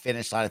towards that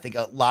finish line. I think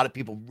a lot of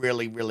people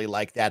really, really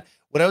like that.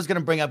 What I was going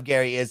to bring up,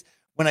 Gary, is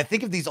when I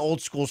think of these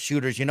old school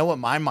shooters, you know what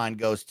my mind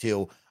goes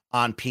to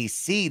on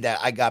PC that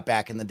I got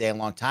back in the day a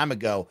long time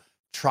ago?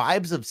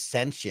 Tribes of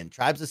Ascension.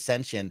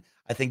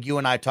 I think you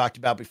and I talked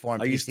about before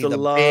on I PC. Used to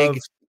love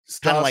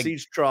Star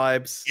Siege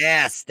Tribes.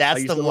 Yes,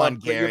 that's the one,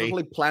 Gary.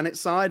 You Planet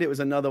Side. It was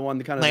another one,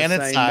 kind of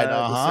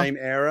the same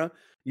era.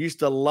 Used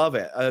to love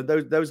it.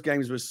 Those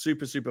games were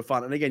super, super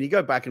fun. And again, you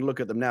go back and look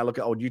at them now. Look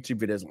at old YouTube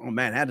videos. Oh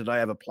man, how did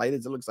I ever play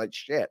this? It looks like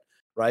shit,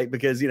 right?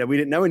 Because we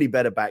didn't know any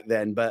better back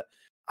then. But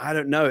I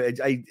don't know.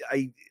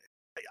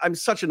 I'm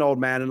such an old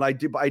man, and I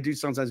do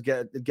sometimes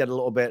get a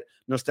little bit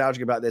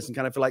nostalgic about this, and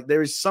kind of feel like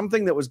there is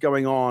something that was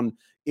going on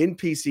in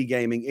PC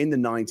gaming in the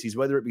 90s,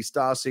 whether it be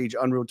Star Siege,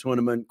 Unreal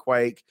Tournament,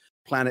 Quake,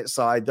 Planet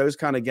Side, those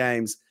kind of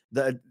games.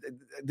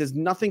 There's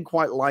nothing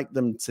quite like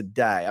them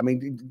today. I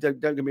mean, don't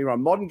get me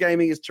wrong. Modern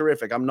gaming is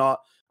terrific. I'm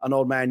not an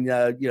old man,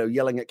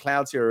 yelling at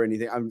clouds here or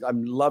anything.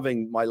 I'm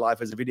loving my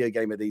life as a video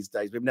gamer these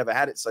days. We've never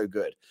had it so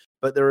good.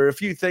 But there are a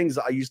few things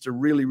that I used to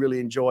really, really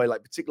enjoy,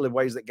 like particular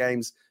ways that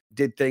games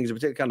did things, a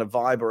particular kind of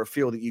vibe or a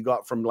feel that you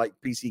got from like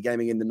PC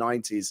gaming in the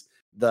 90s.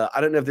 I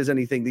don't know if there's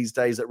anything these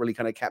days that really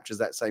kind of captures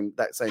that same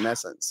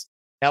essence.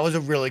 That was a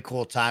really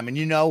cool time.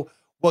 And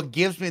what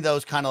gives me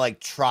those kind of like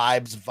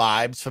Tribes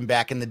vibes from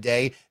back in the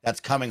day that's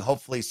coming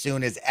hopefully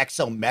soon is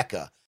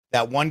Exomecha.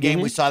 That one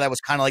game we saw that was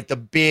kind of like the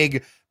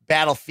big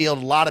battlefield,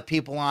 a lot of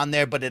people on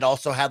there, but it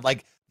also had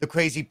like the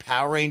crazy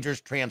Power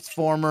Rangers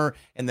Transformer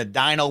and the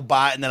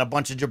Dinobot and then a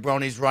bunch of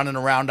jabronis running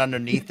around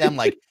underneath them.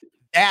 Like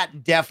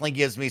that definitely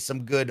gives me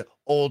some good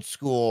old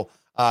school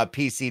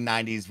PC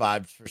 90s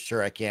vibes for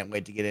sure. I can't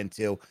wait to get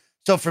into.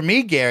 So for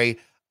me, Gary,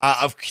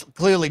 I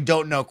clearly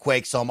don't know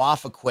Quake, so I'm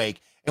off of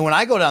Quake. And when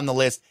I go down the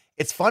list,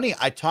 it's funny.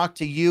 I talked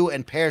to you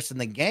and Paris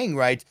and the gang,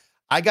 right?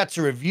 I got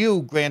to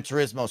review Gran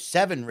Turismo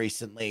 7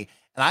 recently,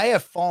 and I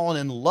have fallen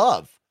in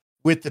love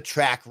with the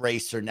track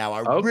racer now.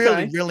 I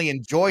really, really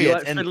enjoy it.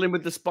 Like fiddling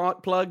with the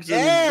spark plugs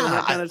and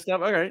that kind of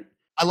stuff? Okay.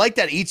 I like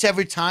that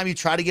every time you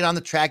try to get on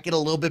the track, get a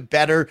little bit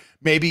better,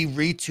 maybe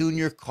retune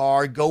your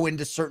car, go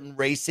into certain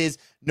races,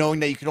 knowing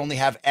that you could only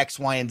have X,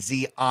 Y, and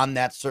Z on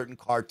that certain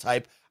car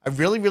type. I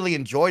really, really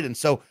enjoyed it. And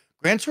so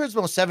Gran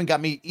Turismo 7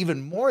 got me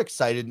even more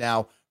excited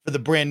now for the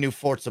brand new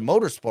Forza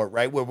Motorsport,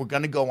 right? Where we're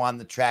going to go on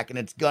the track and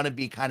it's going to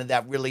be kind of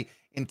that really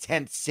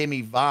intense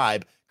simmy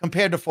vibe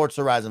compared to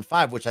Forza Horizon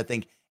 5, which I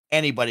think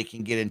anybody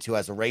can get into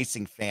as a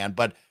racing fan.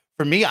 But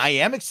for me, I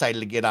am excited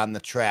to get on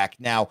the track.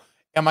 Now,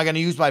 am I going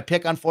to use my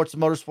pick on Forza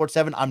Motorsport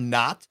 7? I'm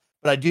not,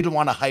 but I do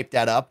want to hype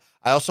that up.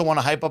 I also want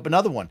to hype up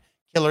another one,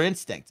 Killer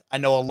Instinct. I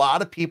know a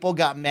lot of people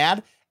got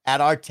mad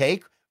at our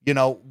take.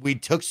 We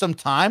took some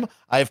time.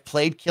 I have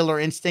played Killer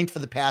Instinct for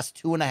the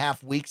past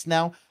 2.5 weeks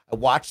now. I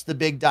watched the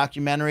big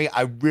documentary.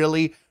 I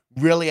really,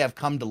 really have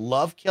come to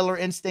love Killer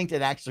Instinct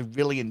and actually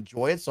really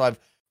enjoy it. So I've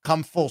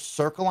come full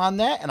circle on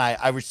that. And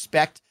I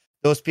respect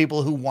those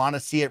people who want to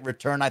see it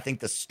return. I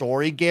think the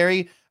story,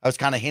 Gary, I was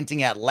kind of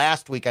hinting at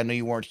last week. I know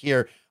you weren't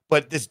here,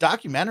 but this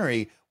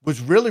documentary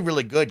was really,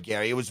 really good,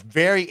 Gary. It was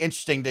very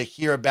interesting to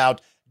hear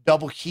about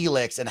Double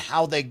Helix and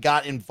how they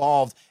got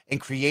involved and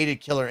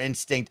created Killer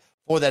Instinct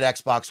for that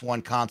Xbox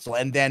One console.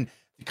 And then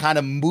the kind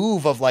of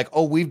move of like,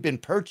 oh, we've been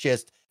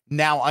purchased.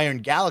 Now Iron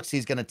Galaxy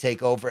is going to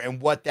take over,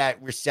 and what that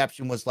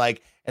reception was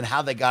like and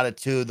how they got it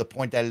to the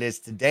point that it is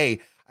today.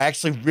 I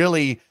actually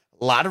really,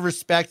 a lot of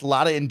respect, a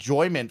lot of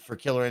enjoyment for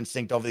Killer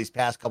Instinct over these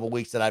past couple of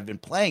weeks that I've been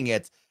playing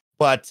it.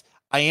 But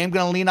I am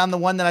going to lean on the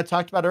one that I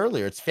talked about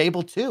earlier. It's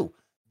Fable 2.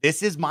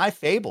 This is my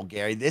Fable,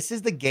 Gary. This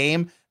is the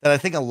game that I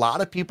think a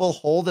lot of people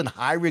hold in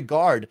high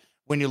regard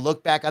when you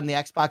look back on the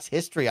Xbox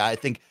history. I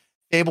think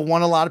Fable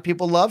 1, a lot of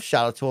people love.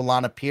 Shout out to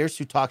Alana Pierce,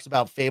 who talks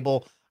about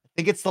Fable. I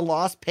think it's the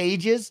Lost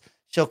Pages.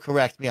 she'll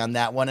correct me on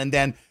that one. And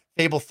then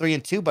Fable 3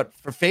 and 2. But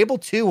for Fable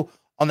 2,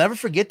 I'll never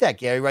forget that,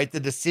 Gary, right? The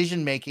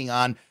decision making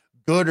on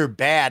good or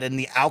bad and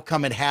the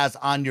outcome it has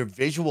on your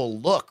visual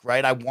look,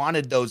 right? I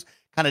wanted those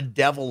kind of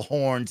devil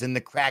horns and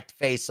the cracked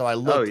face, so I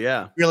looked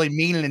really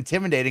mean and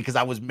intimidating because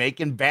I was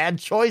making bad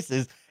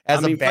choices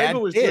as a bad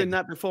Fable was kid. doing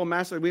that before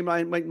Mass. We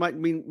might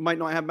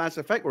not have Mass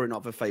Effect were it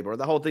not for Fable.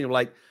 The whole thing of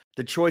like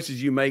the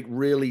choices you make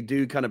really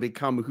do kind of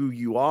become who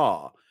you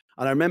are.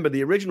 And I remember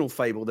the original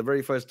Fable, the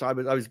very first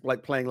time I was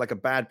like playing like a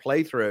bad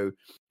playthrough,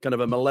 kind of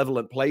a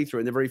malevolent playthrough.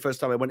 And the very first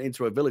time I went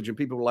into a village and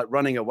people were like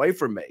running away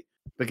from me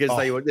because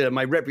they were,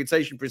 my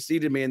reputation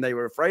preceded me and they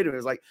were afraid of me. It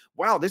was like,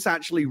 wow, this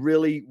actually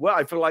really,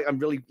 I feel like I'm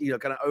really,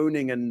 kind of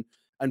owning and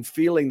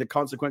feeling the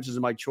consequences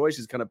of my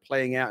choices kind of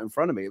playing out in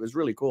front of me. It was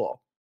really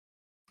cool.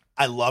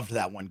 I loved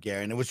that one,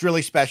 Gary, and it was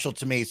really special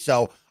to me.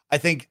 So I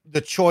think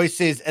the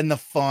choices and the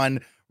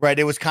fun, right?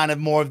 It was kind of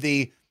more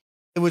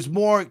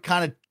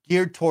kind of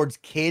geared towards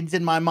kids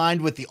in my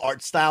mind with the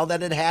art style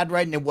that it had,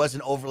 right? And it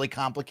wasn't overly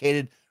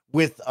complicated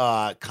with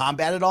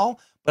combat at all.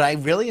 But I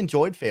really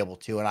enjoyed Fable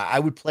 2, and I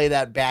would play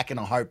that back in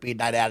a heartbeat,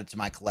 and I'd add it to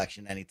my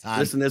collection anytime.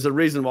 Listen, there's a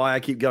reason why I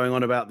keep going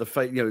on about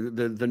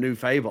the new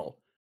Fable.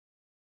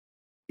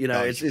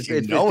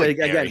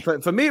 Again,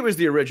 for me, it was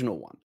the original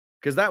one.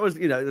 Because that was,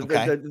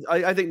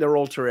 I think they're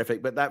all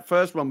terrific. But that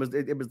first one was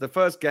the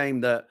first game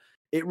that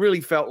it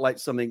really felt like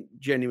something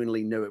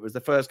genuinely new. It was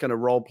the first kind of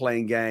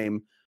role-playing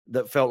game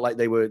that felt like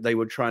they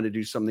were trying to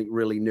do something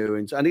really new.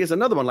 And I think it's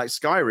another one like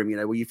Skyrim,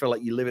 where you feel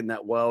like you live in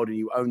that world and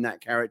you own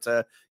that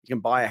character. You can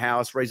buy a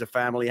house, raise a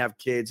family, have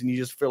kids, and you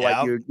just feel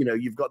like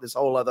you've got this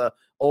whole other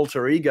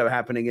alter ego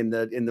happening in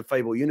the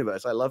Fable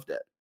universe. I loved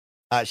it.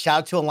 Shout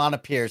out to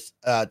Alana Pierce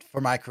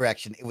for my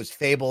correction. It was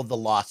Fable: The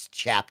Lost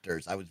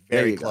Chapters. I was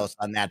very close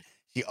on that.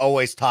 She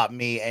always taught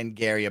me and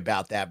Gary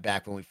about that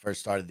back when we first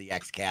started the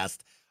XCast.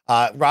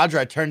 Roger,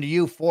 I turn to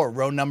you for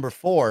row number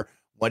 4.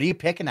 What are you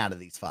picking out of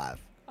these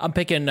 5? I'm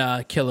picking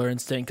Killer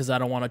Instinct because I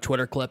don't want a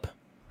Twitter clip.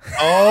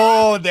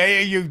 Oh,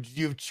 there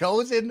you've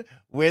chosen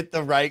with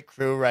the right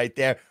crew right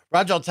there.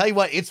 Roger, I'll tell you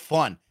what, it's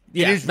fun.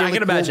 Yeah, it is really I can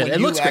cool imagine. when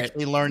It looks you great.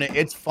 actually learn it.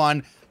 It's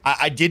fun.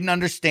 I didn't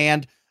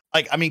understand.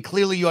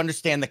 Clearly you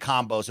understand the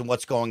combos and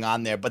what's going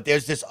on there, but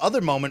there's this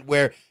other moment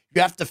where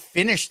you have to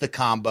finish the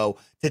combo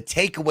to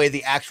take away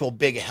the actual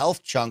big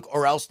health chunk,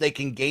 or else they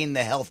can gain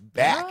the health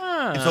back.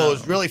 And so it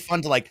was really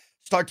fun to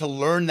start to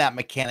learn that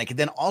mechanic, and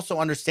then also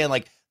understand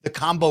the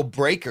combo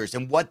breakers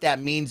and what that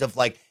means of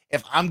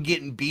if I'm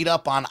getting beat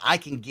up on, I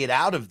can get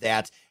out of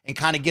that and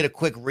kind of get a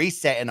quick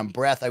reset and a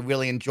breath. I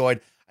really enjoyed.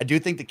 I do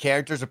think the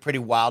characters are pretty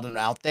wild and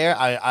out there.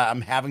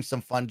 I'm having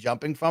some fun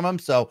jumping from them.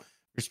 So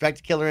respect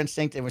to Killer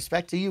Instinct and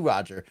respect to you,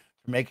 Roger,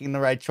 for making the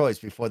right choice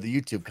before the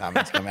YouTube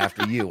comments come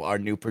after you, our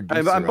new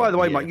producer. And by the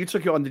way, Mike, you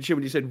took it on the chin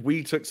when you said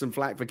we took some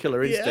flack for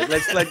Killer Instinct.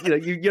 Yeah.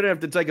 You don't have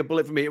to take a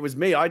bullet for me. It was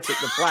me. I took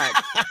the flack.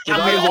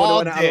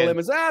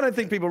 I don't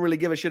think people really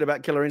give a shit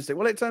about Killer Instinct.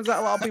 Well, it turns out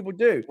a lot of people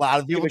do. A lot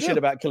of people give a shit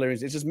about Killer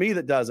Instinct. It's just me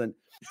that doesn't.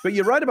 But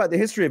you're right about the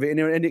history of it,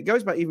 and it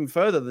goes back even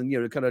further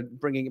than kind of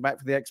bringing it back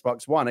for the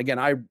Xbox One. Again,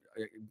 I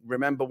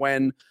remember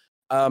when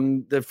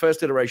the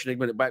first iteration,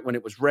 back when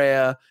it was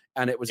Rare,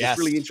 and it was this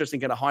really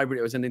interesting kind of hybrid.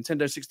 It was a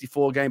Nintendo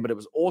 64 game, but it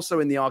was also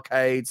in the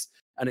arcades,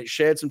 and it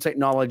shared some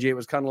technology. It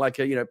was kind of like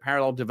a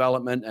parallel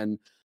development, and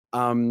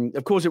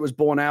of course, it was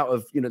born out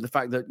of the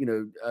fact that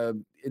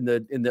in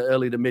the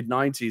early to mid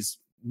 90s,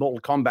 Mortal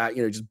Kombat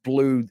just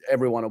blew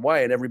everyone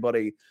away, and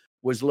everybody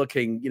was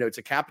looking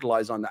to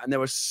capitalize on that. And there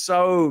were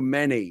so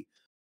many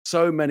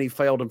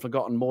failed and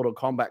forgotten Mortal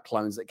Kombat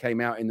clones that came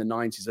out in the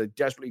 90s. They're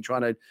desperately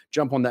trying to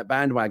jump on that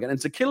bandwagon.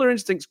 And to Killer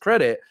Instinct's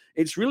credit,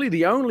 it's really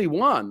the only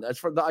one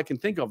that I can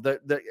think of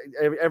that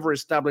ever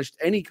established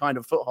any kind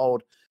of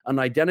foothold and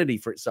identity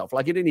for itself.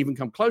 Like, it didn't even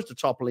come close to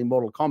toppling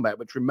Mortal Kombat,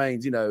 which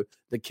remains, the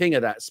king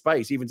of that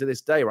space, even to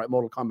this day, right?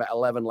 Mortal Kombat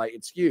 11,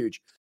 it's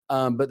huge.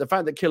 But the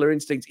fact that Killer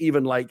Instinct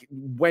even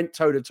went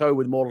toe-to-toe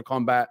with Mortal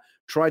Kombat,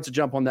 tried to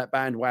jump on that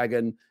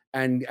bandwagon,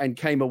 and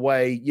came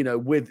away,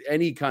 with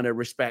any kind of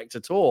respect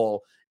at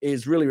all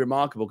is really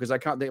remarkable, because I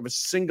can't think of a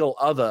single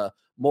other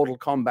Mortal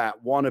Kombat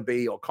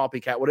wannabe or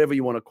copycat, whatever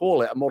you want to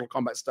call it, a Mortal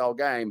Kombat style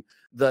game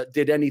that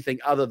did anything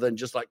other than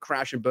just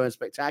crash and burn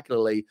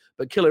spectacularly.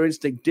 But Killer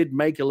Instinct did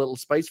make a little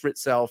space for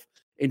itself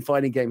in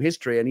fighting game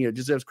history, and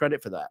deserves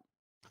credit for that.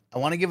 I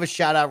want to give a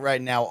shout out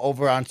right now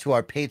over onto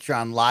our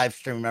Patreon live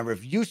stream. Remember,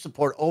 if you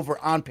support over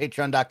on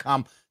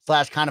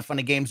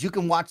patreon.com/kindoffunnygames, you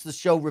can watch the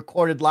show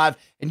recorded live,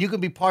 and you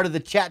can be part of the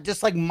chat,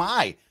 just like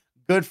my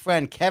good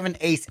friend Kevin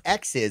Ace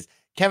X is.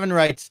 Kevin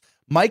writes,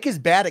 Mike is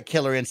bad at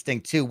Killer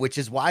Instinct 2, which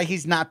is why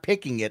he's not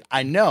picking it.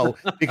 I know,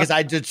 because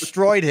I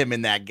destroyed him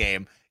in that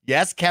game.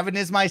 Yes, Kevin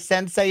is my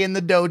sensei in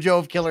the dojo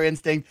of Killer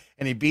Instinct,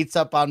 and he beats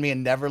up on me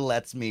and never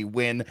lets me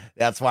win.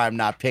 That's why I'm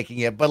not picking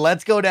it. But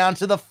let's go down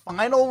to the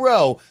final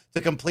row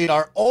to complete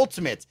our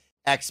ultimate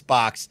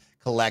Xbox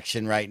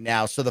collection right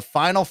now. So the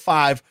final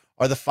 5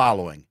 are the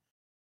following.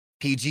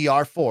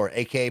 PGR 4,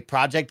 aka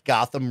Project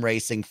Gotham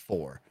Racing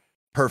 4.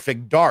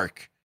 Perfect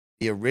Dark,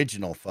 the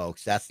original,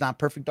 folks. That's not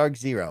Perfect Dark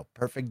Zero.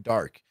 Perfect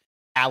Dark.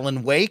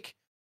 Alan Wake,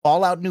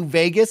 Fallout New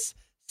Vegas,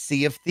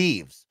 Sea of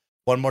Thieves.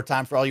 One more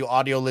time for all you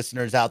audio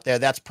listeners out there.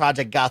 That's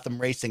Project Gotham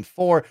Racing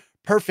 4,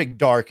 Perfect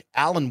Dark,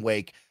 Alan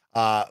Wake,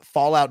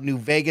 Fallout New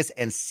Vegas,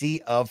 and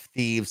Sea of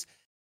Thieves.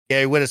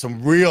 Gary, with us,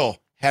 some real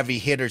heavy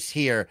hitters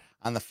here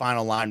on the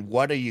final line.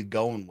 What are you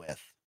going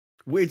with?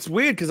 It's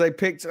weird because I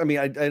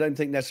don't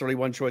think necessarily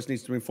one choice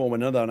needs to inform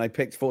another, and I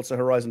picked Forza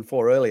Horizon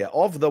 4 earlier.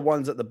 Of the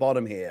ones at the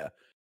bottom here,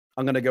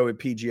 I'm going to go with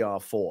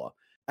PGR 4.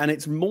 And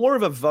it's more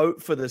of a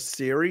vote for the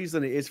series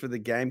than it is for the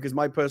game, because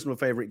my personal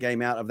favorite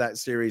game out of that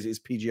series is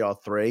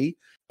PGR 3.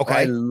 Okay.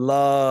 I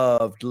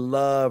loved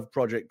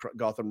Project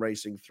Gotham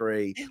Racing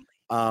 3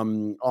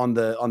 on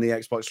the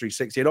Xbox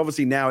 360. And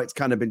obviously now it's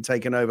kind of been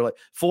taken over. Like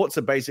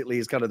Forza basically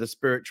is kind of the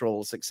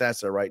spiritual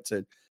successor, right,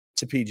 to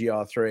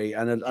PGR 3.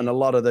 And a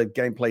lot of the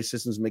gameplay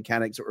systems and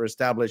mechanics that were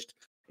established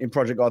in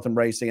Project Gotham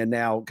Racing are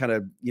now kind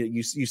of,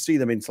 you see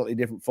them in slightly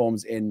different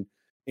forms in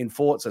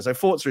Forza. So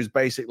Forza is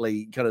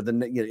basically kind of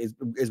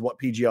is what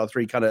PGR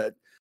 3 kind of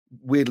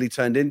weirdly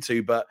turned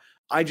into. But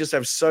I just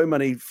have so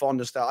many fond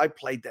nostalgia. I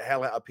played the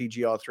hell out of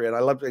PGR 3, and I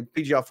loved it.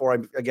 PGR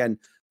 4. Again,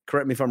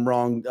 correct me if I'm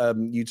wrong.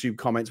 YouTube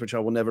comments, which I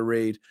will never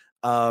read.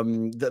 I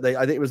think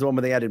it was the one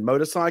where they added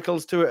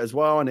motorcycles to it as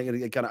well, and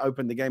it kind of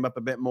opened the game up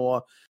a bit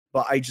more.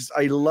 But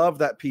I love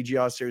that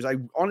PGR series. I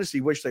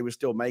honestly wish they were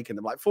still making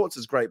them. Like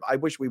Forza's great, but I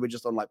wish we were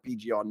just on like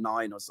PGR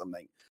 9 or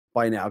something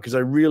by now, because I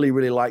really,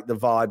 really like the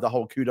vibe, the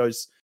whole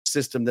kudos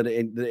system that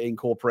it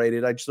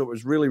incorporated. I just thought it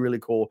was really, really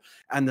cool.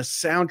 And the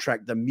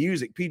soundtrack, the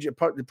music,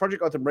 Project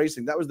Gotham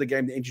Racing, that was the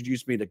game that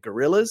introduced me to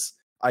Gorillaz.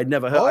 I'd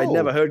never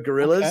heard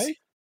Gorillaz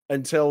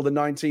until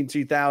the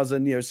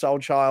 2000 Soul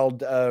Child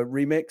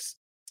remix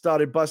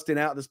started busting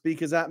out the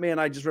speakers at me. And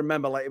I just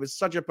remember, like, it was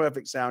such a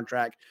perfect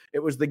soundtrack. It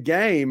was the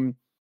game,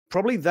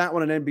 probably that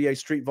one and NBA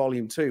Street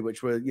Volume 2,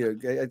 which were,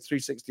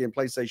 360 and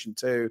PlayStation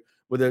 2,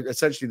 with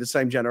essentially the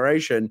same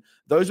generation.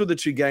 Those were the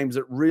two games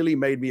that really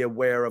made me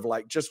aware of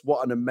like just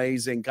what an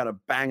amazing kind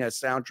of banger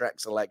soundtrack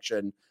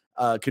selection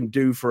can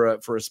do for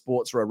a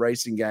sports or a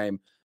racing game.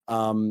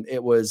 It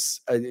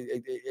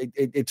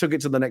took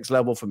it to the next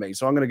level for me.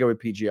 So I'm going to go with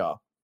PGR.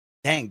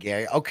 Dang,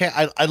 Gary. Okay.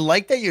 I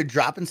like that you're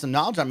dropping some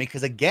knowledge on me,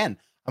 because again,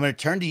 I'm going to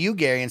turn to you,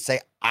 Gary, and say,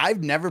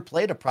 I've never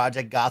played a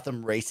Project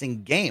Gotham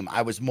Racing game.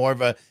 I was more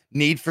of a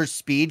Need for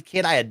Speed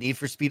kid. I had Need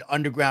for Speed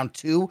Underground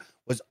 2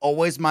 was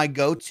always my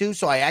go-to.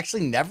 So I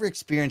actually never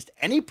experienced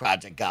any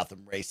Project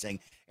Gotham Racing.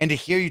 And to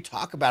hear you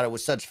talk about it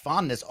with such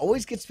fondness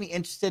always gets me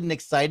interested and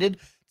excited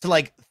to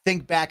like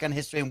think back on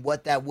history and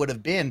what that would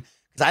have been.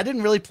 Because I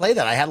didn't really play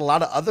that. I had a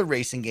lot of other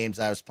racing games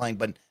I was playing,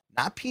 but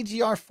not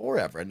PGR 4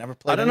 ever. I never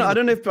played. I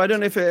don't know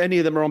if any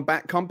of them are on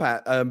back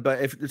compat.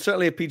 But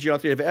certainly a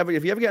PGR 3.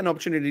 If you ever get an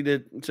opportunity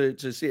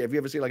to see it, if you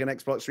ever see like an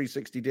Xbox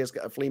 360 disc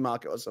at a flea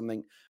market or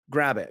something,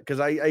 grab it, because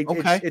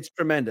it's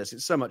tremendous.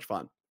 It's so much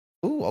fun.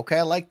 Ooh, okay,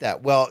 I like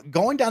that. Well,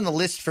 going down the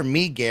list for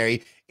me,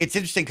 Gary, it's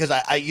interesting because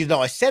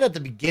I said at the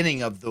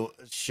beginning of the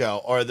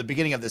show, or the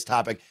beginning of this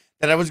topic,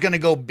 that I was going to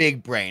go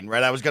big brain,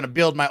 right? I was going to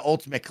build my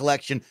ultimate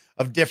collection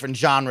of different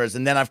genres,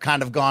 and then I've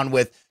kind of gone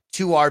with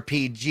 2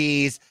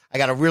 RPGs. I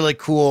got a really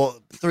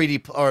cool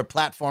 3D or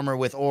platformer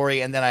with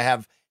Ori, and then I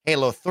have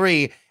Halo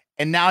 3,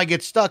 and now I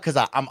get stuck because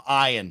I'm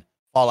eyeing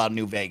Fallout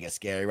New Vegas,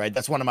 Gary, right?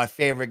 That's one of my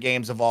favorite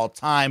games of all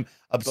time.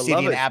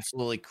 Obsidian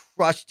absolutely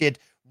crushed it,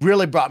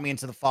 really brought me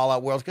into the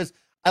Fallout world, because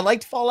I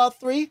liked Fallout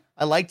 3,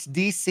 I liked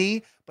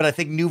DC, but I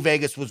think New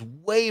Vegas was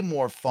way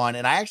more fun,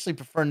 and I actually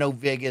prefer New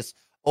Vegas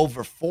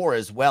over 4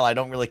 as well. I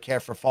don't really care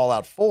for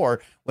Fallout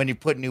 4 when you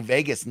put New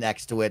Vegas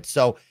next to it.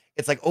 So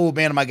it's like, oh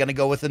man, am I going to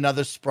go with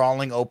another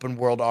sprawling open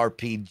world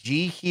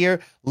RPG here?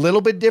 A little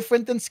bit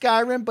different than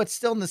Skyrim, but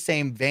still in the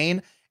same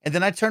vein. And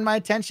then I turn my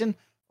attention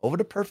over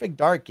to Perfect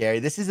Dark, Gary.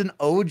 This is an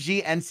OG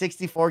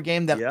N64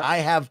 game that I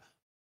have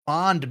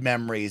fond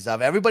memories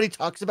of. Everybody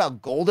talks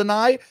about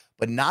GoldenEye,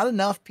 but not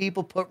enough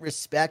people put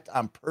respect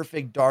on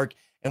Perfect Dark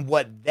and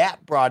what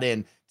that brought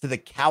in to the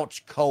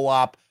couch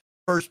co-op,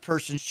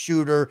 first-person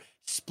shooter,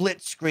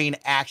 split-screen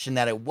action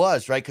that it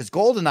was, right? Because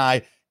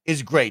GoldenEye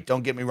is great.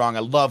 Don't get me wrong. I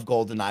love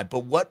GoldenEye.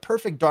 But what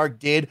Perfect Dark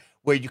did,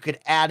 where you could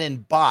add in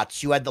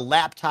bots, you had the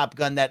laptop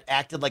gun that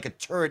acted like a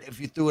turret if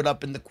you threw it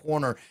up in the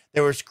corner.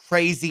 There was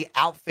crazy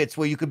outfits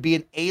where you could be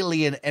an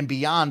alien and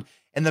beyond.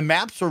 And the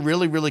maps were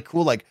really, really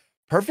cool. Like,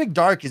 Perfect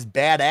Dark is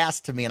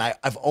badass to me. And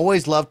I've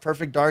always loved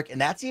Perfect Dark. And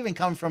that's even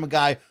coming from a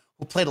guy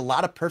who played a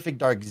lot of Perfect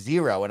Dark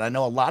Zero. And I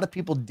know a lot of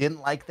people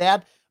didn't like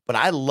that, but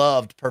I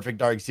loved Perfect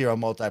Dark Zero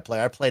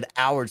multiplayer. I played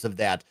hours of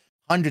that,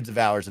 hundreds of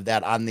hours of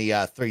that on the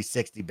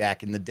 360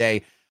 back in the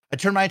day. I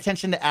turned my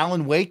attention to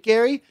Alan Wake,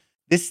 Gary.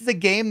 This is a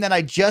game that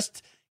I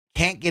just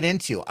can't get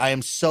into. I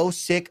am so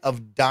sick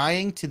of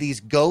dying to these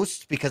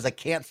ghosts because I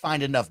can't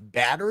find enough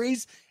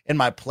batteries in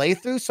my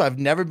playthrough, so I've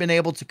never been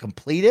able to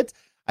complete it.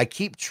 I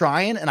keep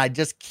trying, and I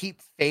just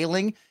keep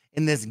failing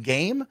in this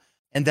game.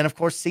 And then, of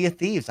course, Sea of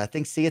Thieves. I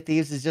think Sea of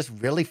Thieves is just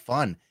really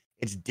fun.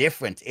 It's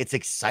different. It's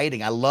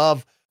exciting. I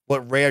love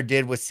what Rare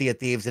did with Sea of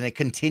Thieves, and it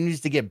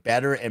continues to get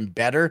better and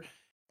better.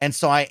 And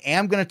so I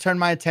am going to turn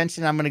my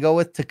attention. I'm going to go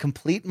with, to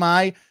complete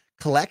my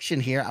collection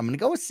here, I'm going to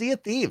go with Sea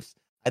of Thieves.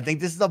 I think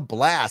this is a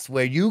blast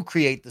where you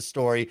create the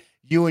story,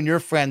 you and your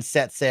friends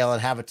set sail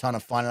and have a ton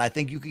of fun. And I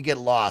think you could get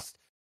lost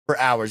for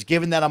hours.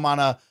 Given that I'm on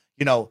a,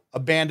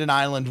 abandoned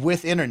island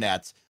with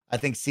internet, I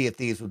think Sea of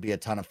Thieves would be a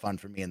ton of fun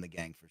for me and the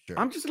gang for sure.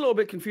 I'm just a little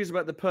bit confused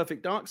about the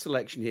Perfect Dark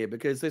selection here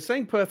because they're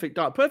saying Perfect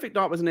Dark. Perfect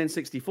Dark was an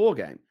N64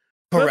 game.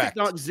 Correct. Perfect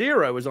Dark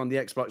Zero was on the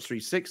Xbox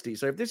 360.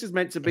 So if this is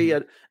meant to be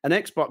an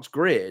Xbox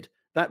grid,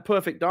 that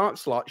Perfect Dark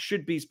slot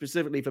should be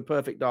specifically for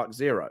Perfect Dark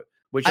Zero,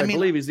 which I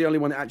believe is the only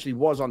one that actually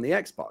was on the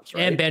Xbox,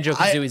 right? And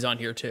Banjo-Kazooie's on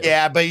here too.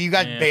 Yeah, but you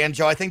got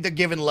Banjo. I think they're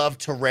giving love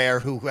to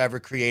Rare, whoever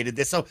created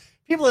this. So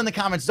people in the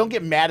comments, don't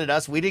get mad at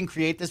us. We didn't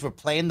create this. We're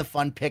playing the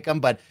fun pick 'em,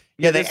 but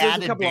they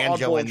added a couple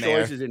Banjo of in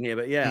there. Choices in here,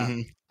 but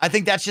I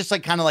think that's just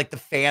like kind of like the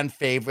fan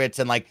favorites,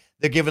 and like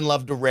they're giving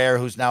love to Rare,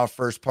 who's now a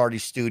first party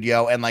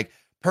studio, and like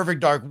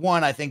Perfect Dark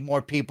 1, I think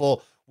more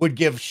people would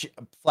give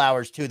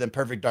flowers to than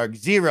Perfect Dark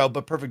Zero,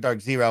 but Perfect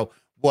Dark Zero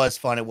was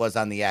fun. It was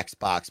on the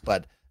Xbox,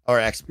 but I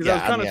was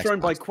kind of thrown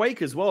by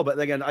Quake as well. But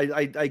again,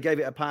 I gave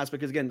it a pass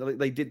because again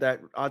they did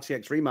that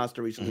RTX remaster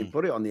recently and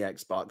put it on the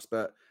Xbox.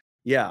 But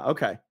yeah,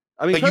 okay.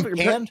 I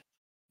mean,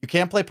 you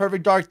can play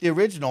Perfect Dark the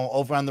original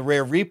over on the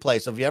Rare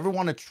Replay. So if you ever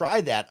want to try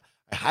that,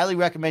 I highly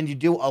recommend you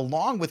do.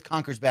 Along with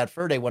Conker's Bad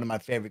Fur Day, one of my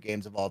favorite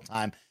games of all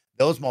time.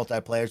 Those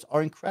multiplayers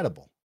are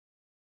incredible.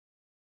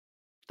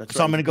 That's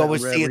so right. I'm going to go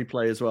with Rare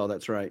Replay as well.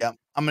 That's right. Yep.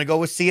 I'm going to go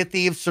with Sea of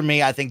Thieves for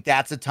me. I think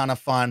that's a ton of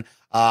fun.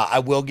 I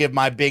will give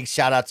my big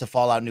shout out to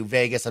Fallout New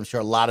Vegas. I'm sure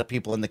a lot of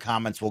people in the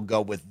comments will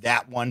go with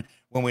that one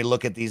when we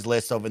look at these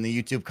lists over in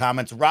the YouTube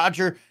comments.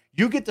 Roger,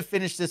 you get to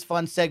finish this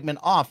fun segment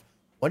off.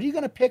 What are you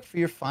going to pick for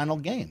your final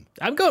game?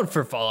 I'm going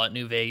for Fallout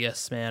New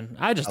Vegas, man.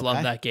 I just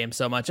love that game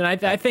so much. And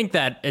I think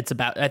that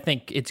I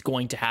think it's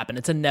going to happen.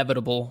 It's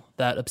inevitable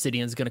that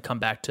Obsidian is going to come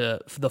back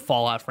to the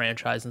Fallout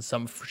franchise in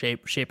some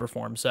shape or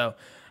form. So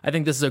I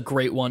think this is a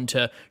great one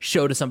to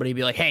show to somebody,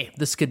 be like, hey,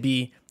 this could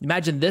be,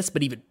 imagine this,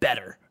 but even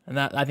better. And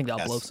I think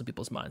that'll blow some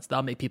people's minds.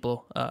 That'll make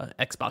people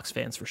Xbox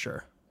fans for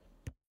sure.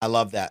 I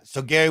love that.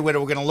 So Gary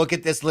Whitta, we're going to look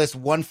at this list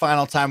one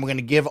final time. We're going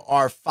to give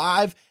our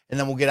 5, and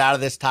then we'll get out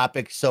of this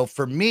topic. So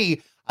for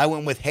me, I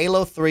went with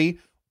Halo 3,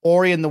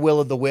 Ori and the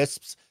Will of the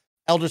Wisps,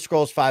 Elder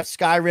Scrolls 5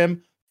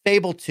 Skyrim,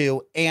 Fable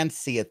 2, and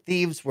Sea of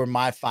Thieves were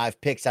my 5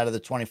 picks out of the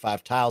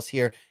 25 tiles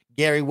here.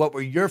 Gary, what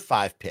were your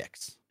 5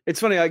 picks? It's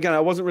funny, again, I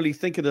wasn't really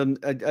thinking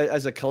of them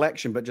as a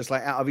collection, but just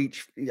like out of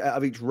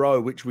each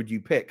row, which would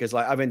you pick? Because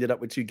like I've ended up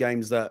with 2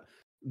 games that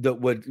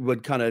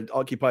would kind of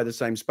occupy the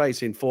same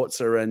space in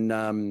Forza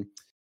and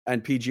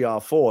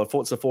PGR4,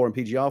 Forza 4 and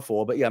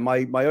PGR4. But yeah,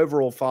 my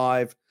overall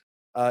 5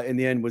 in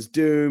the end was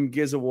Doom,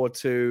 Gears of War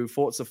 2,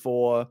 Forza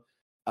 4,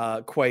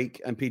 Quake,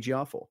 and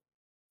PGR4.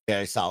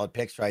 Very solid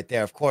picks right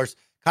there. Of course,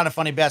 Kind of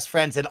Funny best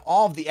friends and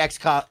all of the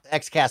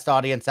XCast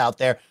audience out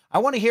there. I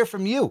want to hear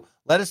from you.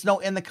 Let us know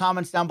in the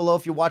comments down below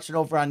if you're watching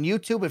over on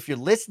YouTube. If you're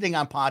listening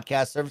on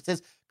podcast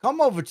services, come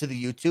over to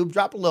the YouTube,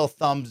 drop a little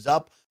thumbs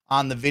up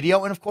on the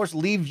video, and of course,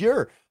 leave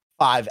your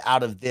 5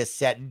 out of this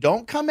set.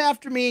 Don't come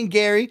after me and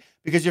Gary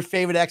because your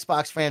favorite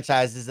Xbox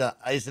franchise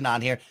isn't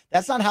on here.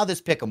 That's not how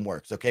this pick'em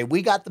works, okay?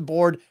 We got the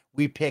board.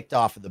 We picked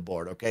off of the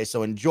board, okay?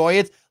 So enjoy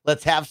it.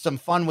 Let's have some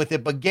fun with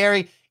it. But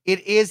Gary, it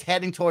is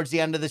heading towards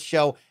the end of the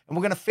show, and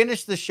we're going to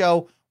finish the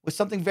show with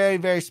something very,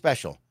 very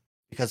special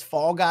because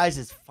Fall Guys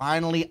is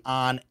finally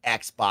on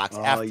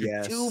Xbox.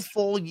 After 2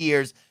 full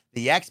years,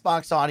 the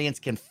Xbox audience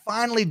can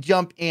finally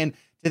jump in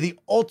to the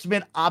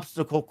ultimate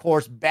obstacle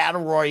course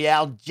battle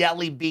royale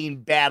jelly bean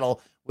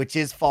battle, which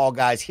is Fall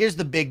Guys. Here's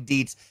the big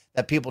deets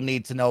that people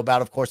need to know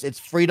about. Of course, it's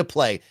free to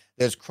play.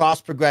 There's cross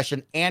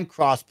progression and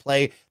cross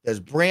play. There's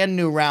brand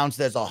new rounds.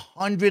 There's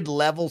 100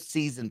 level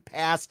season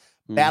pass,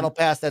 battle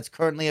pass that's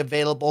currently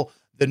available.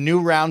 The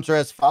new rounds are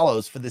as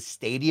follows for the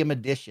Stadium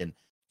Edition: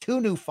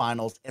 2 new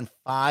finals and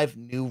 5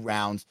 new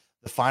rounds.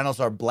 The finals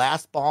are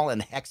Blast Ball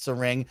and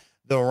Hexaring.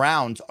 The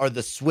rounds are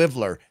the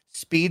Swiveler,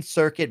 Speed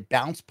Circuit,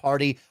 Bounce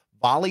Party,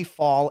 Volley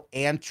Fall,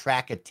 and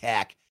Track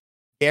Attack.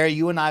 Gary,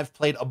 you and I have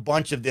played a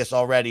bunch of this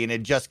already, and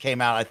it just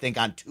came out, I think,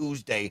 on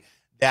Tuesday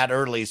that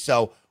early.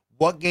 So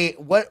what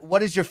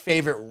is your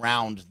favorite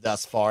round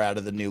thus far out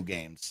of the new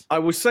games? I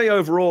would say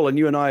overall, and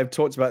you and I have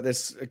talked about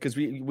this because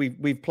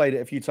we've played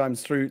it a few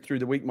times through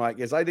the week, Mike,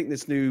 is I think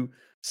this new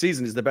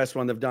season is the best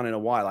one they've done in a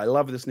while. I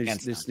love this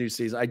new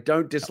season. I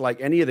don't dislike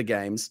any of the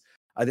games.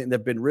 I think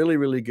they've been really,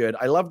 really good.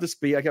 I love the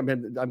speed. I'm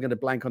going to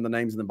blank on the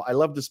names of them, but I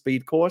love the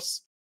speed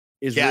course.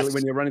 Really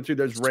when you're running through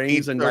those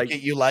rings and really,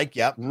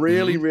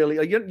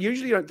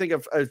 usually you don't think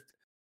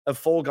of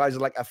Fall Guys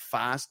as like a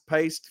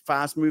fast-paced,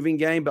 fast-moving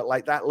game, but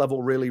like that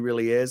level really,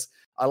 really is.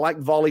 I like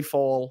Volley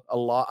Fall a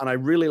lot, and I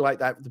really like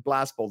that the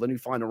Blast Ball. The new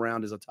final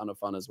round is a ton of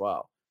fun as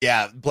well.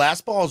 Yeah,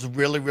 Blast Ball is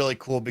really, really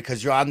cool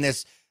because you're on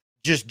this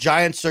just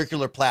giant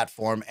circular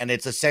platform, and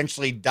it's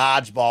essentially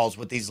dodgeballs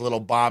with these little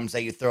bombs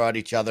that you throw at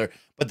each other,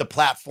 but the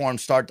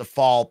platforms start to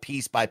fall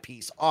piece by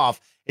piece off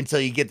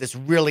until you get this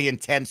really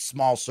intense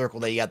small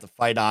circle that you have to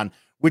fight on,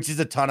 which is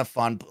a ton of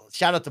fun.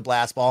 Shout out to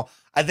Blast Ball.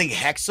 I think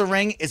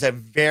Hexaring is a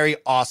very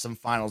awesome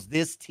finals.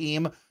 This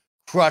team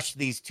crushed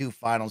these 2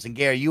 finals. And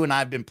Gary, you and I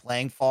have been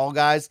playing Fall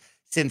Guys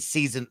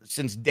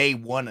since day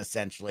one,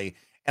 essentially.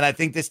 And I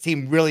think this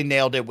team really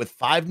nailed it with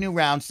 5 new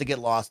rounds to get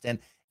lost in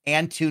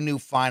and 2 new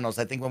finals.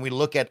 I think when we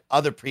look at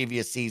other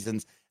previous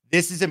seasons,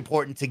 this is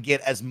important to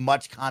get as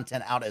much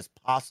content out as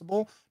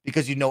possible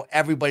because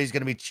everybody's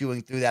going to be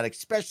chewing through that,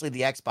 especially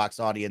the Xbox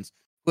audience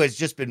who has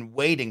just been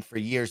waiting for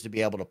years to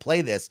be able to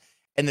play this.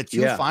 And the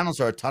 2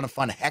 finals are a ton of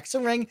fun.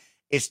 Hexaring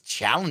is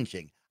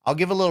challenging. I'll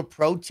give a little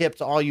pro tip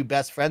to all you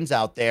best friends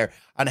out there.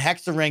 On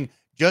Hexaring,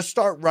 just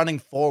start running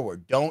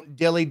forward. Don't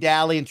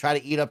dilly-dally and try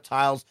to eat up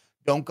tiles.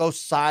 Don't go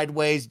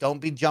sideways.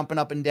 Don't be jumping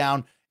up and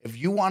down. If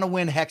you want to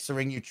win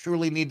Hexaring, you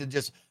truly need to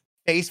just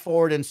face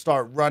forward and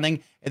start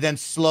running, and then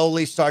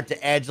slowly start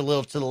to edge a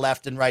little to the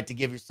left and right to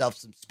give yourself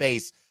some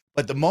space.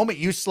 But the moment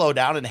you slow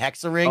down in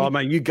Hexaring, oh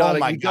man, you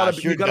gotta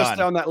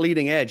stay on that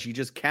leading edge. You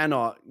just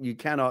cannot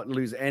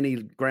lose any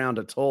ground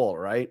at all,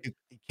 right?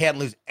 You can't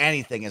lose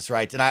anything, is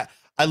right. And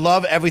I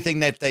love everything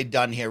that they've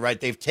done here, right?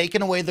 They've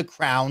taken away the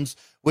crowns,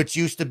 which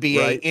used to be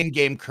a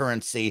in-game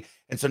currency.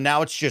 And so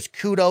now it's just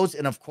kudos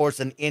and, of course,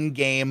 an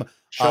in-game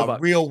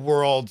real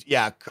world,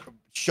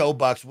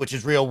 Showbucks, which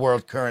is real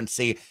world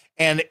currency.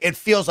 And it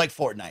feels like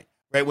Fortnite,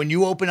 right? When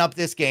you open up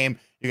this game,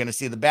 you're going to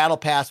see the battle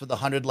pass with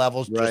 100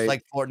 levels, just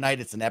like Fortnite.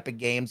 It's an Epic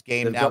Games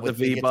game. They've now with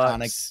the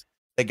V-Bucks.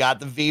 They got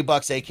the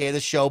V-Bucks, aka the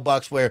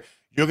Showbucks, where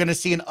you're going to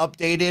see an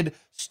updated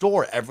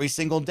store every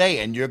single day.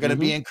 And you're going to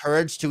be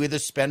encouraged to either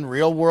spend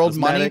real world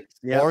money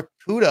or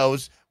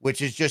kudos,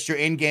 which is just your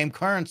in-game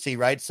currency,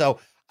 right? So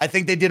I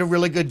think they did a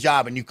really good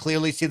job. And you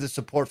clearly see the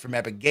support from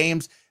Epic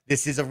Games.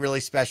 This is a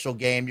really special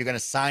game. You're going to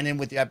sign in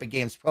with your Epic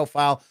Games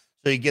profile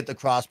so you get the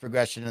cross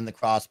progression and the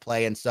cross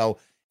play. And so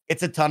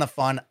it's a ton of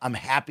fun. I'm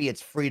happy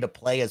it's free to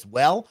play as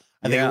well.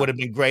 I think it would have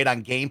been great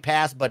on Game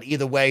Pass, but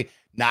either way,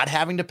 not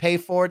having to pay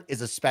for it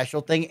is a special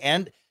thing.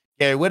 And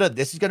Gary Whitta,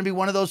 this is going to be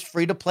one of those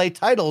free to play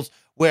titles,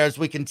 whereas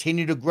we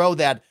continue to grow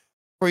that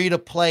free to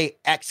play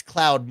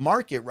xCloud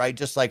market, right?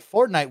 Just like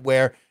Fortnite,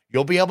 where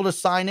you'll be able to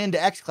sign into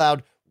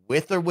xCloud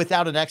with or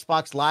without an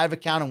Xbox Live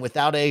account and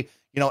without a,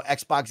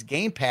 Xbox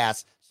Game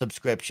Pass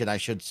subscription, I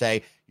should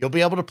say, you'll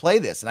be able to play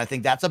this. And I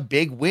think that's a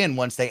big win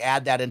once they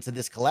add that into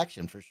this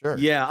collection for sure.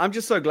 Yeah, I'm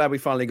just so glad we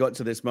finally got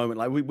to this moment.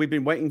 Like we've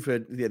been waiting for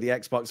the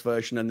Xbox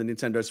version and the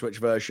Nintendo Switch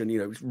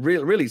version,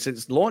 really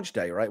since launch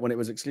day, right? When it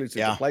was exclusive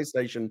to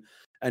PlayStation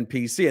and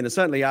PC. And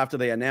certainly after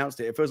they announced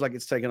it, it feels like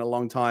it's taken a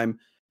long time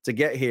to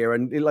get here.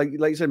 And like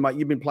you said, Mike,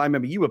 you've been playing,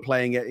 remember you were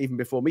playing it even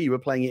before me, you were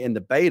playing it in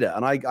the beta.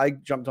 And I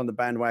jumped on the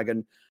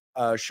bandwagon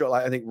I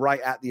think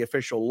right at the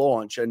official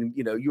launch, and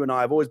you and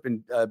I have always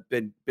been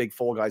big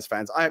Fall Guys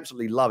fans. I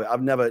absolutely love it.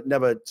 I've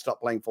never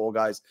stopped playing Fall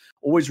Guys.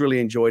 Always really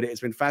enjoyed it.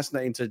 It's been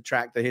fascinating to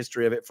track the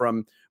history of it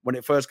from when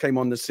it first came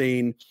on the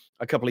scene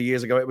a couple of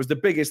years ago. It was the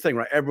biggest thing,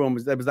 right? There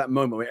was that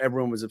moment where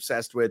everyone was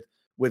obsessed with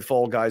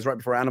Fall Guys right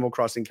before Animal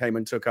Crossing came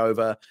and took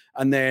over.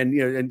 And then,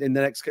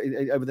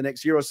 over the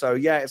next year or so,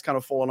 it's kind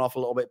of fallen off a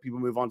little bit. People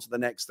move on to the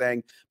next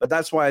thing. But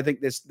that's why I think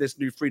this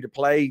new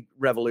free-to-play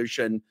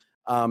revolution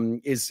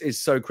is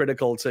so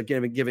critical to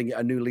giving it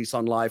a new lease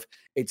on life.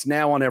 It's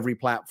now on every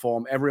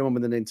platform. Everyone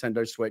with a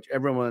Nintendo Switch,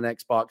 everyone with an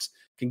Xbox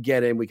can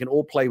get in. We can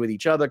all play with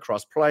each other,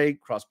 cross-play,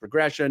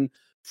 cross-progression,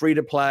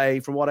 free-to-play.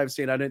 From what I've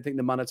seen, I don't think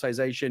the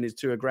monetization is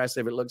too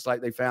aggressive. It looks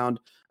like they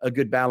found a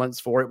good balance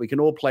for it. We can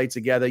all play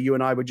together. You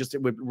and I were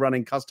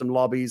running custom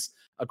lobbies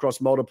across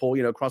multiple,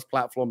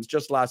 cross-platforms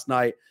just last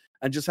night,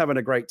 and just having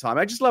a great time.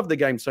 I just love the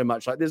game so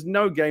much. Like, there's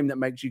no game that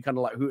makes you kind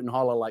of like hoot and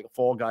holler like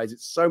Fall Guys.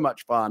 It's so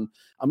much fun.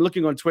 I'm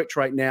looking on Twitch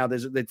right now.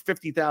 There's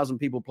 50,000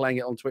 people playing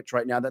it on Twitch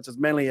right now. That's as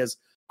many as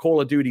Call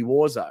of Duty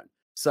Warzone.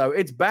 So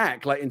it's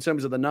back, like in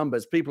terms of the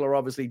numbers. People are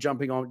obviously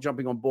jumping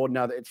on board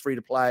now that it's free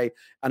to play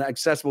and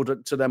accessible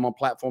to them on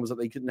platforms that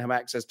they couldn't have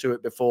access to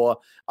it before.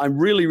 I'm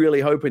really,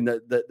 really hoping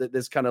that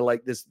this kind of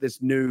like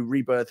this new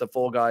rebirth of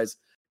Fall Guys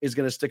is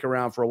going to stick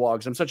around for a while,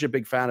 because I'm such a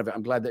big fan of it.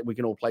 I'm glad that we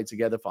can all play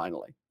together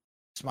finally.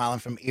 Smiling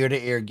from ear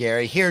to ear,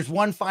 Gary. Here's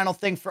one final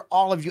thing for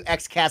all of you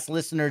XCast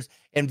listeners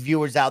and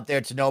viewers out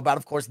there to know about.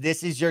 Of course,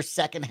 this is your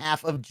second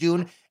half of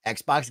June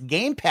Xbox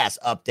Game Pass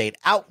update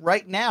out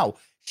right now.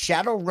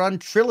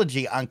 Shadowrun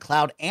Trilogy on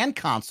cloud and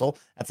console.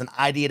 That's an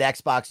ID at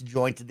Xbox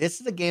joint.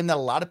 This is a game that a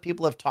lot of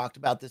people have talked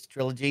about, this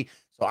trilogy.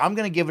 So I'm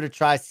going to give it a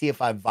try, see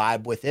if I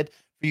vibe with it.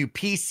 For you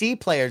PC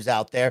players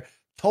out there,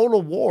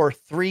 Total War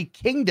 3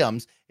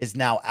 Kingdoms is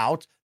now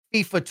out.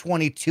 FIFA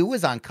 22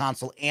 is on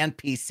console and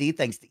PC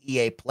thanks to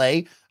EA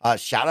Play.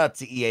 Shout out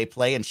to EA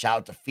Play and shout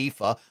out to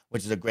FIFA,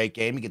 which is a great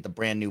game. You get the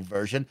brand new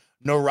version.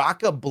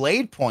 Naraka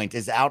Blade Point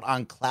is out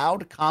on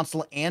cloud,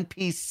 console, and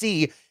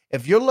PC.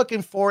 If you're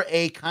looking for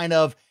a kind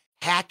of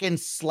hack and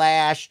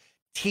slash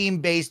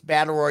team-based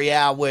battle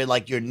royale where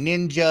like you're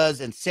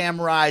ninjas and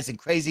samurais and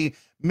crazy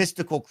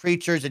mystical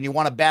creatures and you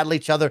want to battle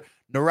each other,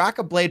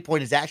 Naraka Blade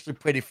Point is actually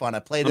pretty fun. I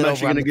played it over on the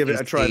PC. I'm actually going to give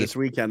it a try this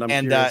weekend. I'm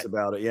curious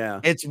about it, yeah.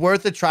 It's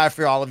worth a try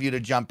for all of you to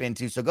jump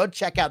into. So go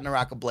check out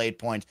Naraka Blade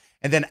Point.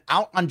 And then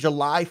out on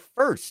July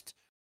 1st,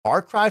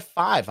 Far Cry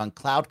 5 on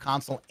cloud,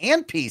 console,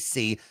 and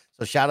PC.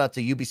 So shout out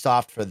to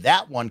Ubisoft for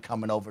that one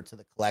coming over to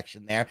the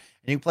collection there.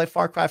 And you can play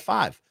Far Cry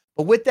 5.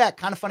 But with that,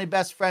 Kind of Funny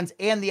best friends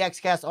and the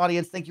XCast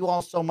audience, thank you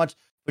all so much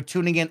for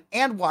tuning in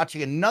and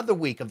watching another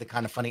week of the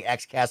Kind of Funny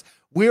XCast.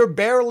 We're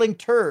barreling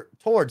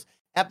towards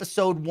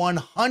episode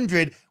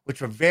 100,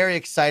 which we're very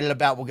excited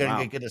about. We're going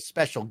to get a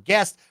special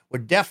guest. We're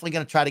definitely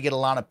going to try to get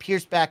Alanah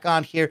Pearce back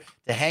on here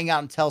to hang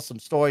out and tell some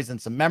stories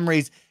and some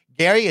memories.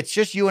 Gary, it's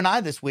just you and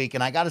I this week,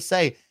 and I got to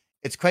say,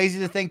 it's crazy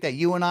to think that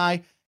you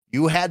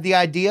had the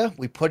idea.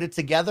 We put it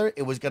together.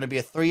 It was going to be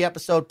a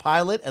 3-episode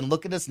pilot, and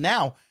look at us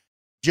now.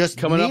 Just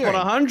coming up on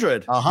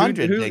 100.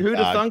 100. Who'd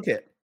have thunk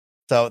it?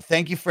 So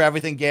thank you for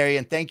everything, Gary,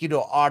 and thank you to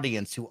our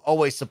audience who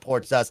always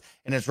supports us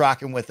and is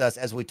rocking with us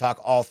as we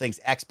talk all things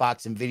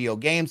Xbox and video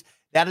games.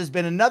 That has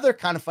been another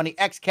Kind of Funny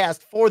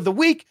XCast for the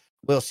week.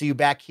 We'll see you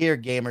back here,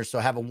 gamers. So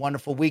have a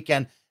wonderful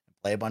weekend and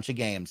play a bunch of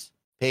games.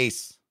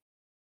 Peace.